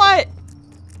 guess what?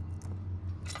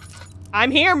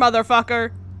 I'm here,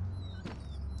 motherfucker.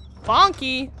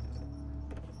 Bonky.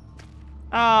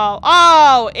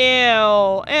 Oh,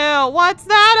 ew. Ew, what's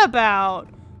that about?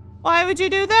 Why would you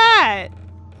do that?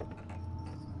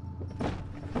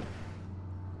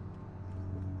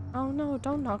 Oh no,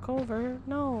 don't knock over.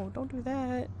 No, don't do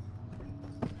that.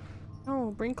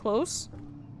 No, bring close.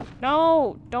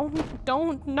 No,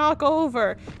 don't knock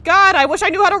over. God, I wish I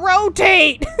knew how to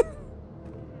rotate!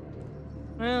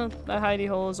 Well, the hidey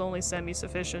hole is only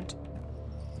semi-sufficient.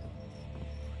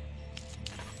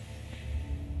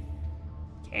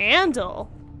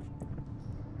 Candle?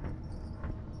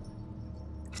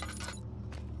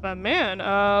 But man,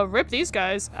 rip these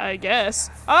guys, I guess.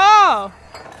 Oh!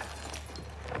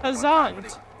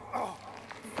 Hazant. Oh,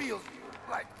 feels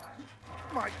like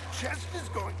my chest is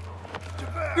going to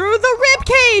burn. Through the rib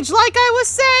cage, like I was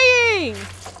saying!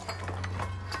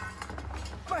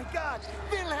 My God,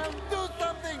 Wilhelm, do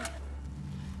something!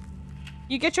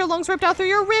 You get your lungs ripped out through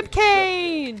your rib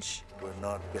cage! We're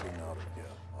not getting out of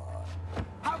here.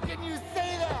 How can you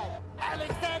say that?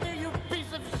 Alexander, you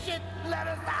piece of shit, let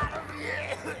us out of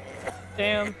here!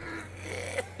 Damn.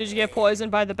 Did you get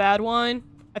poisoned by the bad wine?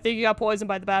 I think you got poisoned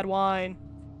by the bad wine.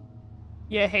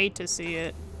 You hate to see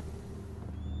it.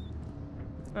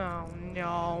 Oh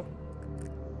no.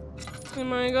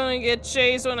 Am I gonna get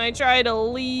chased when I try to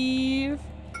leave?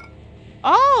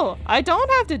 Oh, I don't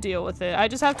have to deal with it. I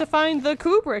just have to find the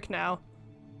Kubrick now.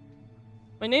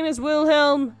 My name is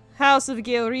Wilhelm, House of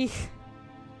Georich.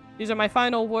 These are my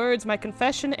final words, my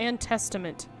confession and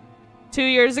testament. 2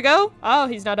 years ago? Oh,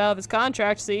 he's not out of his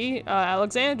contract, see?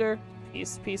 Alexander.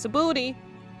 Piece of booty.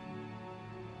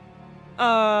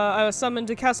 I was summoned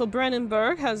to Castle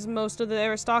Brennenburg, as most of the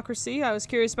aristocracy. I was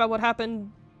curious about what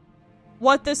happened,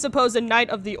 what this supposed Knight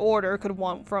of the Order could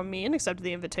want from me, and accepted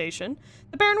the invitation.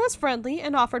 The Baron was friendly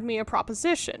and offered me a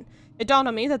proposition. It dawned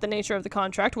on me that the nature of the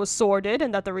contract was sordid,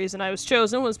 and that the reason I was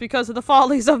chosen was because of the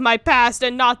follies of my past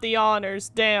and not the honors.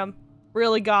 Damn.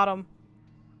 Really got him.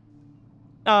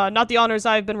 Not the honors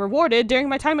I've been rewarded during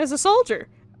my time as a soldier.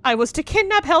 I was to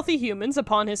kidnap healthy humans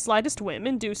upon his slightest whim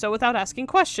and do so without asking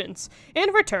questions.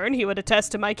 In return, he would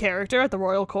attest to my character at the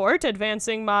royal court,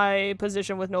 advancing my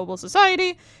position with noble society.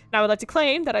 And I would like to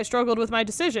claim that I struggled with my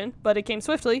decision, but it came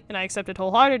swiftly, and I accepted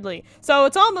wholeheartedly. So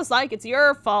it's almost like it's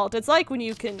your fault. It's like when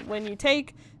you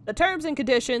take the terms and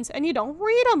conditions and you don't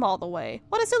read them all the way.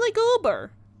 What a silly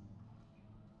goober.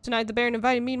 Tonight, the Baron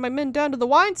invited me and my men down to the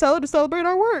wine cellar to celebrate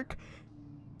our work.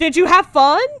 Did you have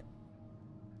fun?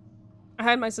 I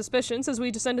had my suspicions as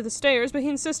we descended the stairs, but he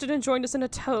insisted and joined us in a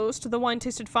toast. The wine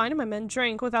tasted fine and my men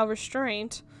drank without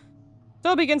restraint.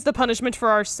 So begins the punishment for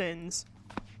our sins.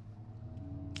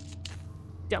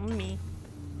 Dummy.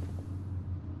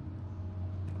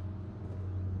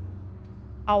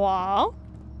 Awa.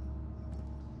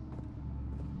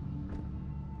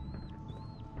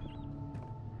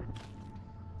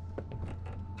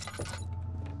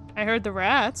 I heard the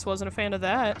rats. Wasn't a fan of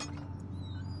that.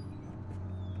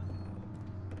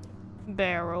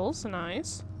 Barrels,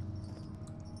 nice.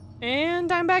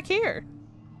 And I'm back here.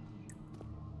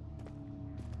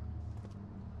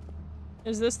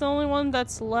 Is this the only one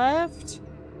that's left?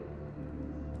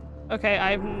 Okay,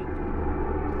 I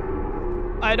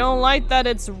don't like that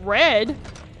it's red.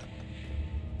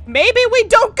 Maybe we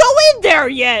don't go in there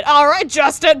yet. All right,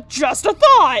 just a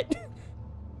thought.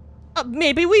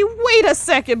 Maybe we wait a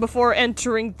second before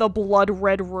entering the blood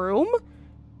red room.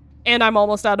 And I'm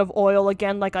almost out of oil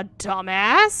again like a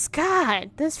dumbass.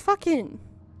 God, this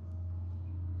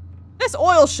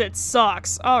oil shit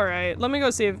sucks. Alright, let me go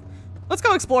see if Let's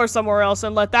go explore somewhere else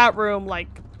and let that room, like,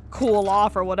 cool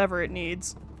off or whatever it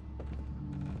needs.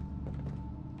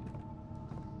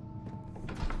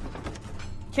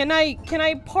 Can I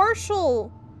par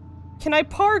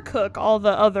cook all the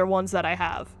other ones that I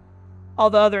have? All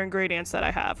the other ingredients that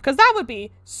I have? Because that would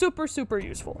be super, super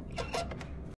useful.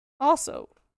 Also,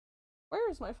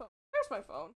 where is my phone? Where's my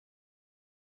phone?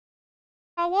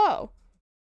 Hello.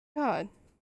 God.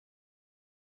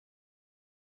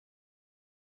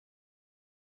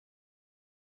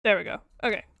 There we go.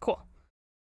 Okay, cool.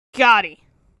 Gotti.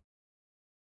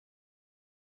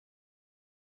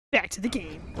 Back to the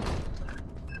game.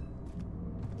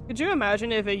 Could you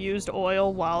imagine if it used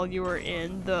oil while you were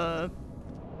in the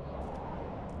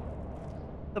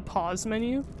pause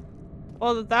menu?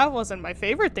 Well, that wasn't my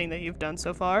favorite thing that you've done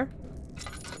so far.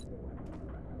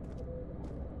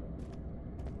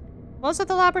 Was it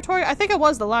the laboratory? I think it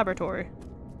was the laboratory.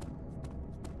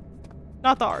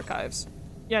 Not the archives.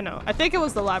 Yeah, no. I think it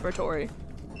was the laboratory.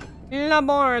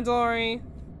 Laboratory.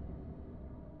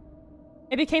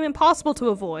 It became impossible to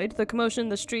avoid. The commotion in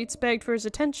the streets begged for his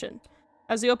attention.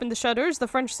 As he opened the shutters, the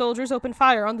French soldiers opened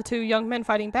fire on the two young men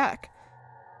fighting back.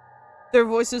 Their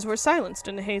voices were silenced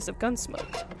in a haze of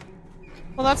gunsmoke.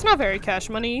 Well, that's not very cash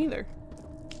money either.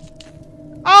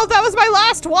 Oh, that was my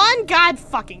last one? God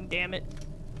fucking damn it.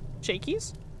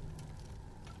 Shakies?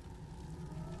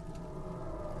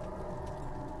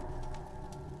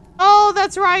 Oh,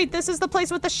 that's right. This is the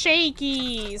place with the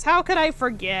shakies. How could I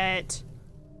forget?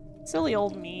 Silly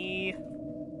old me.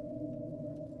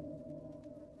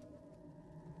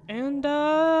 And,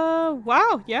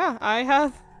 wow, yeah, I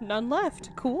have none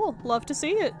left. Cool. Love to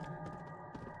see it.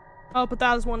 Oh, but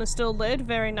that one is still lit.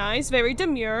 Very nice. Very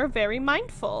demure. Very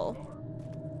mindful.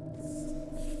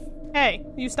 Hey,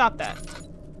 you stop that.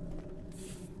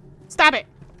 Stop it!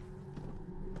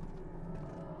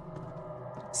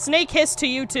 Snake hiss to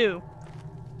you too.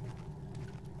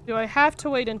 Do I have to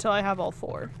wait until I have all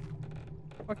four?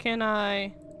 Or can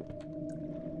I...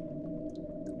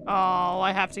 Oh,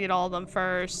 I have to get all of them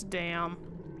first. Damn.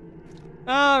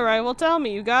 Alright, well tell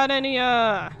me, you got any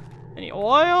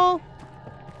oil?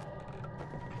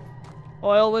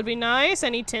 Oil would be nice.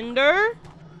 Any tinder?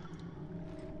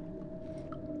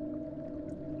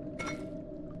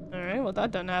 Alright, well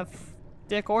that doesn't have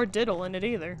dick or diddle in it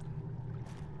either.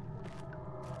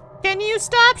 Can you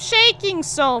stop shaking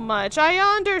so much? I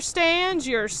understand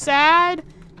you're sad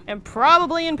and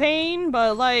probably in pain,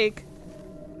 but like...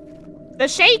 The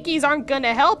shakies aren't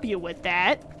gonna help you with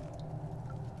that.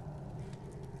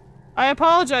 I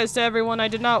apologize to everyone I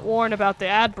did not warn about the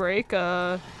ad break.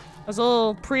 I was a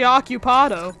little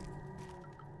preoccupado.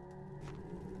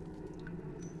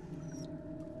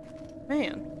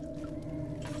 Man.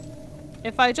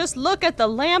 If I just look at the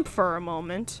lamp for a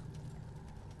moment...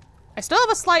 I still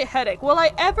have a slight headache. Will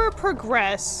I ever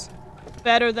progress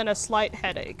better than a slight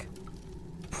headache?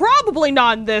 Probably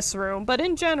not in this room, but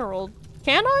in general.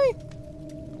 Can I?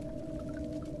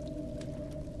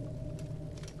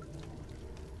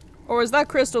 Or is that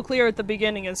crystal clear at the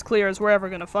beginning as clear as we're ever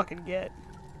gonna fucking get?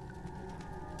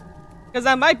 Because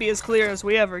that might be as clear as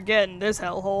we ever get in this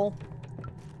hellhole.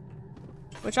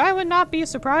 Which I would not be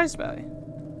surprised by.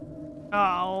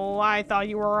 Oh, I thought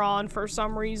you were on for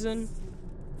some reason.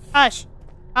 Hush!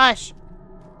 Hush!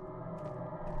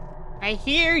 I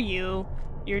hear you.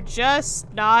 You're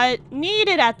just not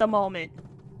needed at the moment.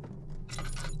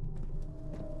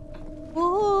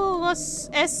 Ooh, a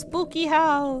spooky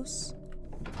house.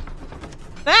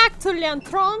 Back to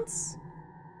L'entrance.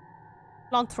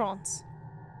 L'entrance.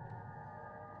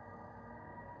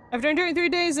 After enduring 3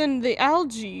 days in the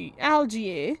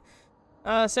Algiers,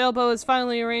 sailboat is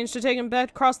finally arranged to take him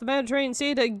back across the Mediterranean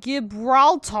Sea to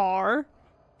Gibraltar.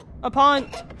 Upon...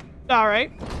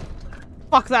 Alright.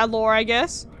 Fuck that lore, I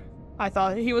guess. I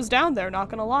thought he was down there, not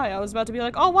gonna lie. I was about to be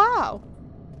like, oh wow.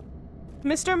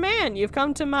 Mr. Man, you've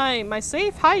come to my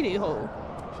safe hidey hole.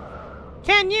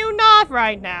 Can you not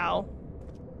right now?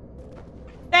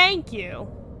 Thank you.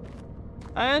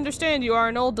 I understand you are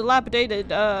an old dilapidated,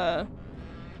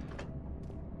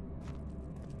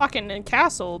 fucking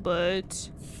castle, but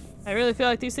I really feel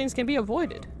like these things can be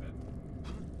avoided.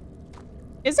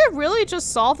 Is it really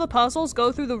just solve the puzzles,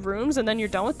 go through the rooms, and then you're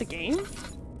done with the game?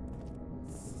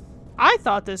 I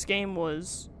thought this game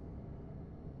was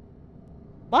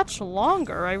much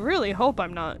longer. I really hope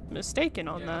I'm not mistaken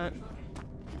on that.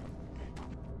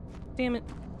 Damn it.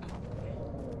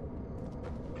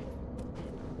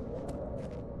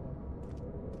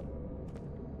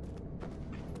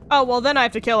 Oh, well then I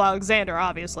have to kill Alexander,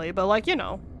 obviously, but like, you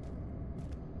know.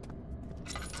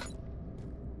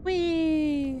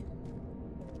 Whee!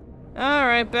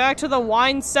 Alright, back to the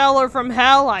wine cellar from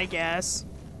hell, I guess.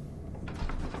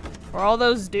 Where all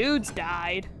those dudes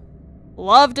died.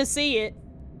 Love to see it.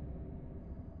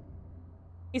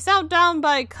 He's out down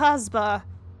by Kasbah.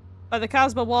 By the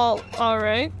Kasbah wall.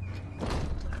 Alright.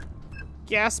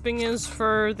 Gasping is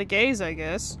for the gays, I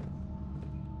guess.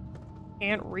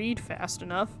 Can't read fast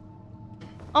enough.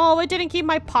 Oh, it didn't keep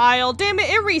my pile. Damn it,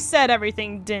 it reset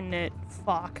everything, didn't it?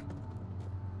 Fuck.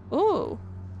 Ooh.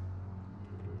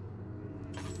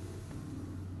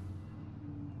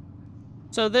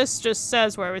 So this just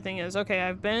says where everything is. Okay,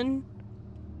 I've been...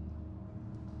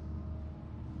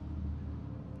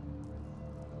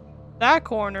 that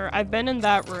corner, I've been in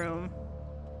that room.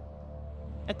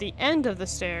 At the end of the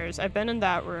stairs, I've been in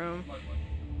that room.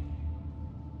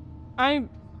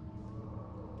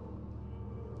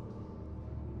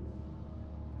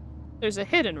 There's a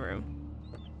hidden room.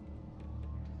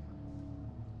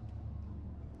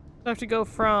 I have to go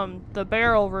from the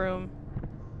barrel room.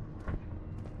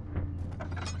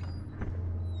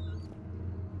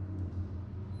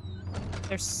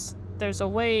 There's a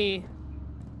way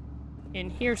in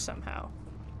here somehow.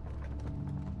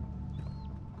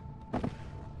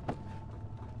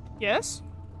 Yes?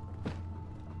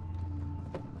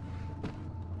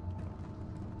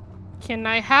 Can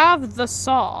I have the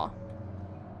saw?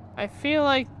 I feel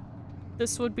like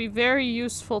this would be very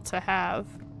useful to have.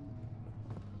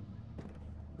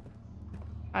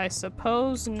 I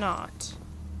suppose not.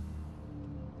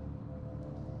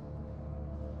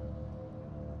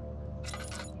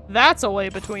 That's a way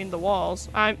between the walls.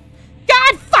 God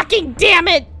fucking damn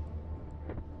it!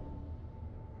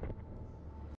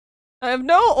 I have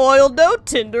no oil, no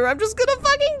tinder. I'm just gonna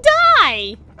fucking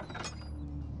die!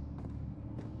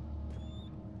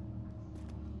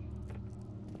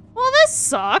 Well, this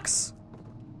sucks.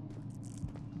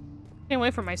 Can't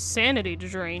wait for my sanity to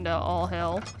drain to all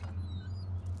hell.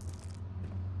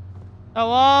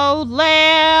 Oh,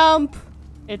 lamp!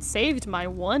 It saved my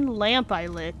one lamp I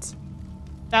lit.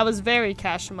 That was very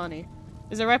cash money.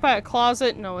 Is it right by a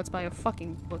closet? No, it's by a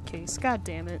fucking bookcase. God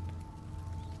damn it.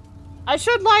 I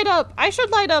should light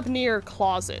up near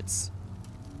closets.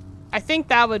 I think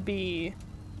that would be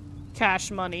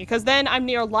cash money, because then I'm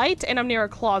near light and I'm near a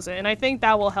closet, and I think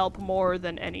that will help more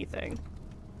than anything.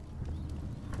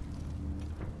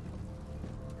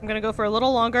 I'm gonna go for a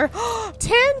little longer.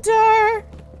 Tinder!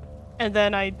 And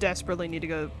then I desperately need to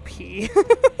go pee.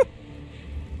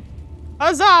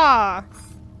 Huzzah!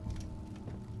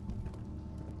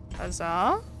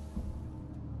 Huzzah?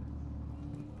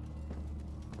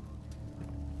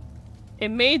 It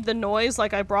made the noise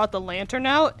like I brought the lantern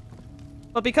out,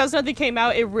 but because nothing came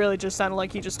out, it really just sounded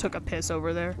like he just took a piss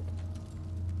over there.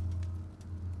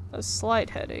 A slight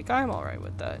headache. I'm alright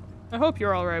with that. I hope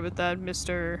you're alright with that,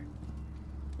 Mr.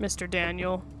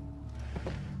 Daniel.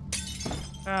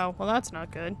 Oh, well that's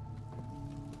not good.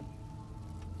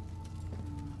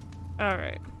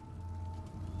 Alright.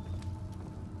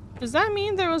 Does that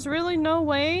mean there was really no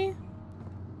way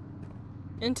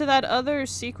into that other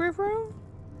secret room?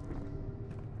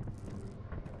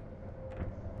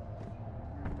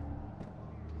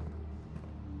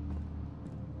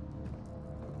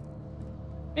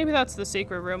 Maybe that's the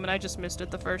secret room and I just missed it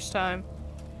the first time.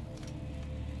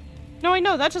 No, I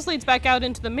know, that just leads back out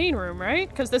into the main room, right?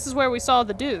 Because this is where we saw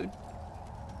the dude.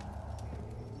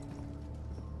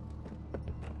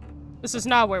 This is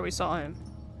not where we saw him.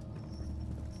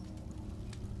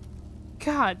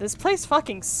 God, this place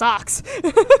fucking sucks.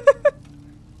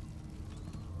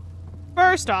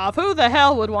 First off, who the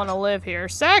hell would want to live here?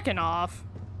 Second off...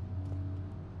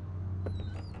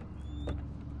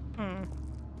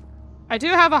 I do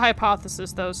have a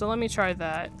hypothesis, though, so let me try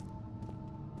that.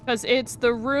 Because it's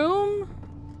the room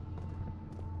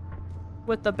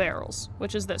with the barrels,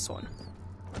 which is this one.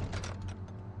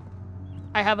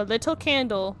 I have a little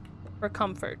candle for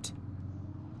comfort.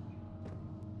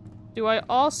 Do I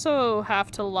also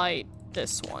have to light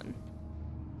this one?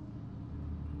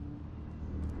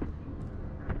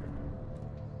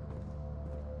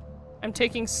 I'm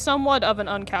taking somewhat of an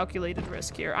uncalculated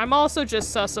risk here. I'm also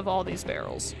just sus of all these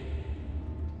barrels.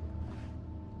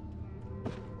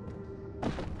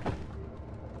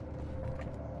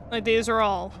 Like, these are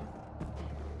all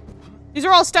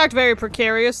stacked very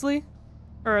precariously.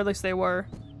 Or at least they were.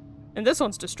 And this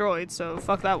one's destroyed, so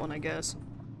fuck that one, I guess.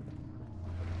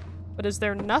 But is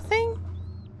there nothing?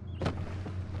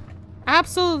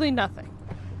 Absolutely nothing.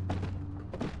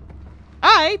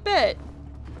 I bet.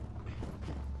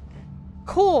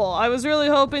 Cool. I was really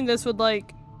hoping this would,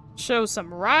 like, show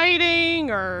some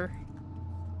writing, or...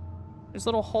 There's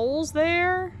little holes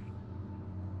there.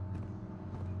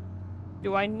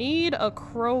 Do I need a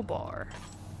crowbar?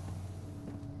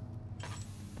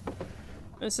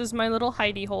 This is my little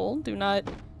hidey hole. Do not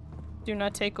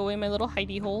take away my little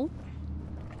hidey hole.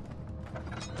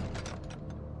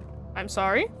 I'm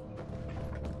sorry.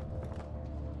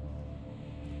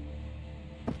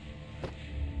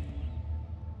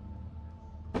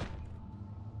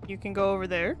 You can go over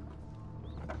there.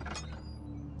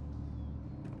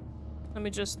 Let me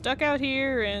just duck out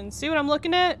here and see what I'm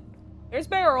looking at. There's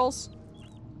barrels.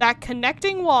 That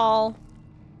connecting wall.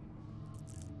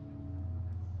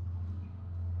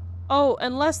 Oh,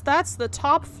 unless that's the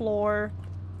top floor.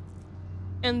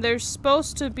 And there's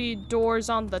supposed to be doors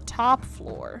on the top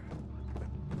floor.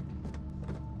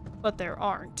 But there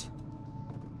aren't.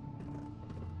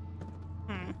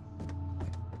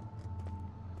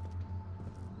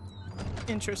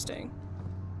 Interesting.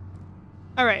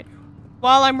 Alright.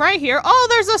 While I'm right here— oh,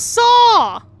 there's a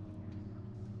saw!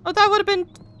 Oh, that would have been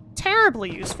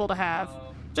terribly useful to have.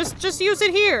 Just use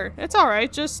it here. It's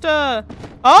alright. Just,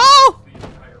 oh!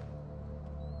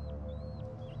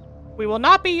 We will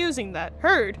not be using that.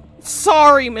 Heard.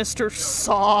 Sorry, Mr.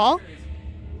 Saw.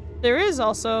 There is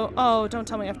also— oh, don't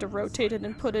tell me I have to rotate it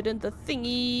and put it in the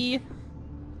thingy.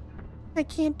 I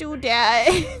can't do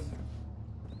that.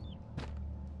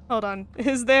 Hold on.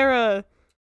 Is there a—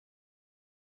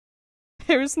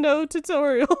 there's no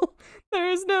tutorial. There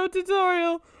is no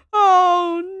tutorial.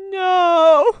 Oh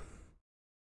no.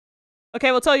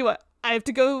 Okay, well, tell you what. I have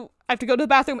to go to the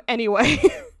bathroom anyway.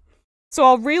 So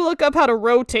I'll relook up how to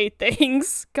rotate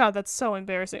things. God, that's so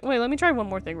embarrassing. Wait, let me try one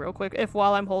more thing real quick. If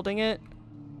while I'm holding it.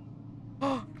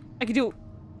 I could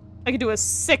do a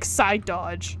 6 side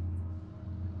dodge.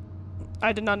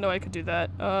 I did not know I could do that.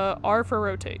 R for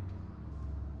rotate.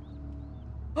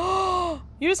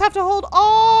 You just have to hold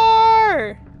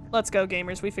R! Let's go,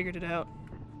 gamers. We figured it out.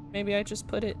 Maybe I just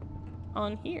put it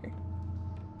on here.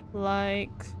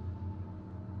 Like...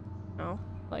 no.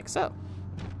 Like so.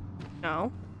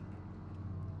 No.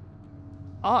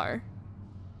 R.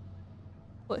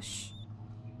 Push.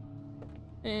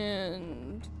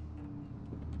 And...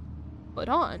 put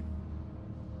on.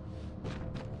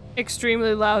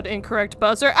 Extremely loud, incorrect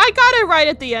buzzer. I got it right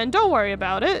at the end. Don't worry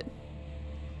about it.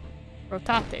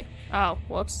 Rotate. Oh,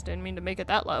 whoops. Didn't mean to make it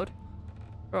that loud.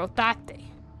 Rotate.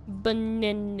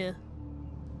 Banana.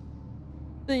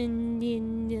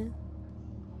 Banana.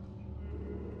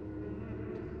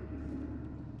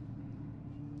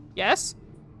 Yes?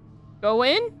 Go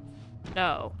in?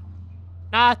 No.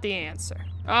 Not the answer.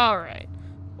 Alright.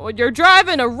 Well, you're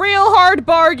driving a real hard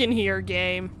bargain here,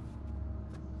 game.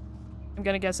 I'm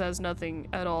gonna guess that has nothing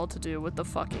at all to do with the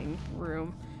fucking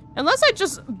room. Unless I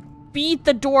just beat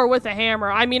the door with a hammer.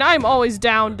 I mean, I'm always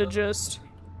down to just...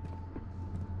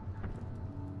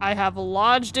 I have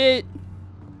lodged it.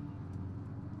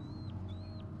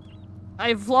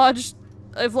 I've lodged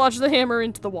the hammer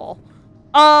into the wall.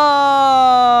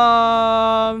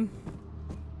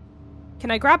 Can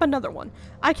I grab another one?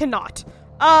 I cannot.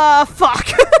 Fuck.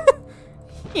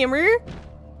 Hammer.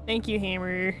 Thank you,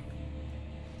 hammer.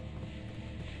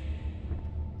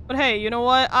 But hey, you know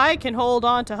what? I can hold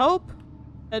on to hope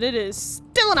that it is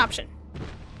still an option.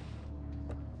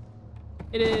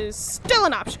 It is still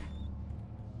an option.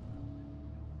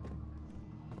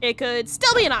 It could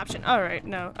still be an option. Alright,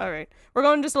 no, alright. We're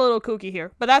going just a little kooky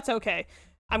here, but that's okay.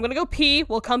 I'm gonna go pee.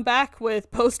 We'll come back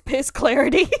with post-piss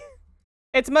clarity.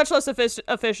 It's much less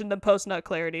efficient than post-nut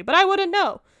clarity, but I wouldn't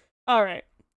know. Alright.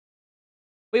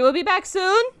 We will be back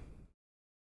soon.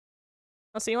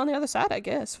 I'll see you on the other side, I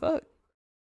guess. Fuck.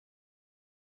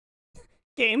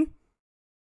 Game.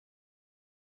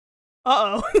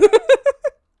 Uh-oh.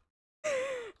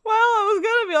 Well, I was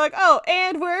gonna be like, oh,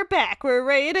 and we're back. We're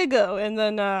ready to go. And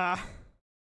then,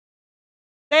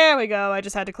 there we go. I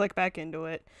just had to click back into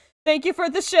it. Thank you for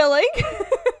the shilling.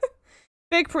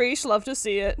 Big preach. Love to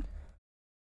see it.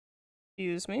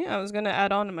 Excuse me. I was gonna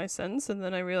add on to my sentence, and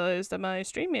then I realized that my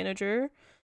stream manager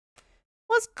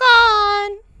was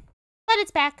gone. But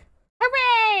it's back.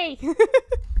 Hooray!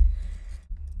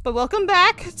 But welcome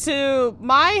back to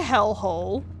my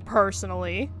hellhole,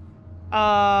 personally.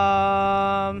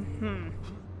 Can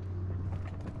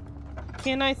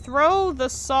I throw the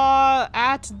saw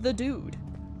at the dude?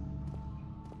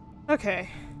 Okay.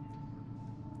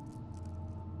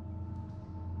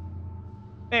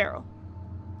 Barrel.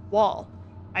 Wall.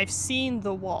 I've seen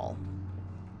the wall.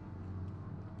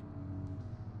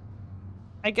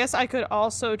 I guess I could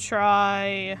also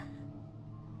try...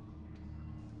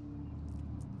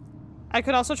 I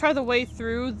could also try the way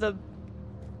through the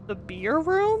beer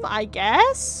room, I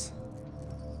guess?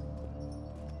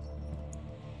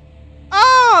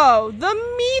 Oh, the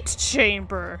meat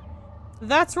chamber.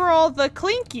 That's where all the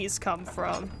clinkies come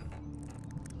from.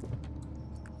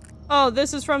 Oh,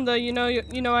 this is from the, you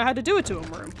know, I had to do it to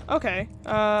him room. Okay,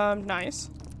 nice.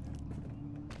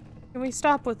 Can we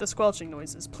stop with the squelching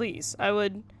noises, please? I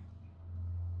would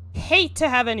hate to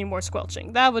have any more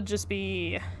squelching. That would just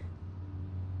be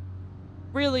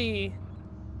really...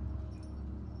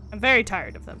 I'm very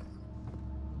tired of them.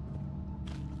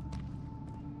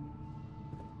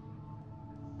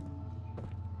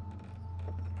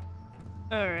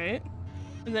 Alright.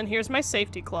 And then here's my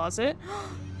safety closet.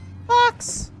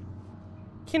 Box!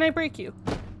 Can I break you?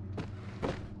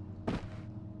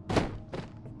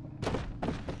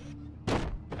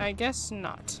 I guess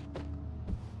not.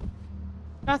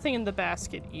 Nothing in the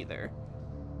basket either.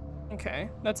 Okay,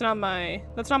 that's not my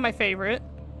favorite.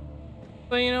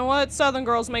 But you know what? Southern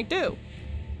girls make do.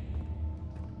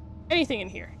 Anything in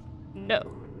here? No.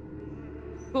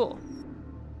 Cool.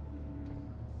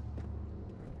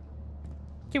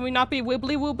 Can we not be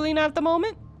wibbly wobbling at the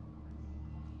moment?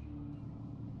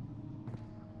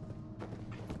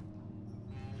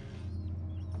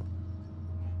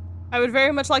 I would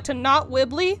very much like to not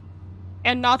wibbly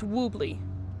and not woobly.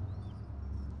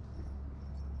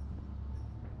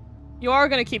 You are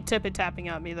gonna keep tippy-tapping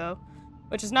at me though,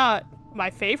 which is not my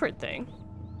favorite thing.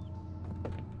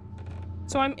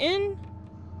 So I'm in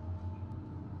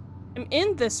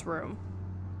this room,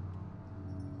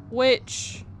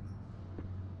 which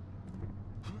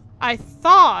I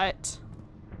thought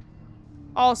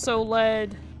also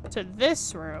led to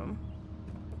this room.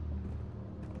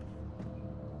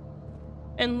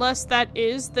 Unless that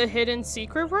is the hidden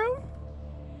secret room?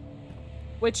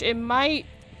 Which it might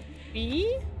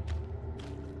be?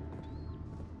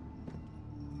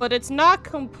 But it's not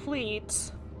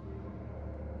complete.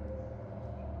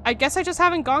 I guess I just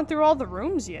haven't gone through all the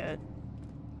rooms yet.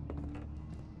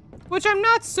 Which I'm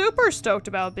not super stoked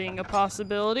about being a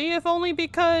possibility, if only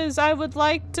because I would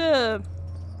like to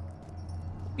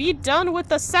be done with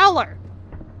the cellar.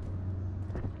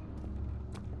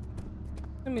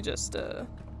 Let me just,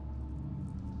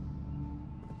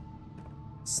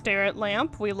 stare at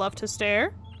lamp. We love to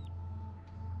stare.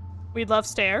 We love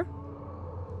stare.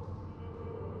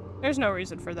 There's no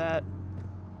reason for that.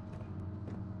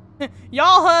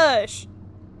 Y'all hush!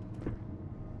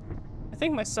 I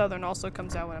think my southern also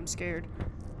comes out when I'm scared.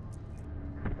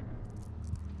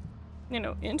 You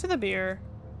know, into the beer.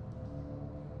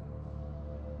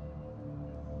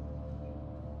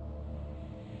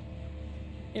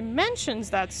 It mentions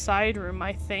that side room,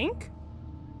 I think.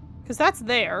 Because that's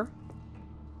there.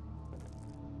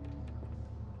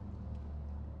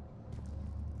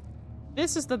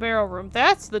 This is the barrel room.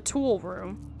 That's the tool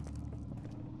room.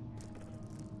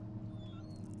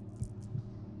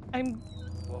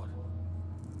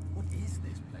 What is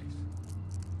this place?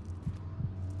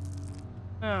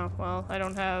 Oh, well, I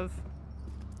don't have...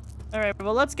 Alright,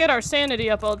 well, let's get our sanity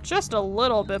up just a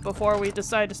little bit before we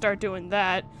decide to start doing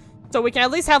that. So we can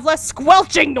at least have less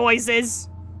squelching noises!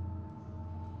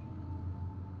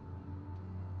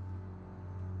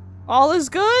 All is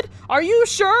good? Are you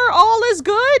sure all is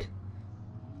good?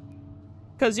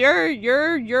 Because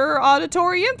your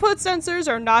auditory input sensors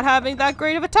are not having that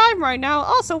great of a time right now.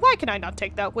 Also, why can I not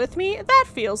take that with me? That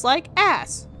feels like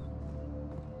ass.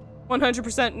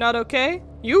 100% not okay?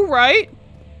 You right.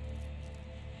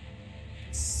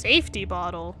 Safety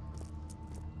bottle.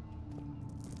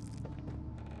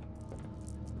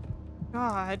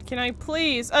 God, can I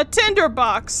please? A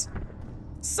tinderbox!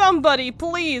 Somebody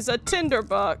please, a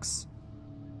tinderbox.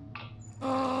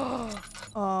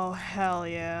 Oh, hell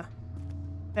yeah.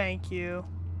 Thank you.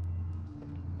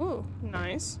 Ooh,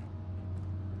 nice.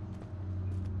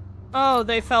 Oh,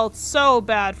 they felt so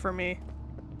bad for me.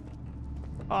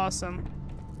 Awesome.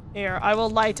 Here, I will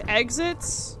light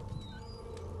exits.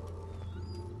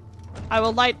 I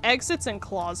will light exits and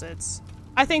closets.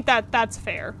 I think that's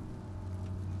fair.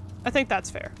 I think that's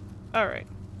fair. Alright.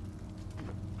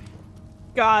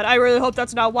 God, I really hope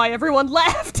that's not why everyone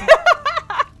left.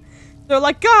 They're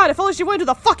like, God, if only she went to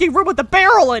the fucking room with the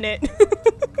barrel in it.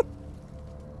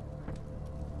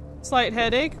 Slight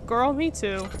headache? Girl, me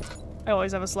too. I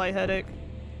always have a slight headache.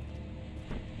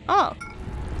 Oh.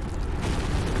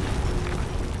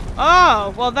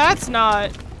 Oh, well that's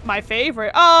not my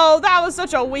favorite. Oh, that was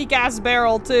such a weak-ass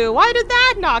barrel too. Why did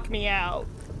that knock me out?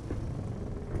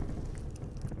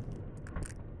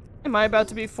 Am I about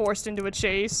to be forced into a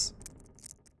chase?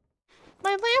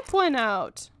 My lamp went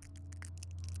out.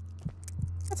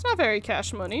 That's not very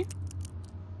cash money.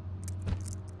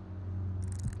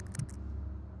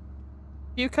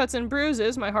 Few cuts and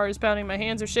bruises. My heart is pounding, my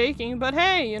hands are shaking, but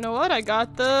hey, you know what? I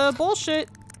got the bullshit.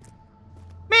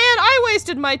 Man, I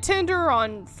wasted my Tinder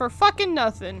on for fucking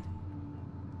nothing.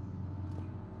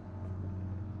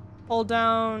 Hold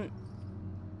down.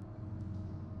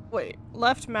 Wait,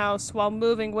 left mouse while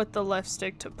moving with the left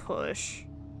stick to push.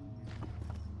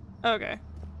 Okay.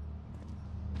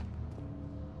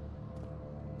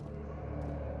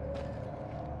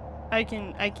 I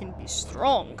can be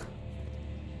strong.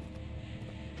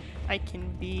 I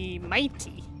can be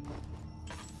mighty.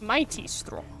 Mighty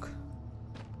strong.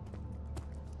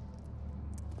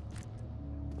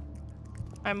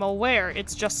 I'm aware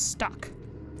it's just stuck.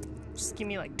 Just give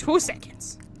me like 2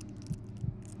 seconds.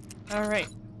 Alright.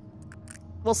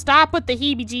 We'll stop with the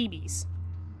heebie-jeebies.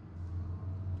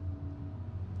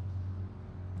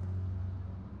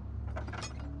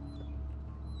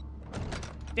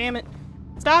 Damn it.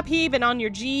 Stop heaving on your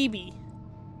GB.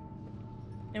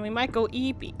 And we might go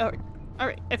eepy.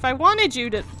 Alright, if I wanted you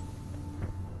to...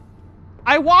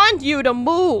 I want you to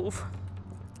move!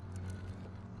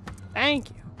 Thank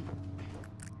you.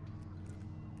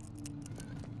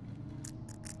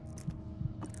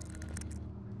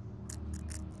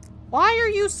 Why are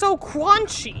you so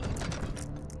crunchy?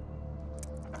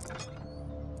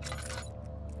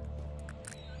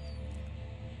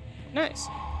 Nice.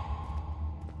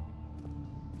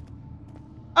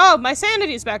 Oh, my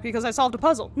sanity is back because I solved a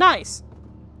puzzle. Nice.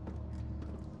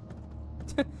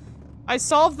 I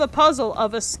solved the puzzle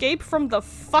of escape from the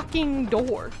fucking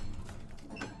door.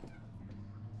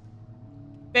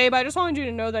 Babe, I just wanted you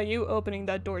to know that you opening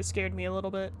that door scared me a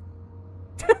little bit.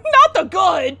 Not the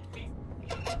good!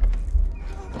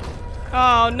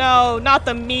 Oh no, not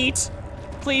the meat.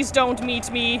 Please don't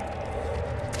meet me.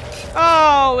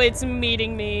 Oh, it's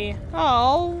meeting me.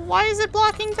 Oh, why is it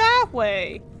blocking that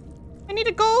way? I need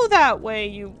to go that way,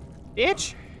 you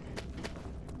bitch.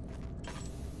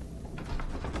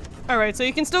 Alright, so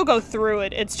you can still go through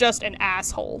it. It's just an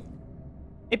asshole.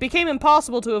 It became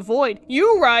impossible to avoid.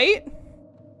 You right?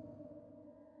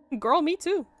 Girl, me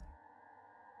too.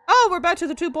 Oh, we're back to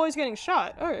the 2 boys getting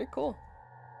shot. Alright, cool.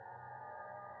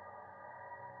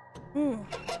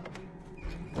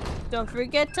 Don't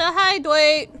forget to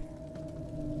hydrate.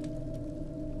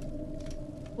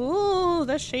 Ooh,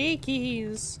 the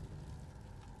shakies.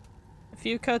 A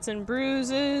few cuts and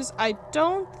bruises. I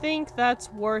don't think that's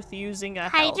worth using a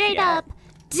health Hydrate yet. up,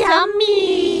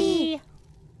 dummy!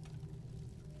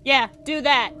 Yeah, do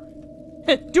that.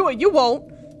 Do it, you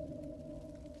won't.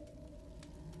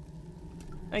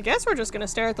 I guess we're just gonna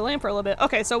stare at the lamp for a little bit.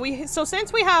 Okay, so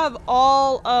since we have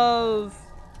all of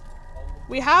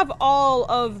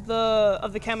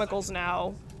the chemicals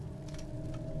now.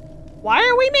 Why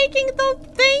are we making the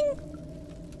thing?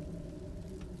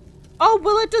 Oh,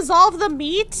 will it dissolve the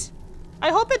meat?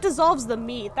 I hope it dissolves the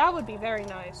meat. That would be very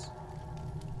nice.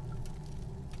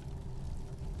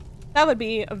 That would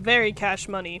be a very cash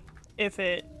money if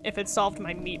it solved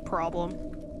my meat problem.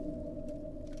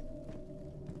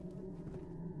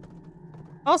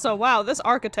 Also, wow, this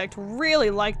architect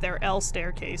really liked their L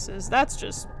staircases. That's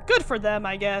just good for them,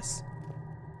 I guess.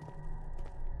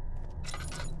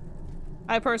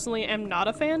 I personally am not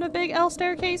a fan of big L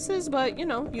staircases, but you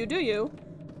know, you do you.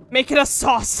 Make it a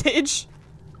sausage.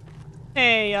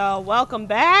 Hey, welcome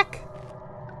back.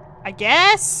 I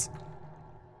guess.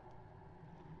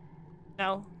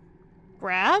 Now,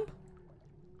 grab.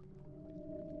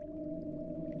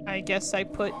 I guess I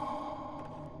put...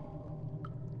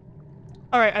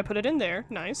 Alright, I put it in there.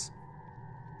 Nice.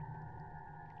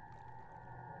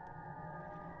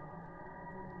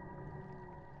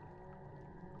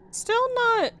 Still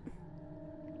not...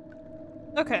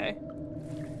 Okay.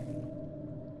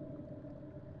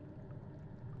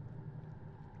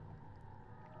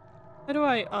 How do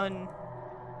I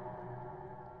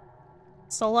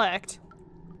select?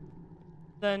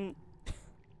 Then...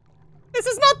 This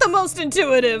is not the most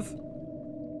intuitive!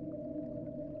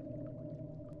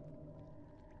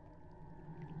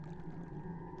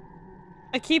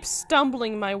 I keep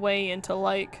stumbling my way into,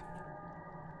 like...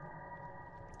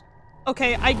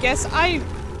 Okay, I guess I...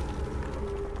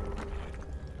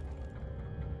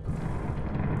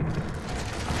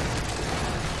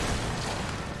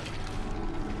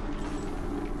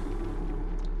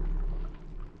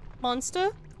 Monster?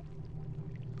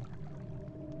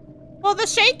 Well, the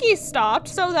shaky stopped,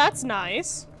 so that's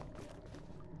nice.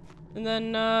 And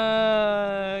then,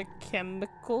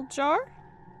 chemical jar?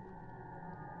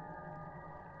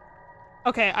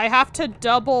 Okay, I have to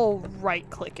double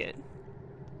right-click it.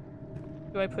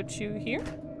 Do I put you here?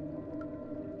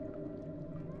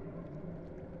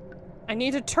 I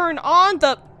need to turn on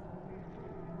the...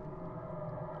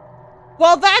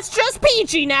 Well, that's just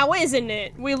peachy now, isn't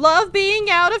it? We love being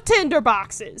out of tinder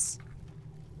boxes.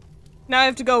 Now I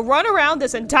have to go run around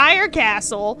this entire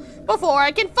castle before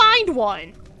I can find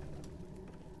one.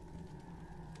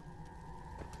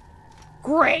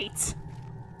 Great.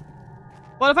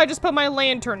 What if I just put my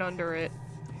lantern under it?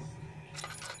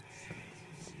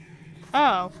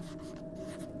 Oh.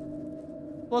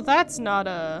 Well, that's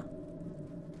not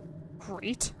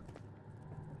great.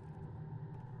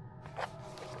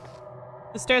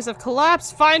 The stairs have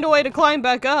collapsed. Find a way to climb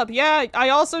back up. Yeah, I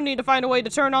also need to find a way to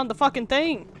turn on the fucking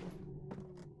thing.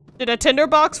 Did a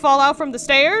tinderbox fall out from the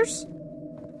stairs?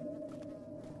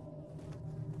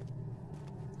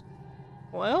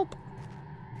 Well,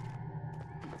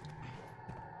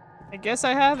 I guess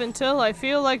I have until I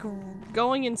feel like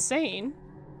going insane.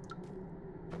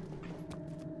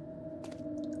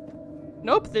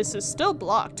 Nope, this is still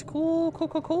blocked. Cool, cool,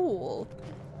 cool, cool.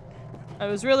 I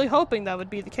was really hoping that would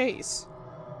be the case.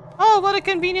 Oh, what a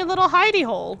convenient little hidey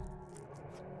hole.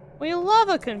 We love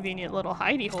a convenient little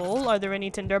hidey hole. Are there any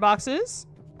tinder boxes?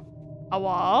 A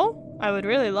wall? I would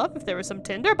really love if there were some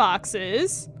tinder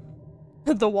boxes.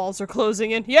 The walls are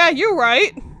closing in. Yeah, you're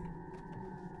right.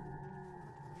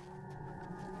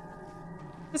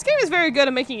 This game is very good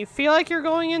at making you feel like you're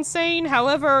going insane.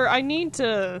 However, I need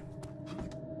to...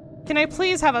 Can I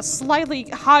please have a slightly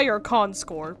higher con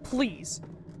score? Please.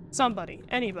 Somebody.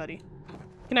 Anybody.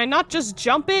 Can I not just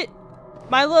jump it?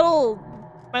 My little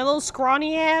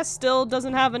scrawny ass still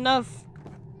doesn't have enough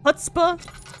chutzpah.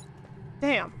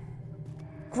 Damn.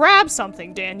 Grab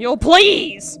something, Daniel,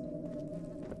 please!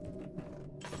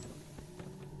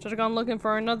 Should've gone looking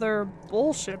for another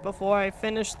bullshit before I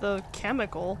finished the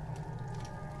chemical.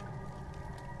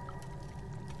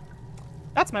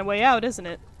 That's my way out, isn't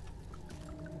it?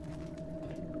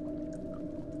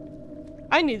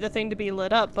 I need the thing to be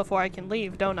lit up before I can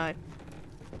leave, don't I?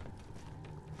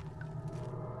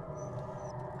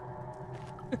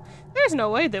 There's no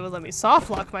way they would let me soft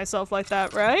lock myself like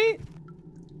that, right?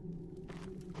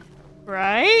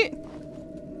 Right?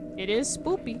 It is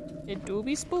spoopy. It do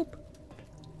be spoop.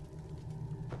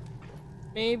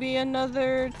 Maybe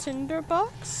another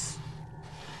tinderbox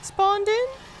spawned in?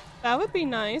 That would be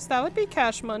nice. That would be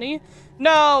cash money.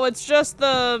 No, it's just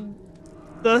the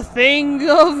thing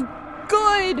of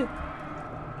good.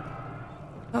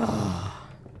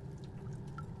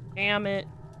 Damn it.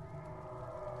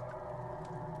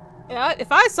 Yeah,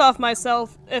 if I soft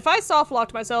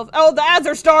locked myself, oh, the ads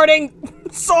are starting.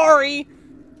 Sorry.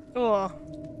 Ugh.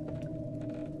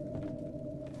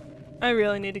 I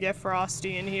really need to get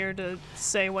Frosty in here to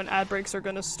say when ad breaks are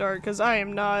gonna start, because I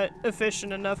am not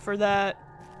efficient enough for that.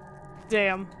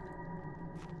 Damn.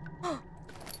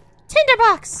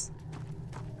 Tinderbox!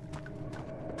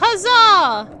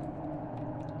 Huzzah!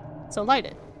 So light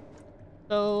it.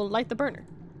 So light the burner.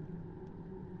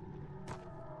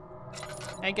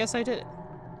 I guess I did it.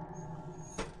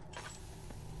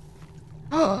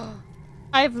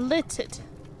 I've lit it.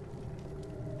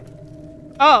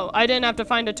 Oh, I didn't have to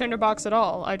find a tinderbox at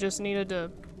all. I just needed to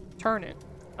turn it.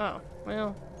 Oh,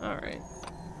 well, alright.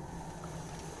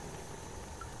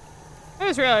 I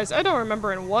just realized I don't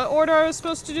remember in what order I was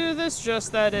supposed to do this,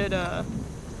 just that it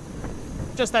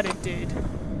did.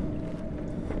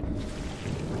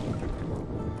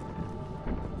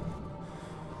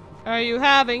 Are you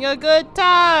having a good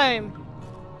time?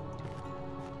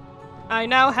 I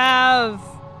now have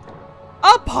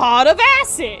a pot of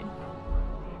acid!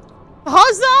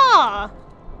 Huzzah!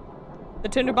 The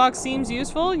tinderbox seems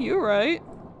useful, you're right.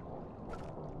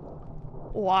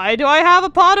 Why do I have a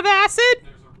pot of acid?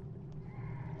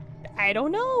 I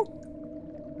don't know.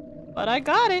 But I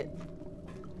got it.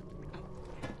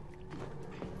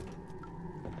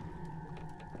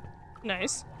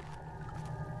 Nice.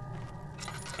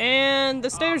 And the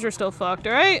stairs are still fucked,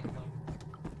 right?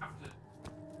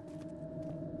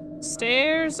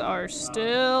 Stairs are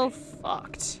still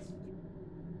fucked.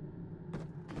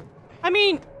 I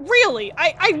mean, really,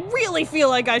 I really feel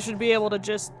like I should be able to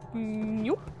just...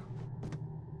 Nope.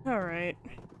 Alright.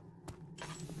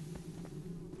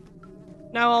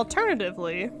 Now,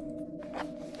 alternatively...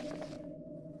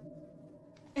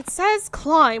 It says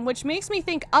climb, which makes me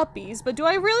think uppies, but do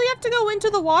I really have to go into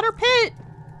the water pit?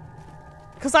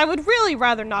 Because I would really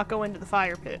rather not go into the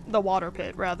fire pit. The water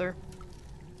pit, rather.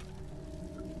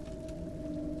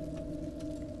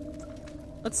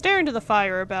 Let's stare into the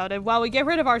fire about it while we get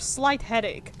rid of our slight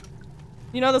headache.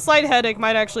 You know, the slight headache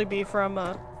might actually be from,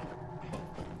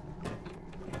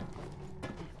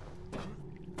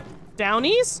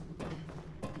 Downies?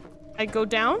 I go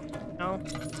down? No.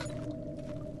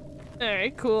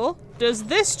 Alright, cool. Does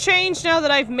this change now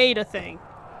that I've made a thing?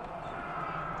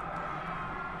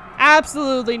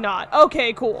 Absolutely not.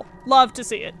 Okay, cool. Love to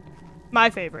see it. My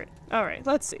favorite. Alright,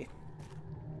 let's see.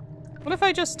 What if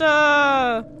I just, See,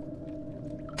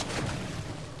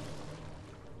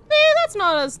 that's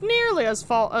not as nearly as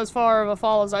far of a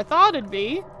fall as I thought it'd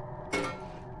be.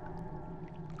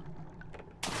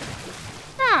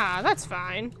 Ah, that's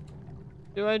fine.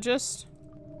 Do I just...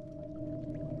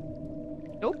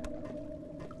 Nope.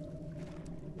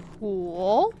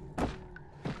 Cool.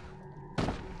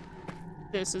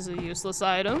 This is a useless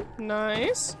item.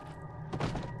 Nice.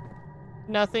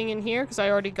 Nothing in here because I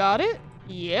already got it.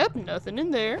 Yep, nothing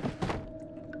in there.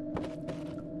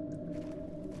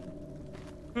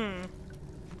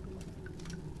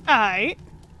 Alright.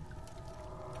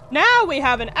 Now we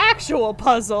have an actual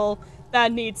puzzle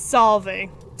that needs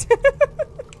solving.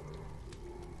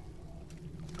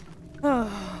 I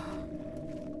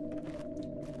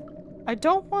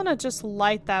don't want to just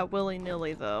light that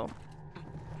willy-nilly, though.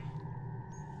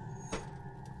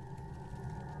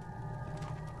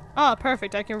 Ah,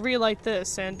 perfect. I can relight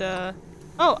this, and,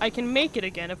 oh, I can make it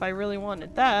again if I really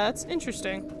wanted. That's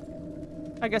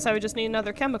interesting. I guess I would just need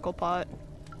another chemical pot.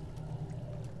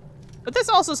 But this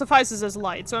also suffices as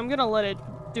light, so I'm gonna let it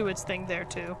do its thing there,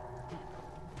 too.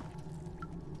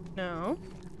 No.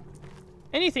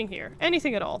 Anything here.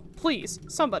 Anything at all. Please.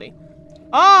 Somebody.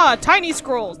 Ah! Tiny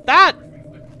scrolls! That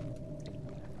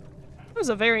was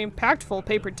a very impactful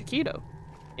papered taquito.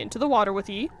 Into the water with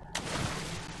ye.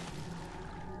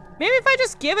 Maybe if I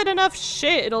just give it enough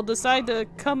shit, it'll decide to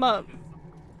come up.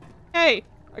 Hey!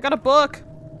 I got a book!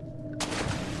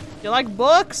 You like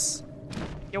books?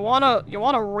 You wanna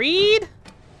read?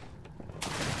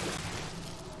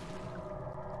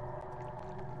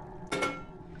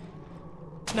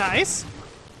 Nice.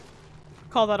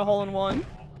 Call that a hole-in-one.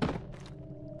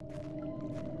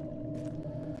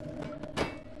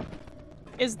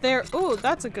 Is there... Ooh,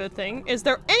 that's a good thing. Is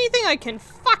there anything I can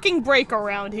fucking break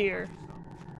around here?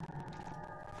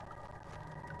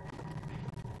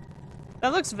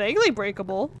 That looks vaguely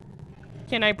breakable.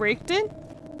 Can I break it?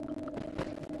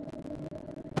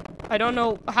 I don't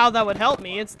know how that would help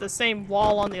me. It's the same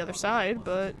wall on the other side,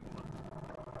 but...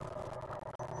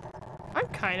 I'm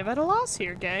kind of at a loss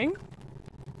here, gang.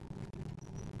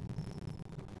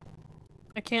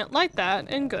 I can't light that,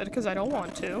 and good, because I don't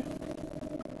want to.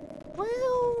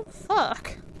 Well,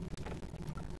 fuck.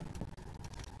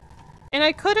 And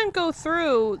I couldn't go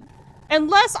through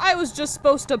unless I was just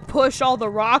supposed to push all the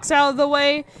rocks out of the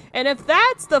way, and if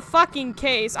that's the fucking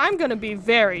case, I'm gonna be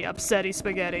very upsetty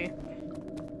spaghetti.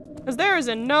 Because there is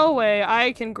in no way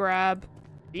I can grab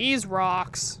these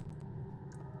rocks.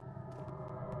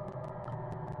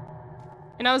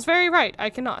 And I was very right, I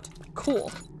cannot.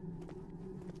 Cool.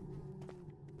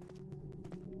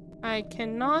 I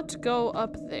cannot go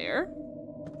up there.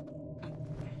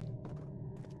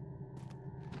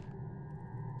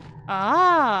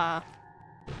 Ah!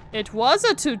 It was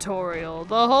a tutorial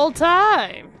the whole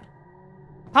time!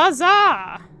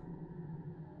 Huzzah!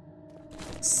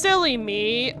 Silly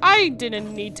me, I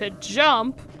didn't need to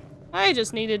jump. I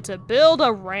just needed to build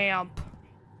a ramp.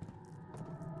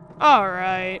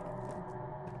 Alright.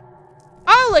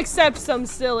 I'll accept some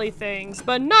silly things,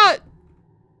 but not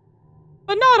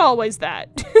always that.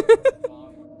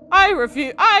 I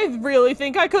really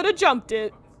think I could have jumped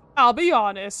it. I'll be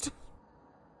honest.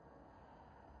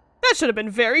 That should have been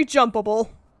very jumpable.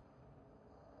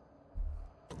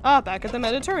 Ah, back at the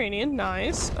Mediterranean.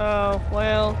 Nice. Oh,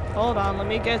 well, hold on. Let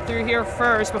me get through here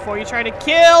first before you try to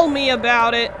kill me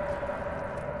about it.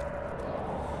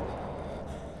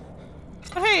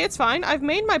 But hey, it's fine. I've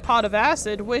made my pot of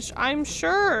acid, which I'm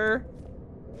sure...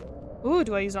 Ooh,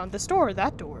 do I use it on this door or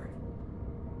that door?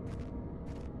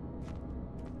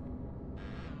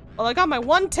 Well, I got my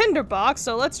one tinderbox,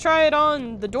 so let's try it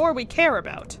on the door we care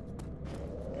about.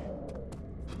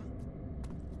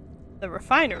 The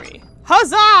refinery.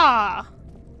 Huzzah!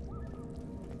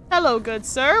 Hello, good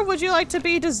sir. Would you like to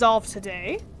be dissolved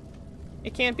today?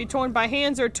 It can't be torn by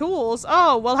hands or tools.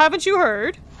 Oh, well, haven't you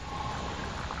heard?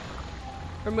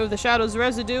 Remove the shadow's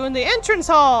residue in the entrance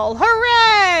hall.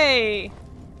 Hooray!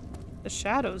 The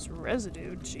shadow's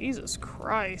residue? Jesus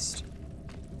Christ.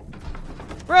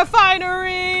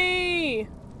 Refinery!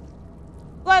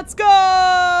 Let's go!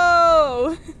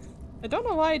 I don't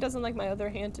know why he doesn't like my other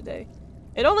hand today.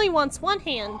 It only wants one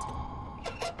hand.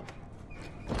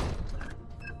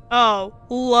 Oh,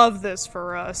 love this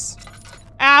for us.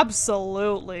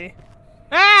 Absolutely.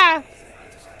 Ah!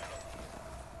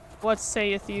 What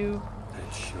saith you?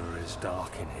 It sure is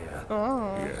dark in here.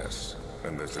 Oh. Yes,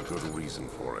 and there's a good reason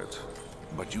for it.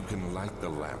 But you can light the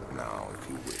lamp now if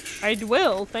you wish. I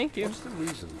will, thank you. What's the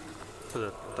reason? For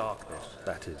the darkness,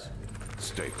 that is.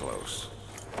 Stay close.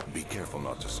 Be careful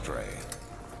not to stray.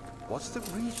 What's the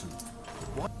reason?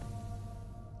 What?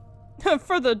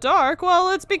 For the dark?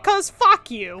 Well, it's because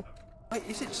fuck you. Why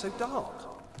is it so dark?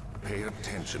 Pay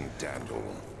attention, Daniel.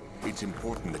 It's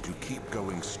important that you keep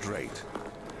going straight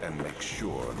and make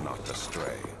sure not to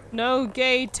stray. No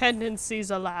gay tendencies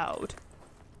allowed.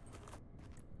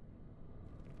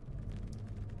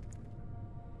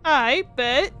 I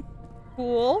bet.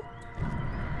 Cool.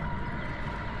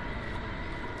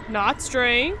 Not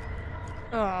straying.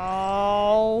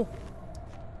 Oh.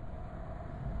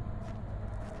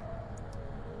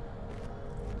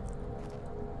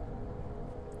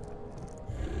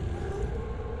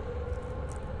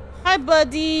 Hi,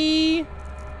 buddy.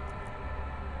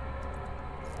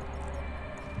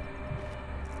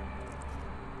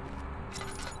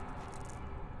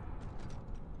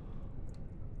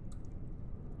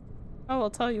 Oh, I'll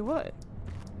tell you what.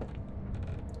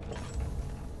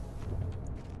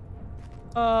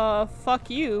 Fuck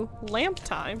you. Lamp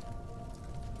time.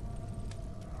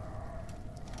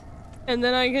 And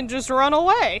then I can just run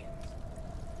away.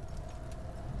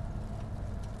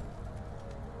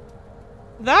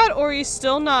 That, or he's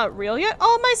still not real yet?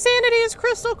 Oh, my sanity is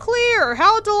crystal clear!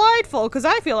 How delightful, because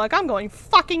I feel like I'm going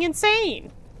fucking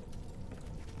insane.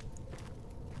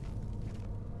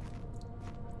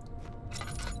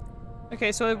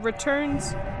 Okay, so it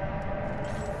returns...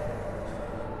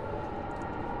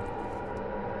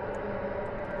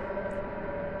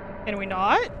 Can we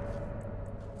not?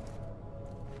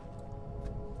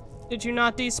 Did you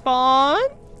not despawn?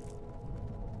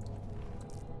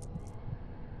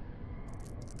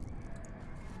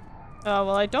 Oh,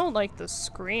 well, I don't like the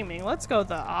screaming. Let's go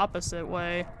the opposite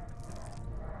way.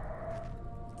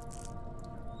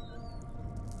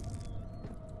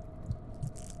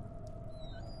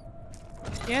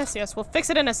 Yes, yes, we'll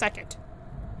fix it in a second.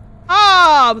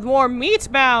 Ah, more meat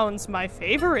mounds, my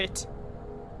favorite.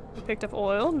 We picked up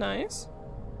oil, nice.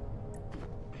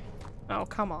 Oh,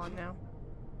 come on now.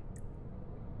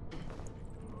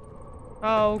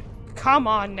 Oh, come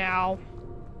on now.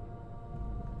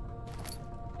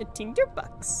 A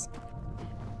tinderbox.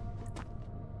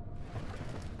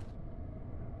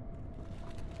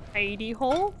 Hidey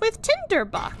hole with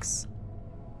tinderbox.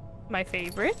 My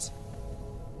favorite.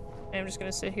 I'm just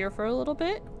gonna sit here for a little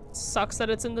bit. Sucks that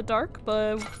it's in the dark,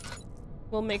 but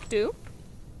we'll make do.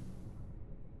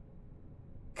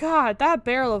 God, that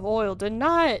barrel of oil did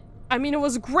not... I mean, it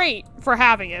was great for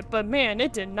having it, but man,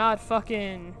 it did not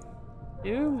fucking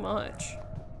do much.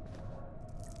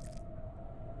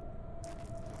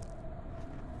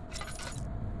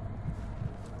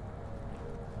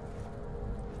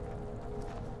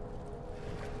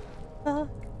 Fuck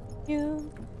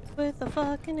you with a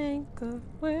fucking anchor.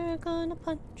 We're gonna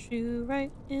punch you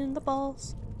right in the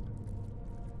balls.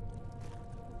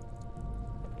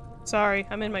 Sorry,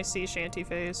 I'm in my sea shanty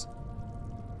phase.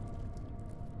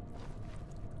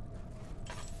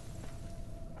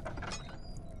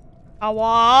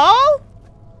 Hello?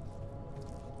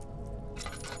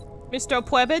 Mr.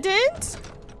 President?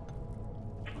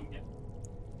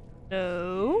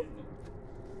 No.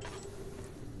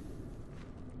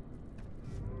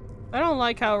 I don't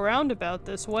like how roundabout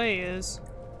this way is.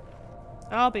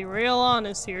 I'll be real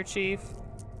honest here, Chief.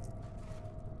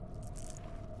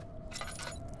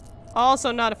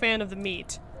 Also not a fan of the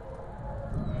meat.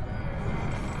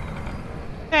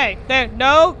 Hey, there,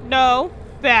 no, no,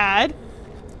 bad.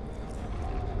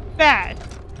 Bad.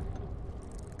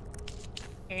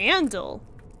 Handle.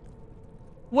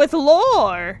 With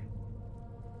lore.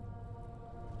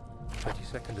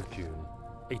 22nd of June,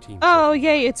 18... Oh,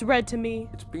 yay, it's red to me.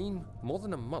 It's been more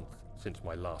than a month since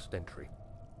my last entry.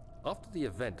 After the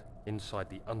event inside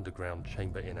the underground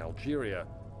chamber in Algeria,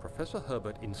 Professor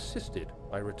Herbert insisted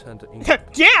I return to England.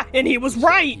 Yeah, and he was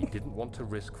right! He didn't want to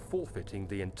risk forfeiting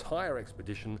the entire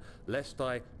expedition lest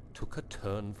I took a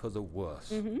turn for the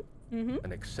worse.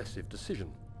 An excessive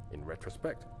decision, in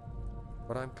retrospect.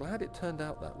 But I'm glad it turned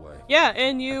out that way. Yeah,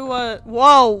 and you,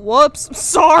 whoa, whoops,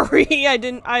 sorry, I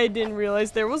didn't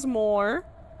realize there was more.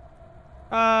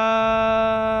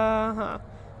 I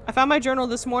found my journal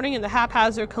this morning in the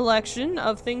haphazard collection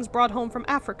of things brought home from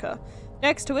Africa.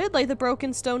 Next to it lay the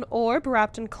broken stone orb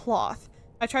wrapped in cloth.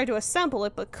 I tried to assemble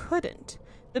it, but couldn't.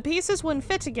 The pieces wouldn't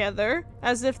fit together,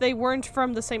 as if they weren't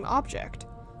from the same object.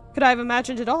 Could I have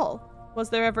imagined it all? Was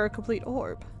there ever a complete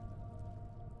orb?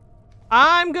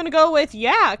 I'm gonna go with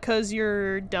yeah, cause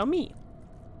you're dummy.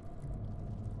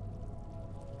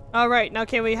 Alright, now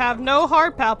can we have no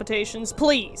heart palpitations,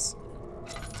 please?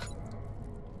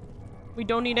 We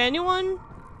don't need anyone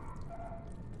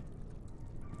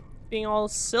being all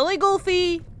silly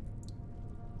goofy.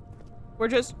 We're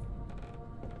just...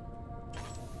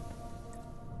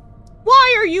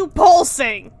 Why are you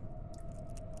pulsing?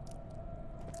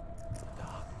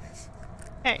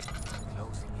 Hey.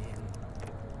 Closing in.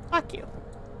 Fuck you.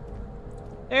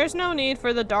 There's no need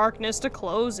for the darkness to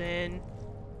close in.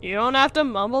 You don't have to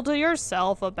mumble to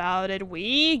yourself about it.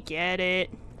 We get it.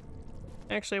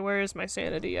 Actually, where is my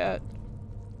sanity at?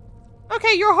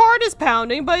 Okay, your heart is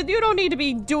pounding, but you don't need to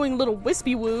be doing little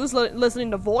wispy woos,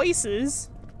 listening to voices.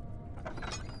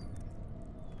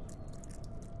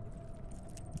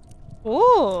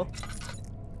 Ooh.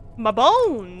 My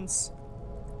bones.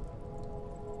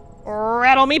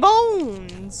 Rattle me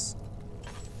bones.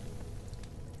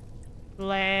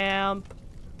 Lamp.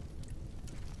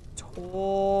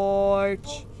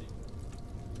 Torch.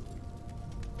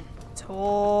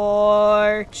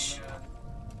 Torch.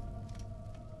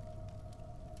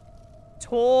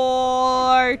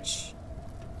 Torch.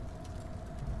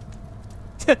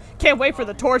 Can't wait for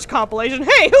the Torch compilation.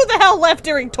 Hey, who the hell left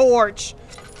during Torch?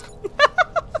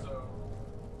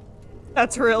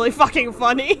 That's really fucking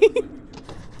funny.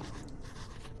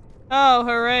 Oh,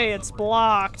 hooray, it's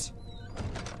blocked.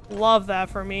 Love that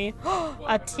for me.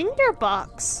 A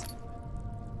tinderbox.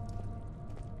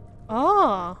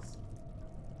 Oh.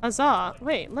 Huzzah.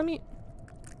 Wait, let me...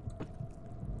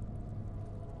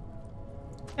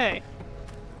 Hey.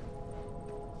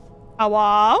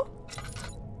 Hello?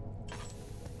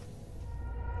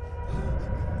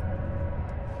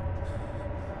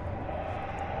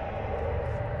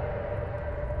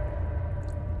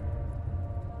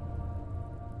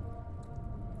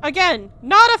 Again,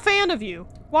 not a fan of you.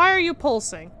 Why are you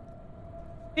pulsing?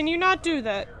 Can you not do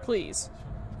that, please?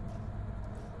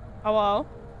 Hello?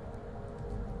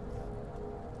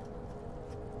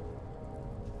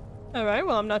 Alright,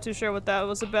 well, I'm not too sure what that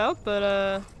was about,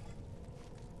 but,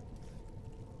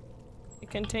 it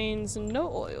contains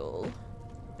no oil.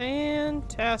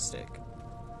 Fantastic.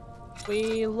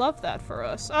 We love that for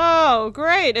us. Oh,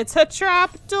 great! It's a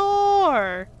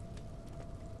trapdoor!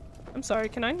 I'm sorry,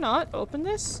 can I not open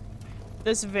this?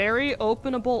 This very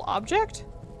openable object?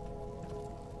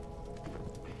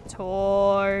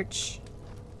 Torch.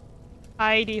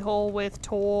 Hidey hole with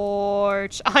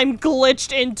torch. I'm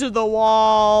glitched into the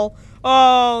wall.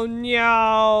 Oh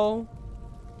no.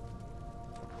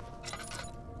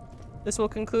 This will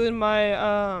conclude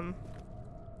my,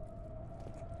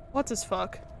 what's his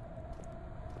fuck?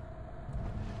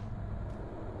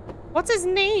 What's his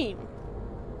name?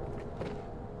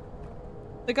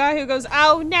 The guy who goes,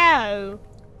 oh no!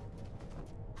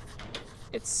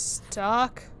 It's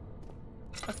stuck.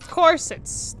 Of course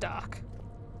it's stuck.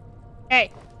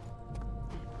 Hey.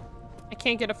 I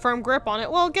can't get a firm grip on it.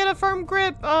 Well, get a firm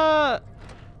grip, off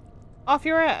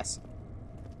your ass.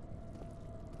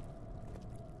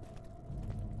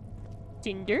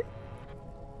 Tinder?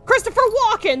 Christopher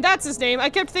Walken! That's his name! I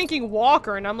kept thinking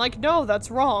Walker, and I'm like, no, that's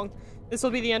wrong. This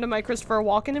will be the end of my Christopher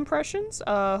Walken impressions.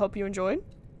 Hope you enjoyed.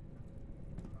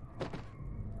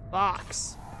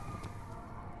 Box.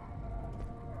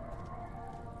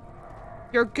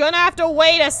 You're gonna have to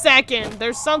wait a second.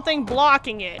 There's something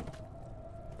blocking it.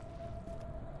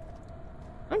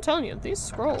 I'm telling you, these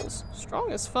scrolls,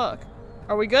 strong as fuck.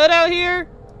 Are we good out here?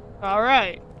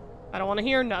 Alright. I don't want to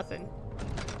hear nothing.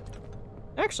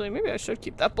 Actually, maybe I should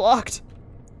keep that blocked.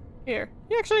 Here.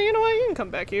 Actually, you know what? You can come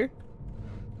back here.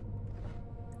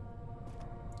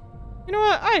 You know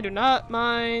what? I do not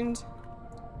mind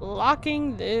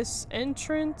blocking this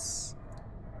entrance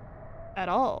at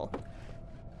all.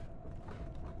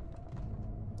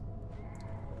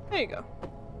 There you go.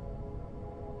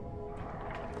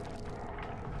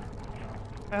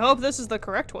 I hope this is the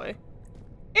correct way.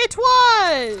 It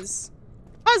was!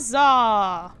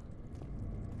 Huzzah!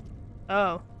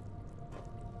 Oh.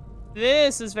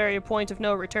 This is very a point of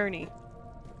no returny.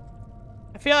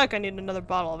 I feel like I need another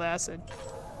bottle of acid.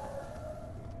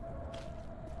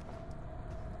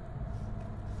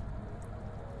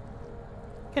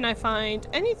 Can I find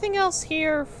anything else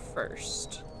here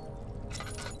first?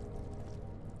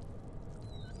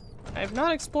 I have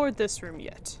not explored this room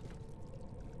yet.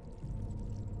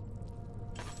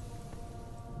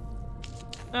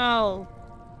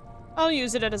 I'll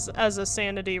use it as a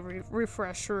sanity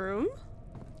refresh room.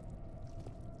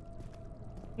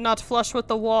 Not flush with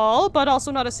the wall, but also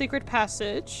not a secret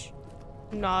passage.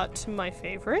 Not my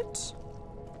favorite.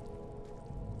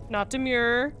 Not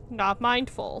demure, not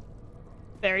mindful.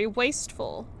 Very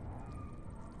wasteful.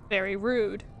 Very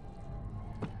rude.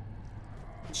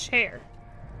 Chair.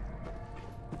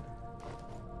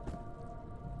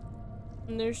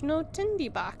 And there's no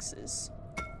tindy boxes.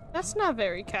 That's not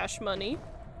very cash money.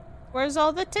 Where's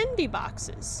all the tindy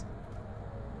boxes?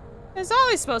 There's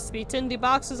always supposed to be tindy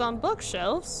boxes on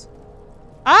bookshelves.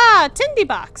 Ah, tindy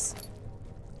box!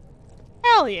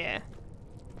 Hell yeah.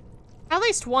 At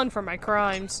least one for my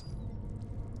crimes.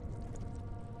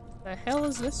 The hell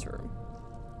is this room?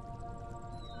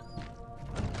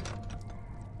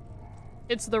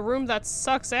 It's the room that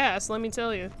sucks ass, let me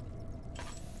tell you.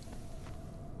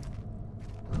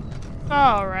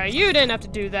 Alright, you didn't have to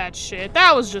do that shit.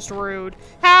 That was just rude.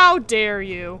 How dare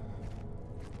you?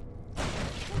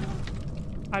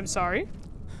 I'm sorry.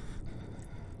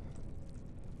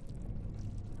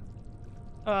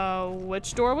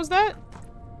 Which door was that?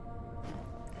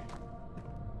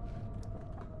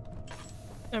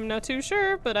 I'm not too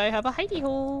sure, but I have a hidey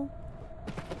hole.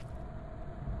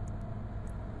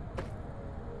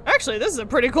 Actually, this is a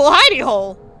pretty cool hidey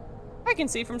hole. I can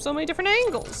see from so many different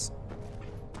angles.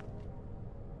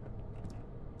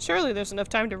 Surely there's enough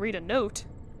time to read a note.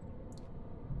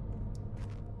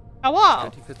 Hello.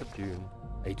 25th of June,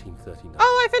 1839.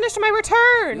 Oh, I finished my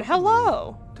return.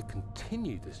 Hello. To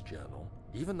continue this journal,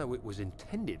 even though it was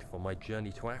intended for my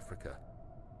journey to Africa,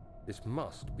 this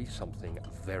must be something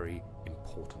very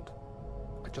important.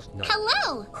 I just know.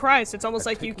 Hello! Christ, it's almost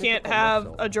like you can't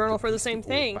have a journal for the same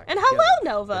thing. And hello, But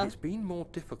Nova. it's been more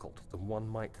difficult than one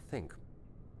might think.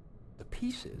 The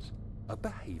pieces are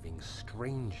behaving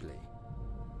strangely.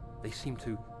 They seem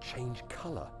to change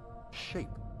color, shape,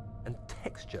 and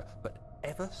texture, but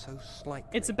ever so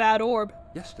slightly. It's a bad orb.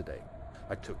 Yesterday,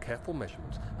 I took careful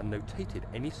measurements and notated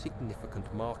any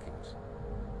significant markings.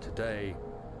 Today,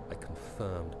 I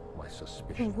confirmed my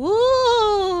suspicions.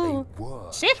 Woo! They were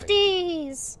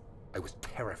Shifties! I was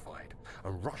terrified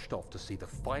and rushed off to see the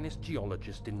finest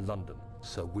geologist in London,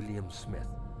 Sir William Smith.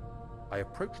 I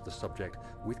approached the subject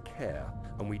with care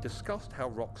and we discussed how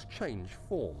rocks change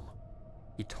form.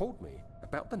 He told me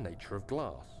about the nature of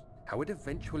glass, how it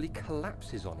eventually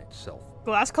collapses on itself.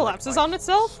 Glass collapses like on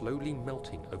itself? Slowly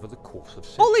melting over the course of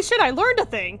centuries. Holy shit, I learned a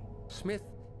thing! Smith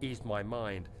eased my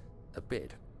mind a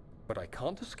bit, but I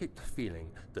can't escape the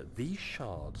feeling that these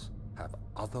shards have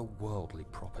otherworldly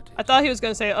properties. I thought he was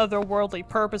gonna say otherworldly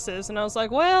purposes, and I was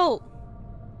like, well,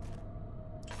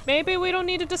 maybe we don't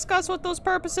need to discuss what those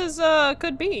purposes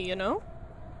could be, you know?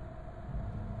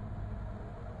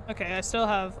 Okay, I still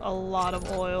have a lot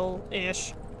of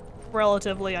oil-ish.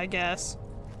 Relatively, I guess.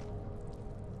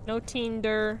 No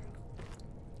Tinder.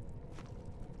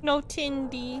 No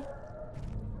Tindy.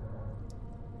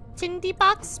 Tindy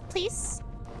box, please.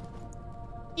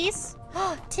 Yes.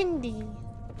 Tindy.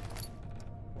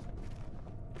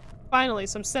 Finally,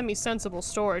 some semi-sensible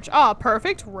storage. Ah,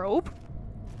 perfect. Rope.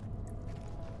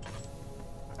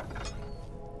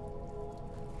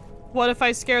 What if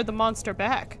I scared the monster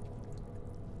back?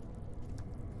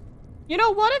 You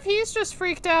know, what if he's just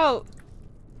freaked out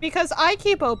because I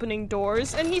keep opening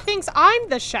doors and he thinks I'm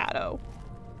the shadow?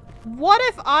 What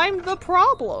if I'm the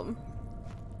problem?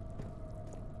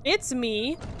 It's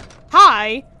me.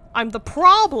 Hi, I'm the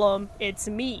problem. It's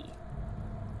me.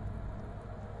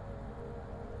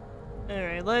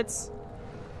 Alright, let's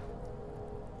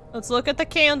look at the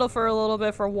candle for a little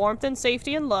bit for warmth and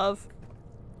safety and love.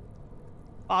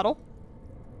 Bottle.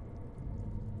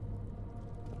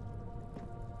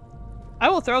 I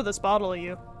will throw this bottle at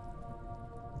you.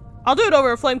 I'll do it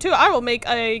over a flame too. I will make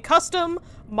a custom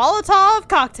Molotov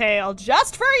cocktail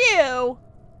just for you.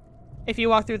 If you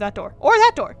walk through that door. Or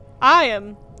that door.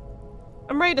 I'm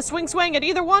ready to swing at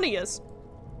either one of yous.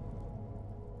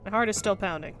 My heart is still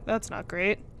pounding. That's not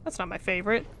great. That's not my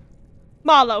favorite.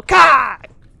 Molotov!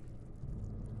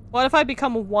 What if I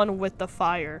become one with the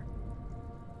fire?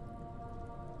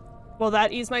 Will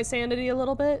that ease my sanity a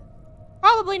little bit?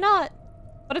 Probably not.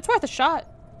 But it's worth a shot.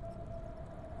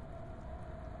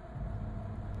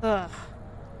 Ugh.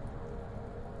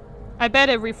 I bet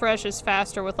it refreshes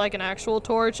faster with like an actual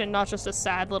torch and not just a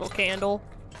sad little candle.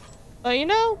 But you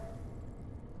know,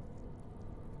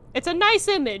 it's a nice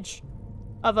image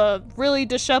of a really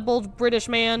disheveled British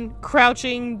man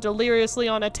crouching deliriously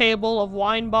on a table of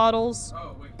wine bottles.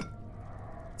 Oh, wait.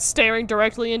 Staring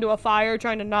directly into a fire,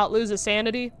 trying to not lose his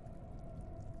sanity.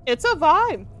 It's a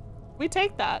vibe. We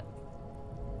take that.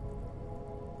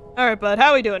 Alright, bud,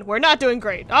 how we doing? We're not doing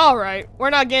great. Alright, we're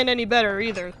not getting any better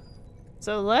either.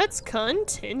 So let's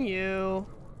continue.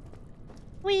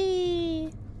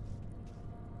 Whee!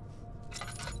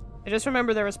 I just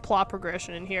remember there was plot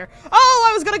progression in here. Oh,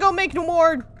 I was gonna go make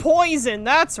more poison,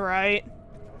 that's right.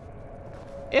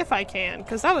 If I can,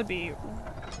 because that would be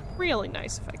really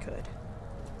nice if I could.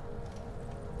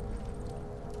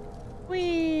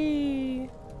 Whee!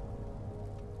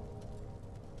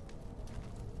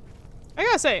 I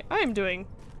gotta say, I am doing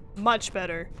much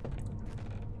better.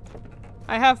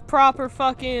 I have proper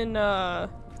fucking, oil.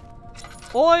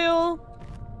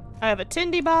 I have a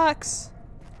Tindy box.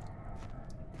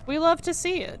 We love to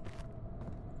see it.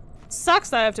 Sucks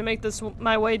that I have to make this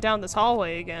my way down this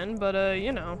hallway again, but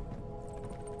you know.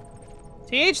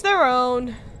 To each their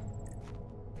own.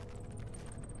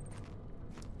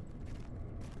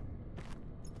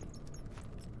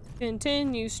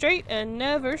 Continue straight and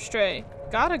never stray.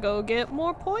 Gotta go get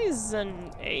more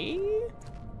poison, eh?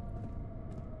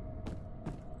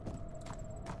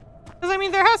 Because, I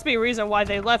mean, there has to be a reason why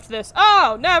they left this.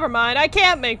 Oh, never mind. I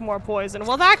can't make more poison.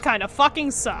 Well, that kind of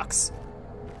fucking sucks.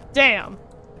 Damn.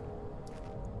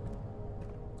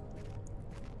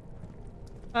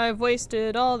 I've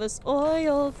wasted all this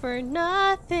oil for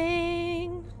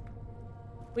nothing.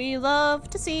 We love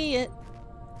to see it,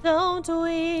 don't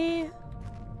we?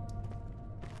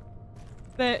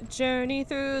 But journey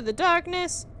through the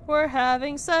darkness, we're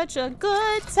having such a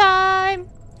good time.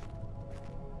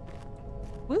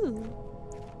 Woo.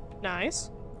 Nice.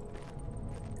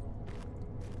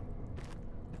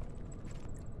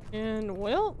 And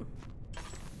we'll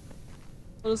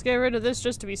just get rid of this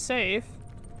just to be safe.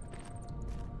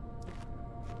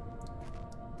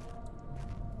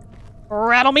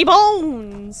 Rattle me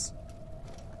bones!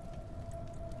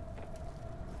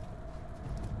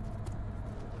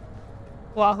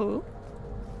 Wahoo.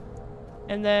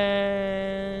 And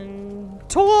then...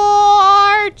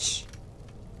 torch!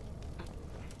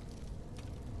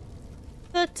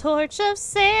 The torch of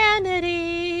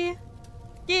sanity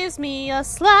gives me a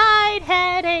slight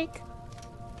headache.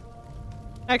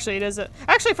 Actually, it is a...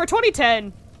 Actually, for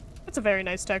 2010, that's a very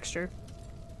nice texture.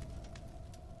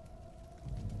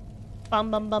 Bum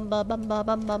bum bum bum bum bum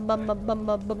bum bum bum bum bum bum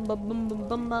bum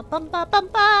bum bum bum bum bum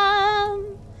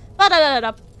bum.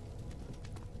 Ba-da-da-da-da.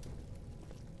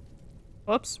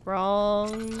 Whoops,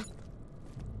 wrong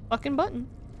fucking button.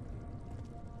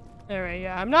 Alright,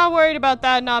 yeah, I'm not worried about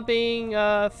that not being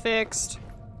fixed.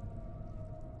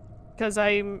 Because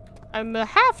I'm a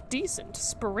half-decent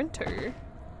sprinter.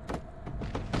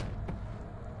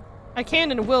 I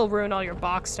can and will ruin all your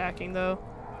box stacking, though.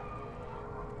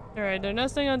 Alright, there's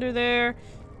nothing under there.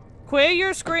 Quit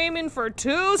your screaming for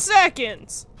 2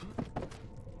 seconds!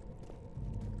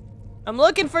 I'm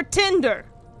looking for tinder.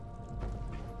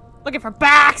 Looking for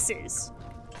boxes!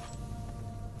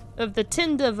 Of the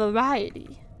tinder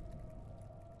variety.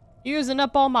 Using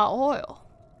up all my oil.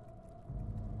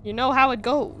 You know how it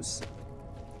goes.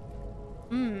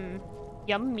 Mmm.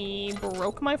 Yummy.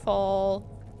 Broke my fall.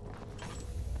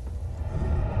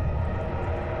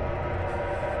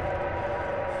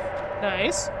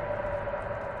 Nice.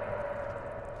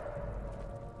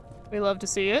 We love to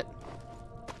see it.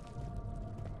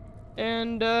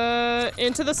 And,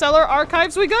 into the cellar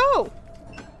archives we go!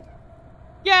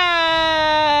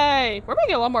 Yay! We're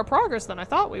making a lot more progress than I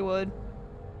thought we would.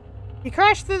 He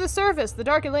crashed through the surface. The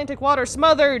dark Atlantic water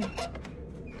smothered.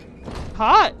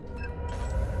 Hot.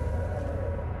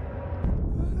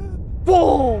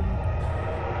 Boom!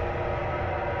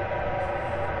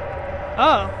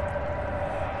 Oh.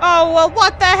 Oh, well,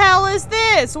 what the hell is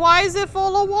this? Why is it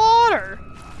full of water?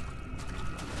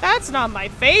 That's not my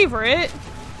favorite.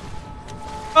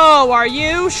 Oh, are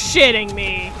you shitting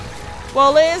me?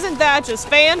 Well, isn't that just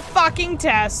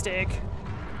fan-fucking-tastic?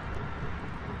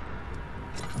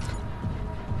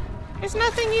 There's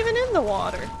nothing even in the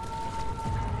water.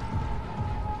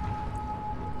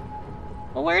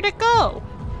 Well, where'd it go?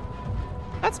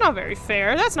 That's not very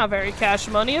fair. That's not very cash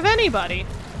money of anybody.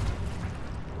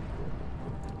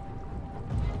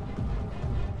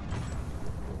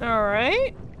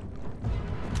 Alright.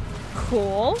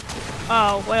 Cool.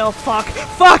 Oh, well, fuck.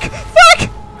 Fuck! Fuck!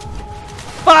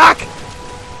 Fuck!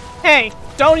 Hey,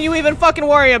 don't you even fucking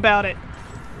worry about it.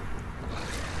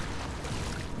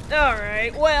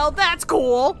 Alright, well, that's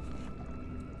cool.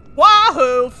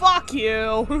 Wahoo! Fuck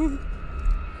you!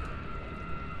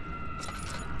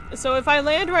 So if I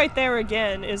land right there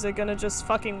again, is it gonna just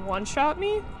fucking one-shot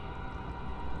me?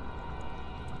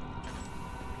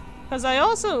 Because I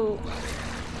also...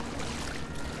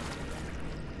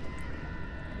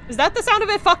 Is that the sound of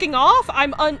it fucking off?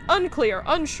 I'm unclear,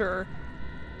 unsure.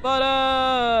 But,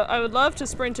 I would love to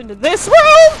sprint into this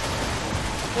room!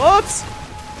 Whoops!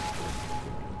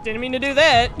 Didn't mean to do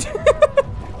that.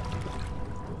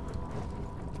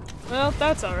 Well,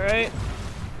 that's alright.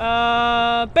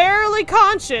 Barely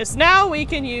conscious. Now we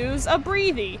can use a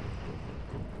breathy.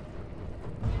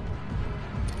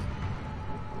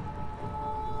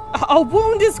 A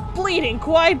wound is bleeding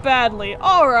quite badly.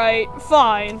 Alright,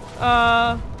 fine.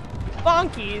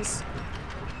 Bonkies.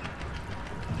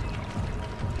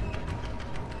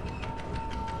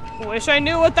 Wish I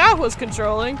knew what that was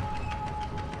controlling.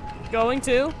 Going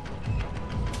to.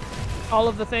 All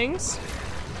of the things.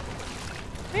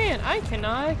 Man, I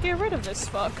cannot get rid of this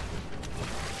fuck.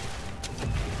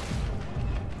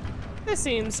 This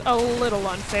seems a little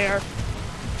unfair.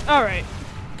 Alright.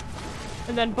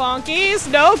 And then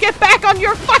bonkies. No, get back on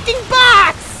your fucking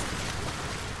box!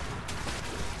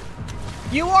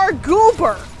 You are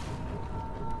goober!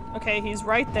 Okay, he's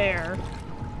right there.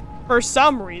 For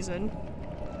some reason.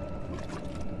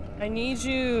 I need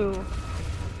you.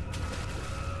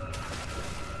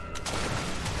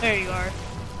 There you are.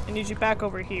 I need you back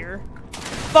over here.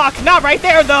 Fuck, not right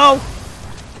there though!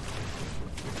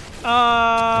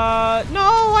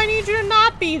 No, I need you to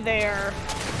not be there.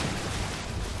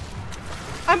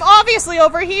 I'm obviously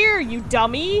over here, you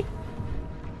dummy!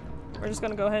 We're just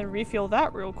gonna go ahead and refuel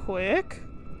that real quick.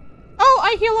 Oh,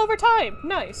 I heal over time!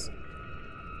 Nice.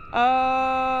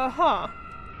 Huh.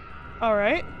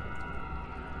 Alright.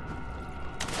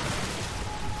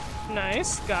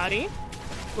 Nice, Gotti.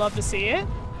 Love to see it.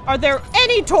 Are there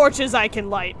any torches I can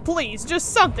light? Please,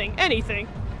 just something, anything.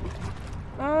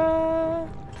 I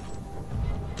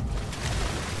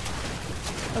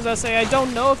was gonna say, I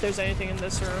don't know if there's anything in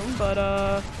this room, but,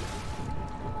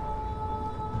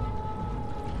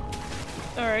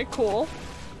 alright, cool.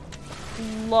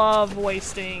 Love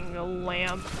wasting a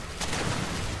lamp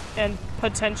and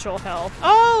potential health.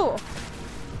 Oh!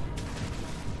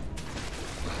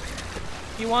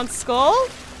 You want skull?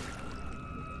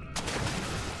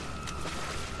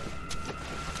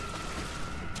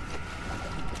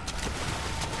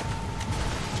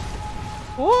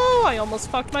 Whoa, I almost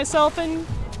fucked myself and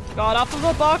got off of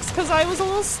a box because I was a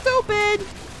little stupid.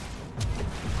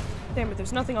 Damn it,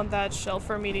 there's nothing on that shelf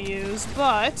for me to use,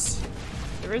 but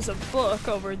there is a book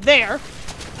over there.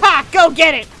 Ha! Go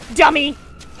get it, dummy!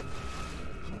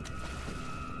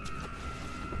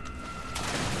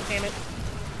 Damn it.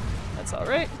 That's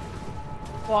alright.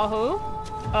 Wahoo.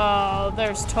 Oh,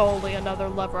 there's totally another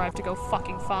lever I have to go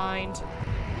fucking find.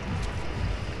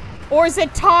 Or is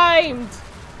it timed?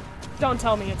 Don't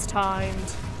tell me it's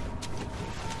timed.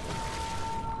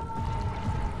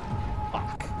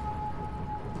 Fuck.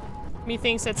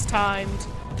 Methinks it's timed.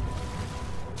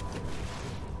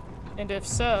 And if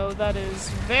so, that is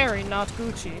very not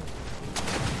Gucci.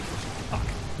 Fuck.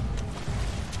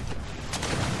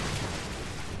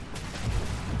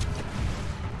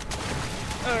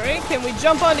 Alright, can we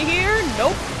jump onto here?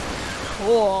 Nope.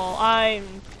 Cool,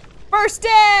 I'm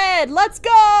bursted! Let's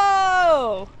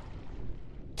go!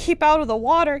 Keep out of the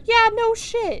water? Yeah, no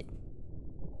shit.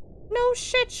 No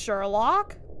shit,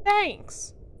 Sherlock.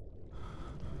 Thanks.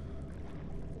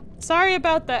 Sorry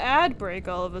about the ad break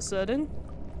all of a sudden.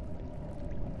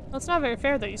 Well, it's not very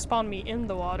fair that you spawned me in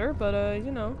the water, but,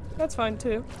 you know, that's fine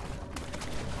too.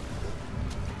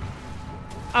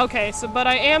 Okay, so, but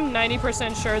I am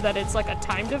 90% sure that it's like a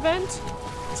timed event.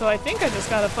 So I think I just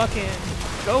gotta fucking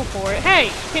go for it. Hey,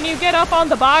 can you get up on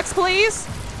the box, please?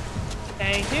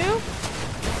 Thank you.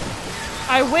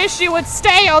 I wish you would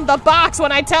stay on the box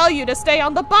when I tell you to stay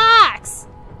on the box!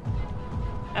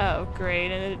 Oh,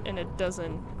 great, and it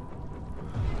doesn't.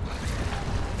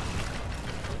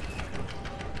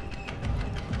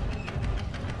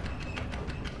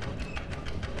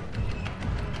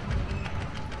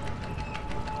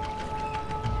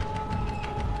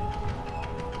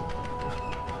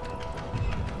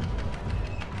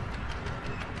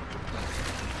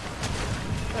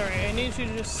 Alright, I need you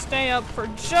to just stay up for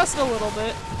just a little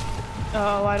bit.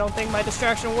 Oh, I don't think my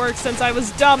distraction worked since I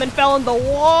was dumb and fell in the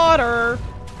water.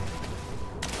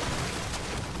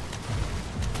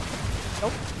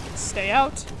 Nope. Stay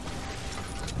out.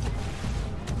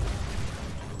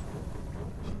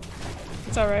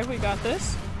 It's alright, we got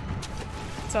this.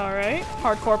 It's alright.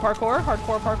 Hardcore parkour,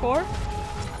 hardcore parkour.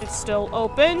 It's still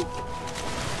open.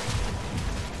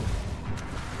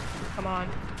 Come on.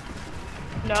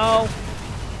 No.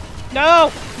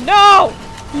 No! No!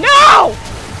 No!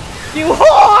 You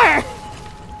whore!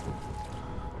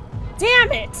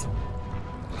 Damn it!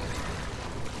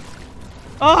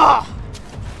 Ugh!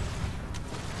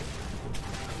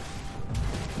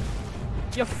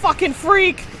 You fucking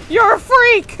freak! You're a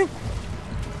freak!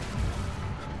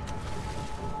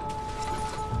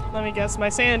 Let me guess, my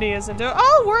sanity isn't doing—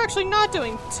 oh, we're actually not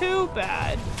doing too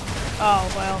bad. Oh,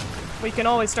 well. We can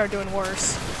always start doing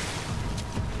worse.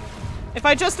 If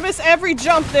I just miss every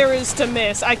jump there is to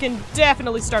miss, I can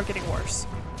definitely start getting worse.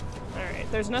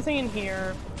 Alright, there's nothing in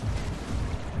here.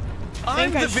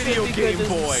 I'm the video game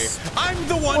boy! I'm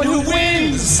the one who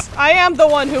wins! I am the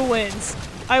one who wins.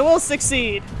 I will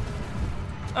succeed.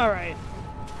 Alright.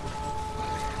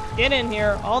 Get in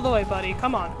here, all the way, buddy.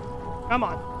 Come on. Come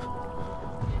on.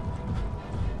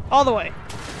 All the way.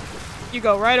 You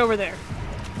go right over there.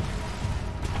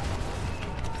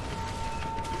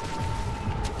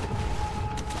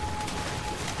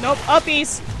 Nope,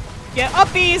 uppies. Get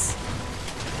uppies!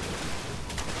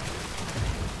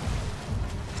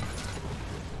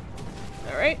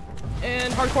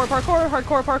 And hardcore parkour,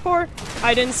 hardcore parkour.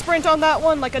 I didn't sprint on that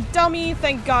one like a dummy.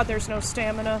 Thank God there's no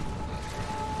stamina.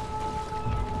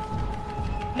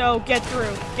 No, get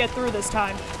through. Get through this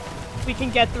time. We can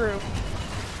get through.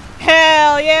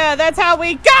 Hell yeah, that's how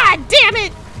we— God damn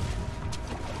it!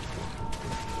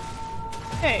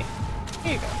 Hey,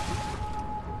 here you go.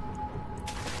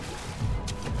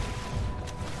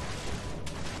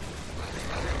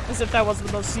 As if that was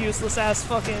the most useless ass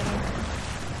fucking—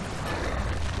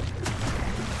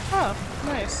 Oh,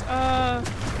 nice. Well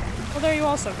there you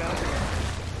also go.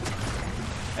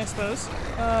 I suppose.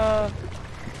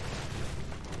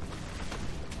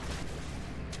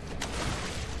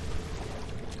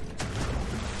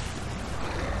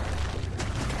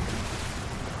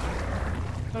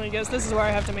 I guess this is where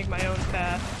I have to make my own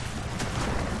path.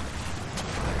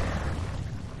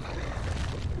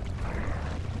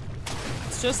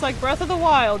 It's just like Breath of the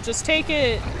Wild, just take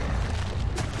it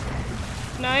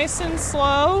nice and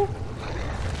slow.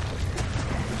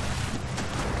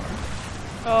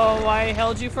 Oh, I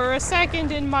held you for a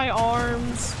second in my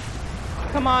arms.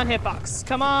 Come on, hitbox.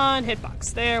 Come on,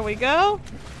 hitbox. There we go.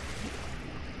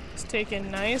 Just take it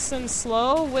nice and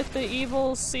slow with the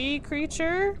evil sea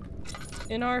creature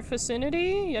in our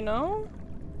vicinity, you know?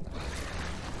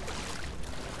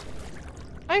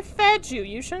 I fed you.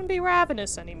 You shouldn't be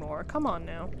ravenous anymore. Come on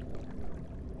now.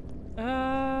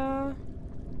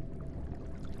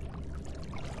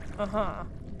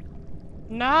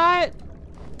 Not—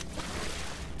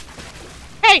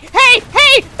 Hey! Hey!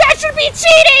 Hey! That should be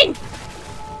cheating!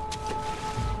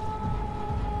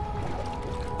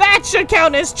 That should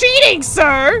count as cheating,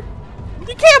 sir!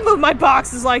 You can't move my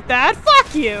boxes like that.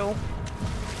 Fuck you!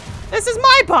 This is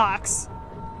my box!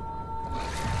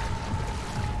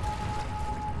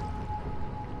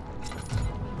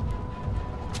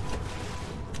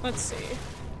 Let's see.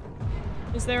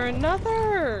 Is there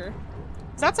another—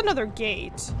 That's another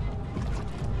gate.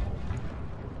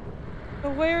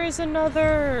 But where is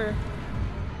another—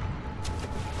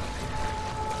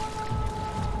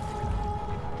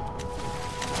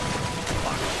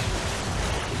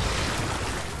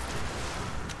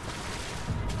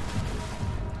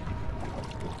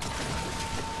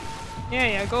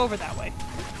 Yeah, go over that way.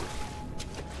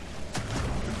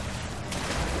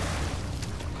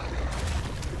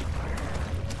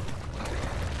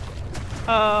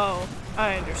 Oh,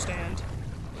 I understand.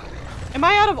 Am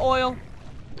I out of oil?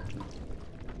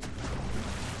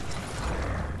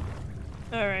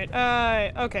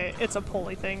 Alright, okay, it's a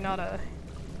pulley thing, not a—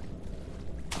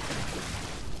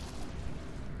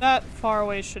 That far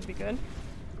away should be good.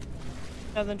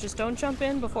 Now then just don't jump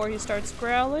in before he starts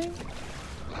growling.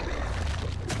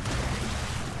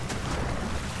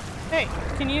 Hey,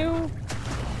 can you—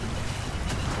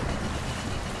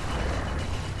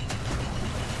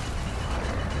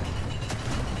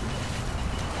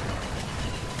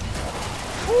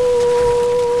 Ooh.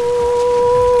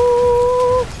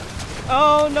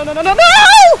 Oh, no, no, no, no, no!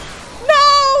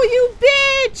 No, you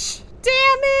bitch!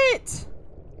 Damn it!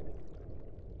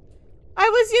 I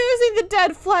was using the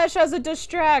dead flesh as a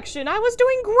distraction. I was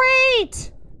doing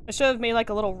great! I should have made like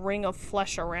a little ring of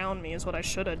flesh around me is what I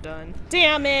should have done.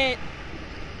 Damn it!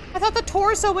 I thought the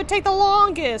torso would take the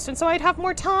longest, and so I'd have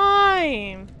more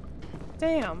time.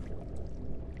 Damn.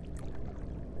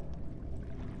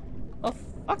 Well,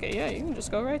 fuck it, yeah, you can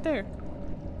just go right there.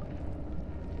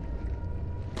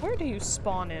 Where do you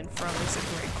spawn in from is a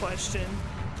great question.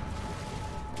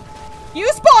 You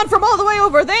spawn from all the way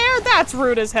over there? That's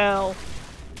rude as hell.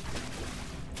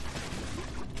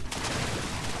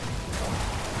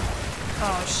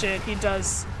 Oh shit, he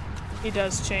does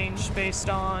change based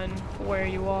on where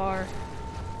you are.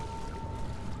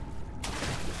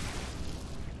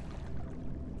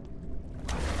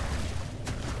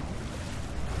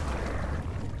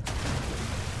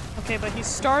 Okay, but he's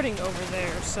starting over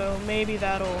there, so maybe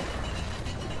that'll—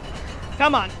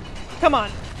 Come on! Come on!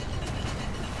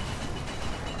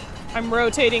 I'm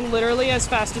rotating literally as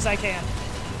fast as I can.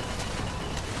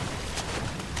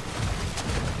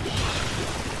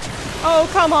 Oh,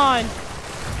 come on!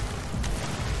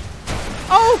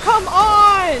 Oh, come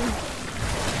on!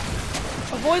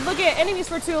 Avoid looking at enemies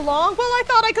for too long? Well, I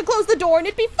thought I could close the door and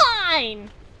it'd be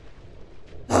fine!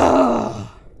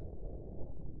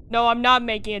 No, I'm not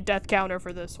making a death counter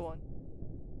for this one.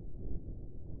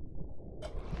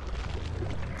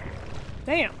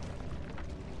 Damn.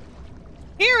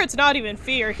 Here it's not even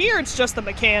fear. Here it's just the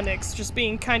mechanics, just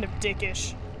being kind of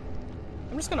dickish.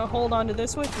 I'm just gonna hold on to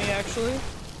this with me, actually.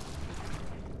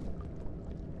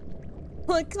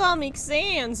 Like Comic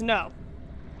Sans? No.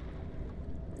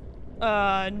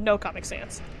 No Comic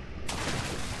Sans.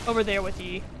 Over there with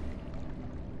ye.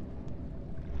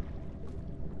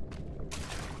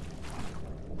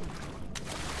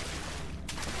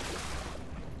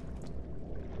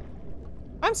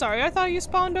 I'm sorry, I thought you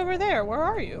spawned over there. Where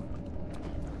are you?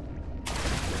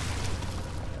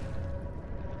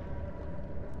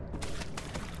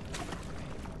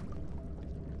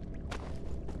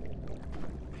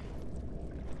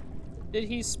 Did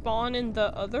he spawn in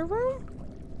the other room?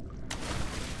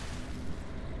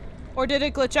 Or did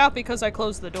it glitch out because I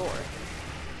closed the door?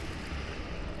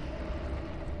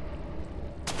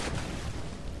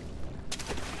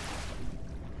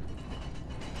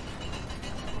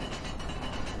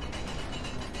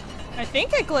 I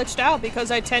think it glitched out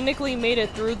because I technically made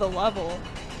it through the level,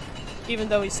 even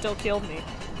though he still killed me.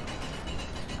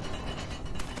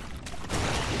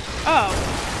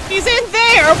 Oh, he's in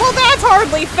there! Well, that's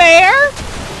hardly fair!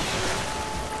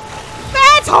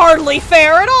 That's hardly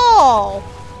fair at all!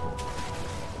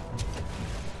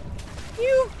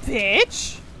 You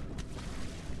bitch!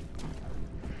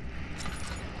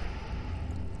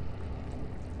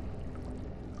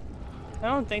 I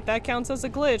don't think that counts as a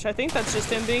glitch. I think that's just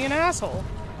him being an asshole.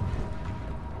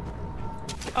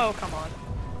 Oh, come on.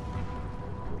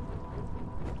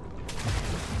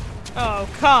 Oh,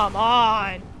 come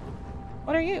on!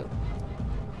 What are you?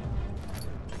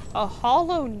 A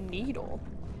hollow needle.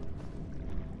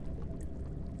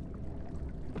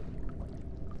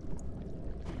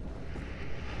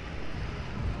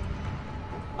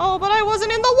 Oh, but I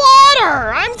wasn't in the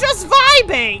water! I'm just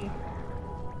vibing!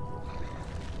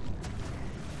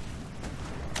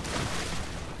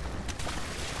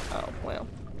 Oh, well.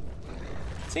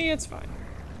 See, it's fine.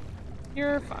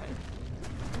 You're fine.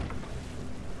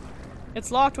 It's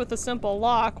locked with a simple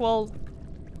lock. Well...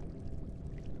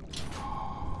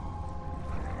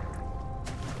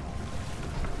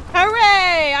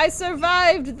 Hooray! I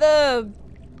survived the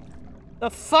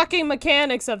fucking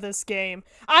mechanics of this game.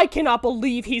 I cannot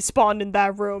believe he spawned in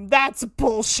that room. That's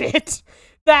bullshit.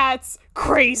 That's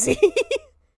crazy.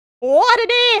 What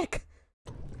a dick!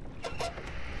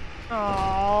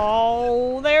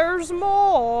 Oh, there's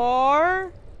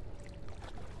more.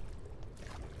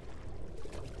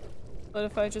 But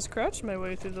if I just crouch my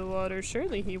way through the water,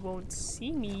 surely he won't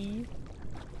see me.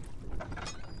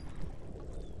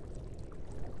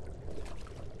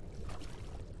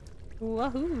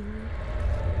 Wahoo.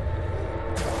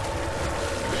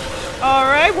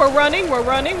 Alright, we're running, we're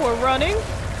running, we're running.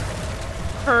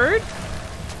 Heard.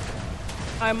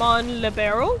 I'm on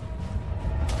libero.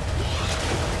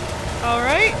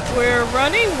 Alright, we're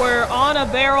running, we're on a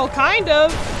barrel, kind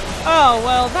of. Oh,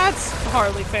 well, that's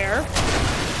hardly fair.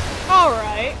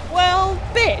 Alright, well,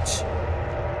 bitch.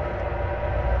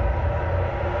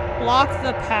 Block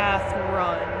the path,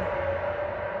 run.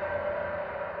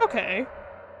 Okay.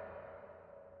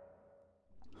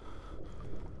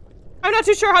 I'm not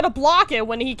too sure how to block it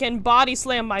when he can body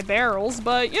slam my barrels,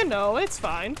 but you know, it's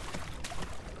fine.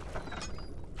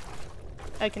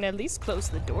 I can at least close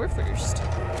the door first.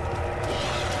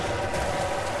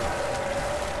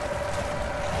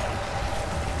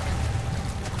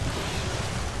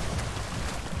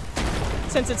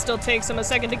 Since it still takes him a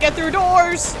second to get through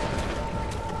doors.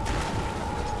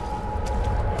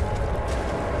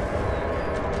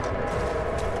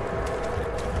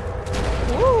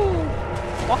 Ooh.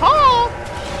 Waha!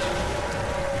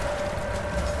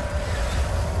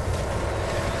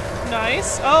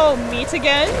 Nice. Oh, meat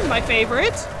again, my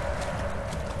favorite.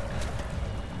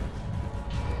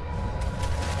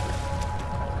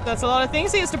 That's a lot of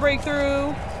things he has to break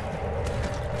through.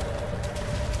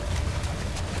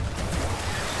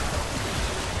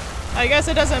 I guess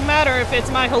it doesn't matter if it's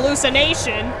my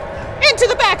hallucination. Into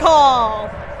the back hall!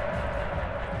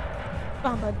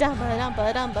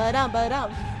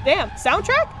 Damn,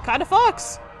 soundtrack? Kinda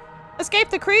fucks. Escape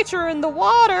the creature in the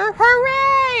water.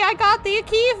 Hooray! I got the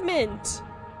achievement.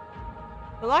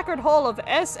 The lacquered hull of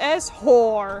SS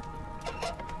Whore.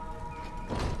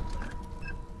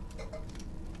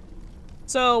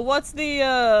 So, what's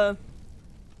the,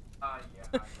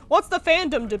 what's the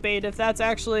fandom debate if that's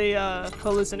actually a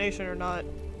hallucination or not?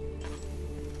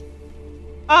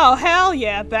 Oh, hell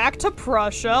yeah, back to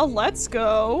Prussia, let's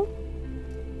go.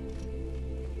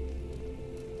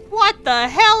 What the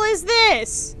hell is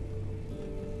this?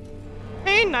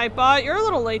 Hey, Nightbot, you're a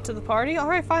little late to the party.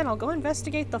 Alright, fine, I'll go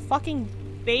investigate the fucking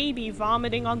baby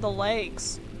vomiting on the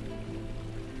legs.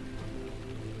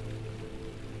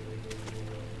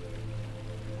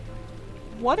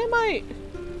 What am I...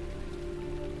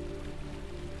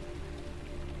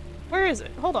 Where is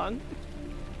it? Hold on.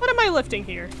 What am I lifting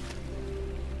here?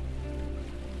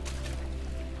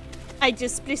 I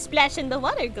just splish splash in the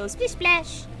water, go splish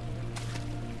splash.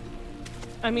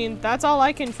 I mean, that's all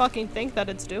I can fucking think that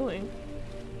it's doing.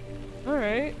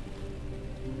 Alright.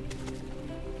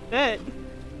 Bet.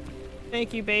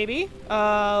 Thank you, baby.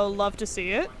 Love to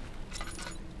see it.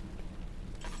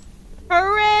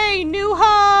 Hooray! New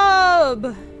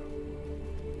hub!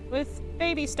 With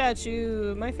baby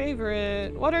statue, my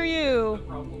favorite. What are you?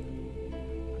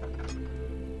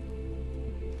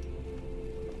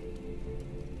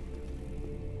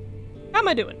 How am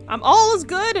I doing? I'm all as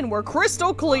good and we're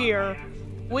crystal clear.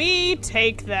 We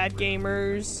take that,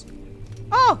 gamers.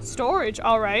 Oh, storage.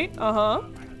 Alright. Uh-huh.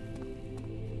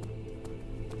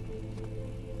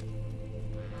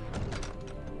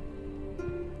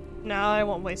 No, I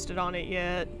won't waste it on it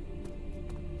yet.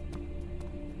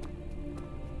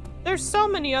 There's so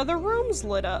many other rooms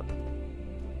lit up.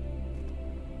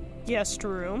 Guest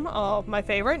room. Oh, my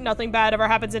favorite. Nothing bad ever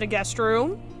happens in a guest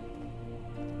room.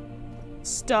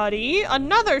 Study.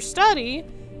 Another study?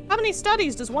 How many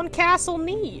studies does one castle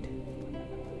need?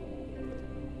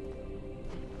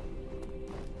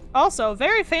 Also,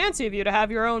 very fancy of you to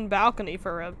have your own balcony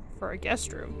for a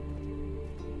guest room.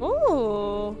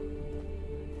 Ooh.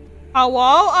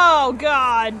 Hello? Oh,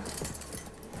 God.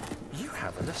 You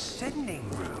have an ascending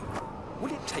room.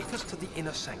 Will it take us to the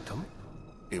inner sanctum?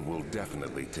 It will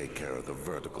definitely take care of the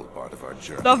vertical part of our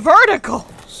journey. The vertical!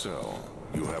 So,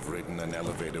 you have ridden an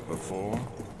elevator before?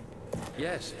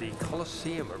 Yes, the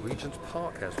Colosseum at Regent's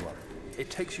Park has one. It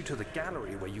takes you to the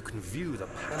gallery where you can view the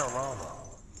panorama.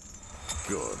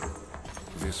 Good.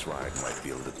 This ride might be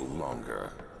a little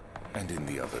longer, and in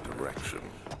the other direction.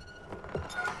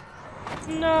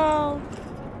 No.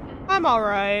 I'm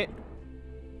alright.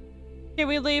 Can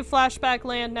we leave Flashback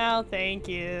Land now? Thank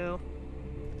you.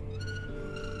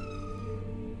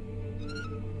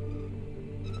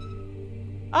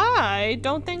 I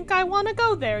don't think I want to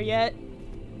go there yet.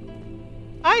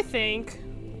 I think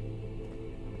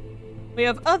we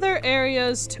have other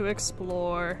areas to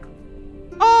explore.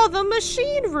 Oh, the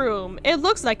machine room! It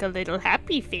looks like a little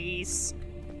happy face.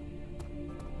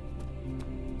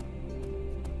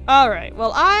 Alright,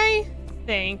 well, I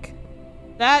think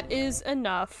that is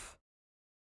enough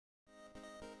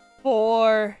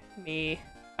for me.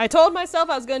 I told myself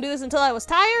I was gonna do this until I was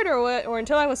tired or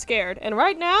until I was scared. And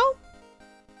right now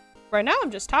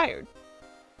I'm just tired.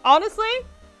 Honestly,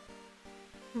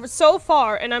 so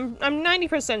far, and I'm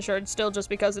 90% sure it's still just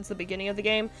because it's the beginning of the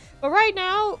game, but right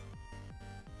now,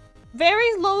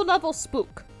 very low level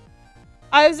spook.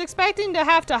 I was expecting to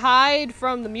have to hide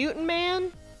from the mutant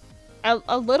man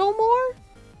a little more,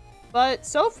 but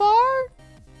so far,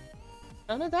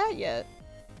 none of that yet.